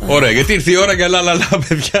 Μάλιστα. Ωραία, γιατί ήρθε η ώρα και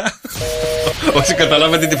παιδιά. Όσοι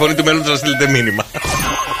καταλάβατε τη φωνή του μέλλοντος, να στείλετε μήνυμα.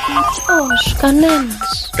 Όχι,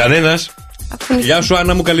 κανένας. Γεια σου,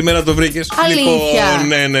 Άννα μου, καλημέρα, το βρήκες. Αλήθεια.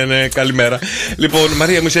 Λοιπόν, ναι, καλημέρα. Λοιπόν,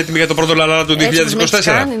 Μαρία μου, είσαι έτοιμη για το πρώτο λαλαλά του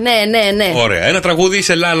 2024? Ναι. Ωραία, ένα τραγούδι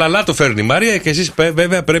σε λαλαλά το φέρνει η Μαρία και εσείς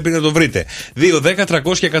βέβαια πρέπει να το βρείτε. 2, 10,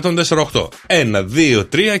 300 και 148. 1, 2,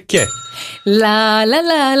 3 και.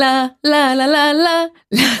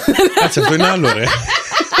 Κάτσε, αυτό είναι άλλο, ρε.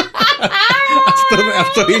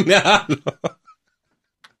 Αυτό είναι άλλο.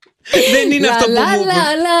 Δεν είναι αυτό που μου είπε.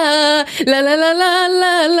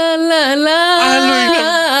 Άλλο είναι.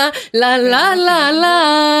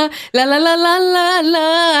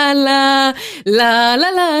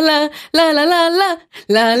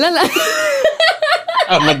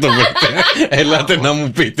 Άμα το βρείτε, ελάτε να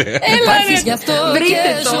μου πείτε.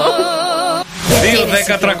 Βρείτε το. 2,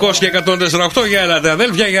 10, 300 και 148. Για ελάτε,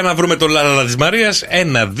 αδέλφια, για να βρούμε το λαλαλα της Μαρίας.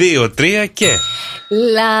 1, 2, 3 και.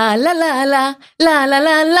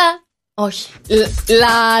 Όχι.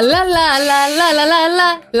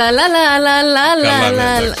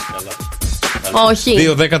 Όχι.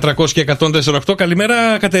 2, 10, 300 και 148.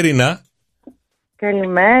 Καλημέρα, Κατερίνα.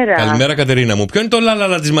 Καλημέρα. Καλημέρα, Κατερίνα μου. Ποιο είναι το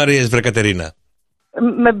λαλαλα της Μαρίας, βρε Κατερίνα?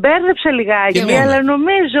 Με μπέρδεψε λιγάκι, αλλά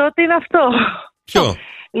νομίζω ότι είναι αυτό. Ποιο?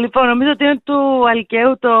 Λοιπόν, νομίζω ότι είναι του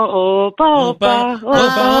Αλκαίου το όπα.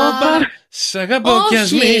 Σ' αγαπώ κι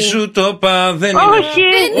ας μη σου το πα. Δεν είναι. Όχι.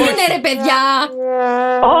 Δεν είναι ρε παιδιά.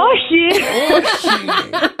 Όχι.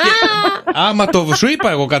 Άμα το σου είπα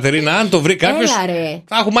εγώ, Κατερίνα, αν το βρει κάποιος,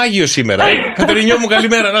 θα έχουμε Άγιο σήμερα. Κατερινιό μου,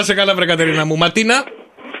 καλημέρα. Να είσαι καλά, βρε Κατερίνα μου. Ματίνα.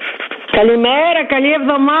 Καλημέρα, καλή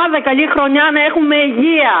εβδομάδα, καλή χρονιά να έχουμε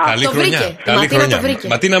υγεία. Καλή χρονιά. Καλή χρονιά.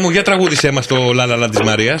 Ματίνα μου, για τραγούδισέ μας το λαλαλα της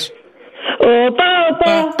Μαρίας.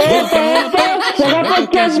 Σ' αγαπώ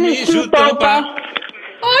κι ας μη σου το πα.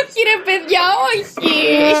 Όχι ρε παιδιά, όχι.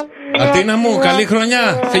 Ματίνα μου, καλή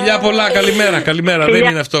χρονιά. Φιλιά πολλά, καλημέρα. Δεν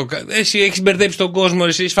είναι αυτό. Εσύ έχεις μπερδέψει τον κόσμο.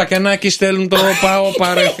 Εσύ σφακιανάκι στέλνουν το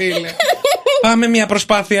όπα, ρε φίλε. Πάμε μια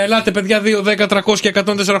προσπάθεια. Ελάτε, παιδιά, 2, 10, 300 και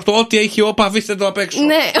 148. Ό,τι έχει όπα, αφήστε το απ' έξω.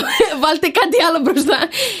 Ναι, βάλτε κάτι άλλο μπροστά.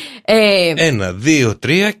 1, 2,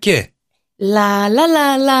 3 και.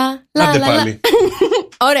 Άντε πάλι.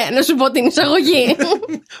 Ωραία, να σου πω την εισαγωγή.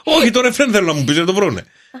 Όχι, το ρεφρέν θέλω να μου πεις, να το βρούνε.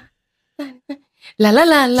 Λα λα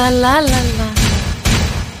λα λα λα λα.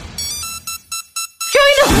 Ποιο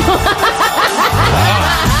είναι αυτό?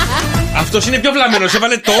 Αυτός είναι πιο βλαμμένος,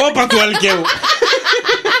 έβαλε το όπα του Αλκαίου.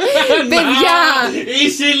 Παιδιά!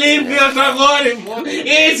 Είσαι λίμπιος αγόρι μου.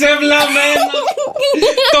 Είσαι βλαμμένο.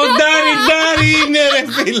 Το ντάρι ντάρι είναι ρε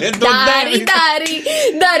φίλε. Το ντάρι ντάρι.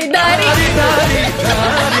 Ντάρι ντάρι.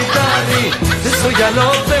 Ντάρι ντάρι. Στο γυαλό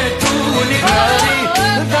πετούνι ντάρι.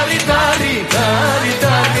 Ντάρι ντάρι. Ντάρι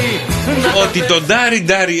ντάρι. Ότι το ντάρι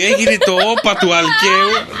ντάρι έγινε το όπα του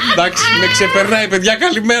Αλκαίου. Εντάξει, με ξεπερνάει παιδιά.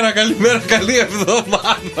 Καλημέρα, καλημέρα, καλή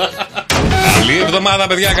εβδομάδα. Καλή εβδομάδα,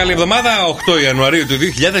 παιδιά, καλή εβδομάδα. 8 Ιανουαρίου του 2024.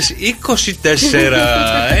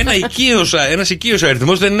 Ένας οικείος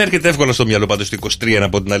αριθμός δεν έρχεται εύκολα στο μυαλό πάντως το 23, να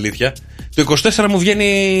πω την αλήθεια. Το 24 μου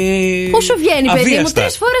βγαίνει. Πού σου βγαίνει, αβίαστα. παιδί μου, 3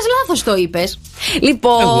 φορές λάθος το είπες.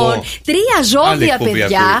 Λοιπόν, 3 ζώδια,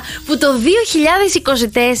 παιδιά, που το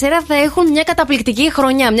 2024 θα έχουν μια καταπληκτική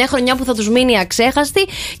χρονιά. Μια χρονιά που θα τους μείνει αξέχαστη.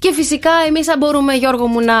 Και φυσικά εμείς θα μπορούμε, Γιώργο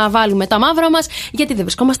μου, να βάλουμε τα μαύρα μας, γιατί δεν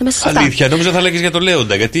βρισκόμαστε μέσα σε αυτά. Αλήθεια, νόμιζα θα λέγεις για το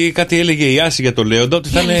Λέοντα. Γιατί κάτι έλεγε η Άση για το Λέοντα, ότι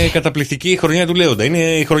θα είναι καταπληκτική η χρονιά του Λέοντα.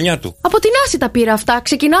 Είναι η χρονιά του. Από την Άση τα πήρα αυτά.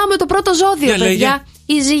 Ξεκινάω με το πρώτο ζώδιο, παιδιά.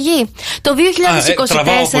 Η ζυγή. Το 2024.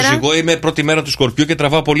 Τραβάω από ζυγό, είμαι πρώτη μέρα του Σκορπιού και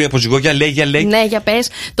τραβάω πολύ από ζυγό. Για λέει. Ναι, για πες.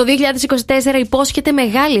 Το 2024 υπόσχεται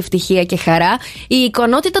μεγάλη ευτυχία και χαρά. Η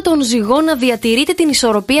ικανότητα των ζυγών να διατηρείται την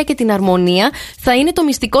ισορροπία και την αρμονία θα είναι το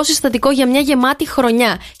μυστικό συστατικό για μια γεμάτη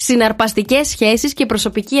χρονιά. Συναρπαστικές σχέσεις και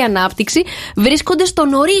προσωπική ανάπτυξη βρίσκονται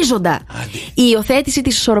στον ορίζοντα. Η υιοθέτηση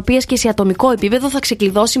της ισορροπίας και σε ατομικό επίπεδο θα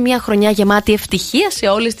ξεκλειδώσει μια χρονιά γεμάτη ευτυχία σε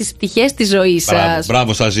όλες τις πτυχές της ζωής σας.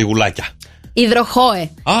 Μπράβο στα ζυγουλάκια. Υδροχόε.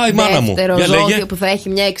 Η μάνα μου. Δεύτερο ζώδιο που θα έχει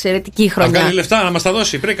μια εξαιρετική χρονιά. Θα κάνει λεφτά, να μας τα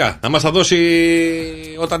δώσει, Πρίκα. Να μας τα δώσει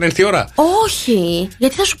όταν έρθει η ώρα. Όχι,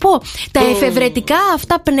 γιατί θα σου πω. Τα εφευρετικά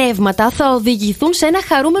αυτά πνεύματα θα οδηγηθούν σε ένα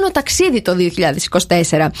χαρούμενο ταξίδι το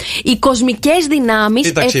 2024. Οι κοσμικές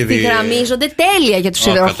δυνάμεις ευθυγραμμίζονται τέλεια για τους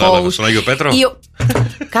υδροχόους. Στον Άγιο Πέτρο.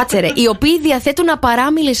 Κάτσε ρε. Οι οποίοι διαθέτουν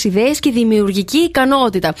απαράμιλες ιδέες και δημιουργική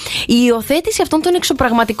ικανότητα. Η υιοθέτηση αυτών των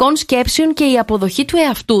εξωπραγματικών σκέψεων και η αποδοχή του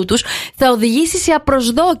εαυτού τους θα οδηγήσει σε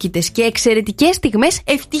απροσδόκητες και εξαιρετικές στιγμές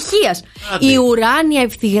ευτυχίας. Η ουράνια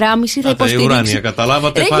ευθυγράμμιση θα υποστηρίξει. Η ουράνια,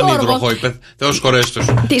 καταλάβατε, πάνε υδροχόοι. Θεός χωρέσει τους.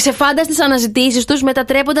 Τις εφάνταστες αναζητήσεις τους,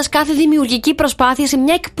 μετατρέποντας κάθε δημιουργική προσπάθεια σε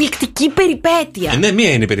μια εκπληκτική περιπέτεια. Ναι,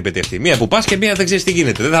 μία είναι η περιπέτεια αυτή. Μία που πας και μία δεν ξέρεις τι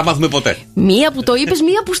γίνεται. Δεν θα μάθουμε ποτέ. Μία που το είπες,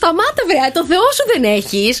 μία που σταμάτα, βρε. Το Θεό σου δεν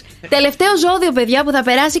έχεις. Τελευταίο ζώδιο, παιδιά, που θα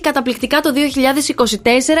περάσει καταπληκτικά το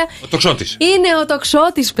 2024. Ο τοξότης. Είναι ο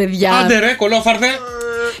τοξότης, παιδιά. Άντε ρε, κολόφαρδε.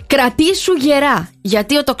 Κρατήσου γερά,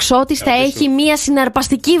 γιατί ο τοξότης θα έχει μια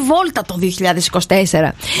συναρπαστική βόλτα το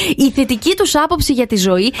 2024. Η θετική τους άποψη για τη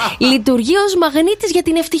ζωή λειτουργεί ως μαγνήτης για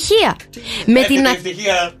την ευτυχία.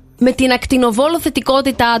 Με την ακτινοβόλο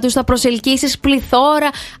θετικότητά τους θα προσελκύσεις πληθώρα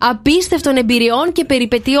απίστευτων εμπειριών και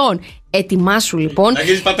περιπετειών. Ετοιμάσου λοιπόν. Να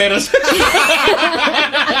γίνεις πατέρας.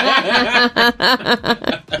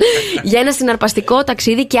 Για ένα συναρπαστικό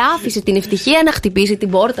ταξίδι και άφησε την ευτυχία να χτυπήσει την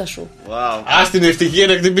πόρτα σου. Ας την ευτυχία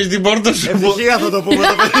να χτυπήσει την πόρτα σου. Ευτυχία θα το πούμε.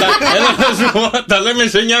 Έλα να σου πω, τα λέμε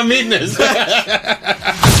σε 9 μήνες.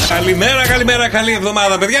 Καλημέρα, καλή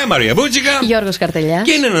εβδομάδα, παιδιά. Μαρία Μπούτσικα. Γιώργος Καρτελιάς.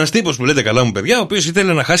 Και είναι ένας τύπος που λέτε καλά μου, παιδιά, ο οποίος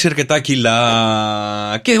ήθελε να χάσει αρκετά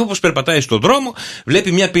κιλά. Και όπως περπατάει στον δρόμο,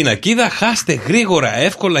 βλέπει μια πινακίδα. Χάστε γρήγορα,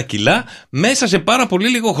 εύκολα κιλά μέσα σε πάρα πολύ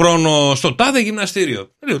λίγο χρόνο στο τάδε γυμναστήριο.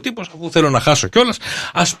 Λέει ο τύπος, αφού θέλω να χάσω κιόλας,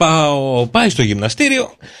 ας πάω. Πάει στο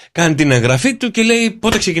γυμναστήριο, κάνει την εγγραφή του και λέει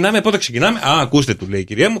πότε ξεκινάμε. Ακούστε, του λέει,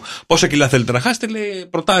 κυρία μου, πόσα κιλά θέλετε να χάσετε. Λέει,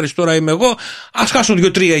 πρωτάρης τώρα είμαι εγώ. Ας χάσω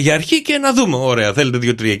 2-3 για αρχή και να δούμε. Ωραία, θέλετε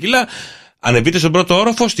 2-3 κιλά. Ανεβείτε στον πρώτο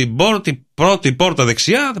όροφο, στην πρώτη πόρτα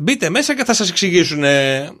δεξιά, μπείτε μέσα και θα σας εξηγήσουν.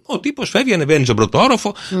 Ο τύπος φεύγει, ανεβαίνει στον πρώτο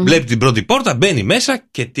όροφο, βλέπει την πρώτη πόρτα, μπαίνει μέσα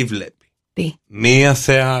και τι βλέπει. Μία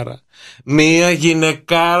θεάρα. Μία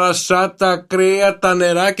γυναικάρα σαν τα κρύα, τα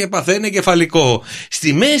νερά και παθαίνει εγκεφαλικό.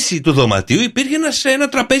 Στη μέση του δωματίου υπήρχε ένα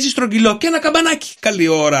τραπέζι στρογγυλό και ένα καμπανάκι. Καλή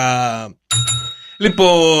ώρα.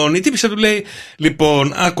 Λοιπόν, η τύπισσα του λέει: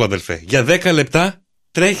 Λοιπόν, άκου αδελφέ, για 10 λεπτά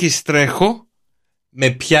τρέχεις, τρέχω, με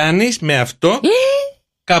πιάνεις με αυτό,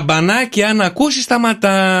 καμπανάκι, αν ακούσεις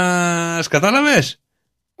σταματάς. Κατάλαβες?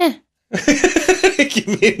 Έχει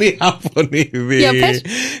μείνει αφωνίδη.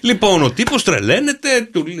 Λοιπόν, ο τύπος τρελαίνεται,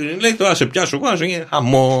 του λέει: Τώρα σε πιάσω εγώ,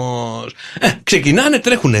 χαμός. Ξεκινάνε,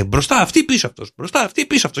 τρέχουνε μπροστά αυτοί, πίσω αυτός. Μπροστά αυτοί,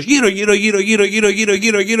 πίσω αυτός. Γύρω για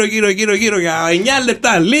 9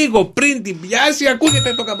 λεπτά. Λίγο πριν την πιάσει,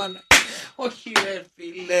 ακούγεται το καμπανάκι. Όχι, ρε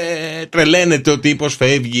φίλε. Τρελαίνεται ο τύπος,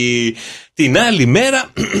 φεύγει. Την άλλη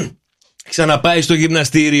μέρα Ξαναπάει στο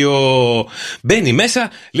γυμναστήριο. Μπαίνει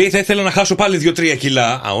μέσα, λέει θα ήθελα να χάσω πάλι 2-3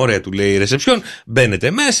 κιλά. Ωραία, του λέει η ρεσεψιόν.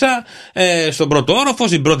 Μπαίνετε μέσα, στον πρώτο όροφο,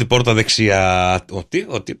 στην πρώτη πόρτα δεξιά.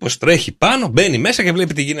 Ο τύπος τρέχει πάνω, μπαίνει μέσα και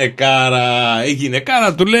βλέπει τη γυναικάρα. Η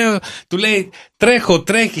γυναικάρα του λέει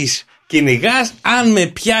τρέχεις. Κυνηγάς, αν με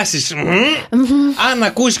πιάσεις, αν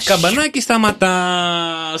ακούσει καμπανάκι,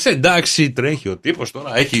 σταματάς. Εντάξει, τρέχει ο τύπος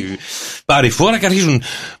τώρα, έχει πάρει φόρα και αρχίζουν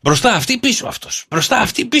μπροστά αυτή, πίσω αυτός. Μπροστά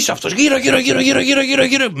αυτή, πίσω αυτός. Γύρω.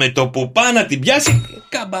 Με το που πάει να την πιάσει,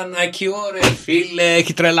 καμπανάκι, ωραία φίλε,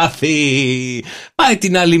 έχει τρελαθεί. Πάει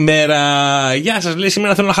την άλλη μέρα. Γεια σας, λέει,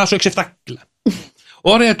 σήμερα θέλω να χάσω 6-7 κιλά.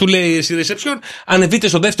 Ωραία, του λέει στη reception, ανεβείτε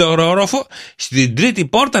στο δεύτερο όροφο, στην τρίτη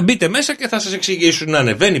πόρτα μπείτε μέσα και θα σας εξηγήσουν.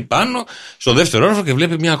 Ανεβαίνει πάνω στο δεύτερο όροφο και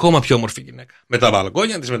βλέπει μια ακόμα πιο όμορφη γυναίκα. Με τα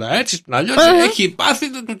μπαλκόνια της, με τα έτσι, αλλιώς έχει πάθει,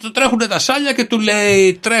 του τρέχουν τα σάλια και του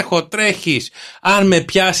λέει τρέχεις, αν με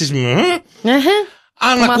πιάσεις,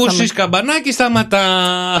 αν ακούσεις καμπανάκι,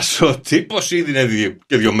 σταματάς. Ο τύπος ήδη είναι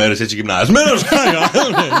και 2 μέρες έτσι γυμνασμένος.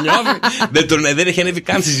 Δεν έχει ανέβει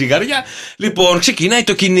καν στη ζυγαριά. Λοιπόν, ξεκινάει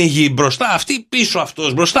το κυνήγι. Μπροστά αυτή, πίσω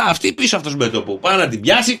αυτός. Μπροστά αυτή, πίσω αυτός. Με το που πάει να την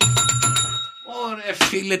πιάσει. Ωραία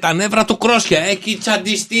φίλε, τα νεύρα του κρόσια. Έχει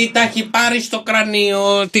τσαντιστεί, τα έχει πάρει στο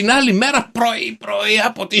κρανίο. Την άλλη μέρα πρωί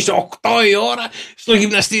από τις 8 η ώρα στο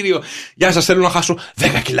γυμναστήριο. Γεια σας, θέλω να χάσω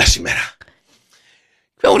 10 κιλά σήμερα.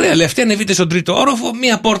 Ωραία, λέει αυτή, ανεβείτε στον τρίτο όροφο.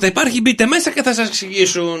 Μία πόρτα υπάρχει, μπείτε μέσα και θα σας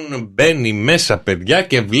εξηγήσουν. Μπαίνει μέσα, παιδιά,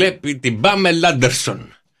 και βλέπει την Πάμελα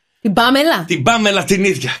Άντερσον. Την Πάμελα την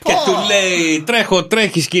ίδια. Και του λέει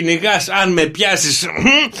τρέχεις, κυνηγάς, αν με πιάσεις,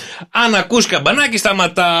 αν ακούς καμπανάκι,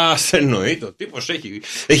 σταματάς. Εννοείται, ο τύπος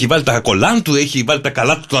έχει βάλει τα κολάν του, έχει βάλει τα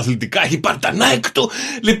καλά του αθλητικά, έχει πάρει τα Nike του.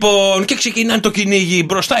 Λοιπόν, και ξεκινάει το κυνήγι.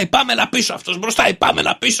 Μπροστά η Πάμελα, πίσω αυτός. Μπροστά η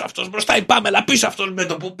Πάμελα, πίσω αυτός. Μπροστά η Πάμελα, πίσω αυτός. Με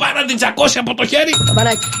το που πάει να την τσακώσει από το χέρι.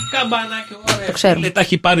 Καμπανάκι, ωραία. Το ξέρω. Τα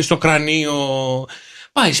έχει πάρει στο κρανίο.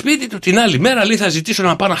 Πάει σπίτι του, την άλλη μέρα λέει θα ζητήσω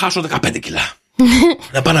να πάω να χάσω 15 κιλά.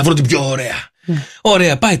 Να πάω να βρω την πιο ωραία.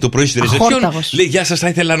 Ωραία, πάει το πρωί στη ρεσεψιόν. Λέει γεια σας, θα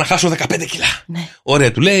ήθελα να χάσω 15 κιλά.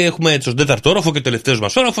 Ωραία, του λέει έχουμε στον 4ο όροφο και ο τελευταίος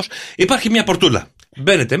μας όροφος. Υπάρχει μια πορτούλα.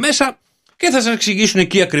 Μπαίνετε μέσα και θα σας εξηγήσουν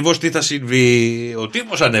εκεί ακριβώς τι θα συμβεί. Ο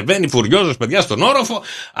τύπος ανεβαίνει φουριόζος, παιδιά, στον όροφο.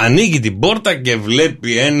 Ανοίγει την πόρτα και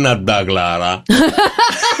βλέπει ένα νταγλάρα.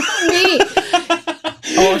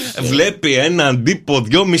 Βλέπει έναν τύπο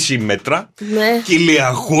 2,5 μέτρα,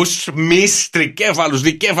 κοιλιακούς, μυς, τρικέφαλους,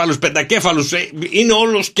 δικέφαλους, πεντακέφαλους, είναι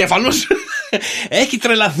όλος κέφαλος. Έχει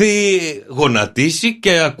τρελαθεί, γονατίσει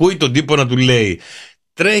και ακούει τον τύπο να του λέει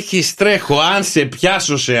τρέχω, αν σε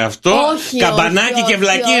πιάσω σε αυτό, καμπανάκι και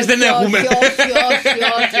βλακίες δεν έχουμε.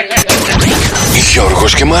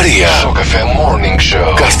 Γιώργος και Μαρία, στο Cafe Morning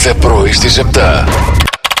Show, κάθε πρωί στις 7.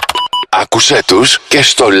 Άκουσέ τους και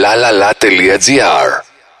στο lalala.gr.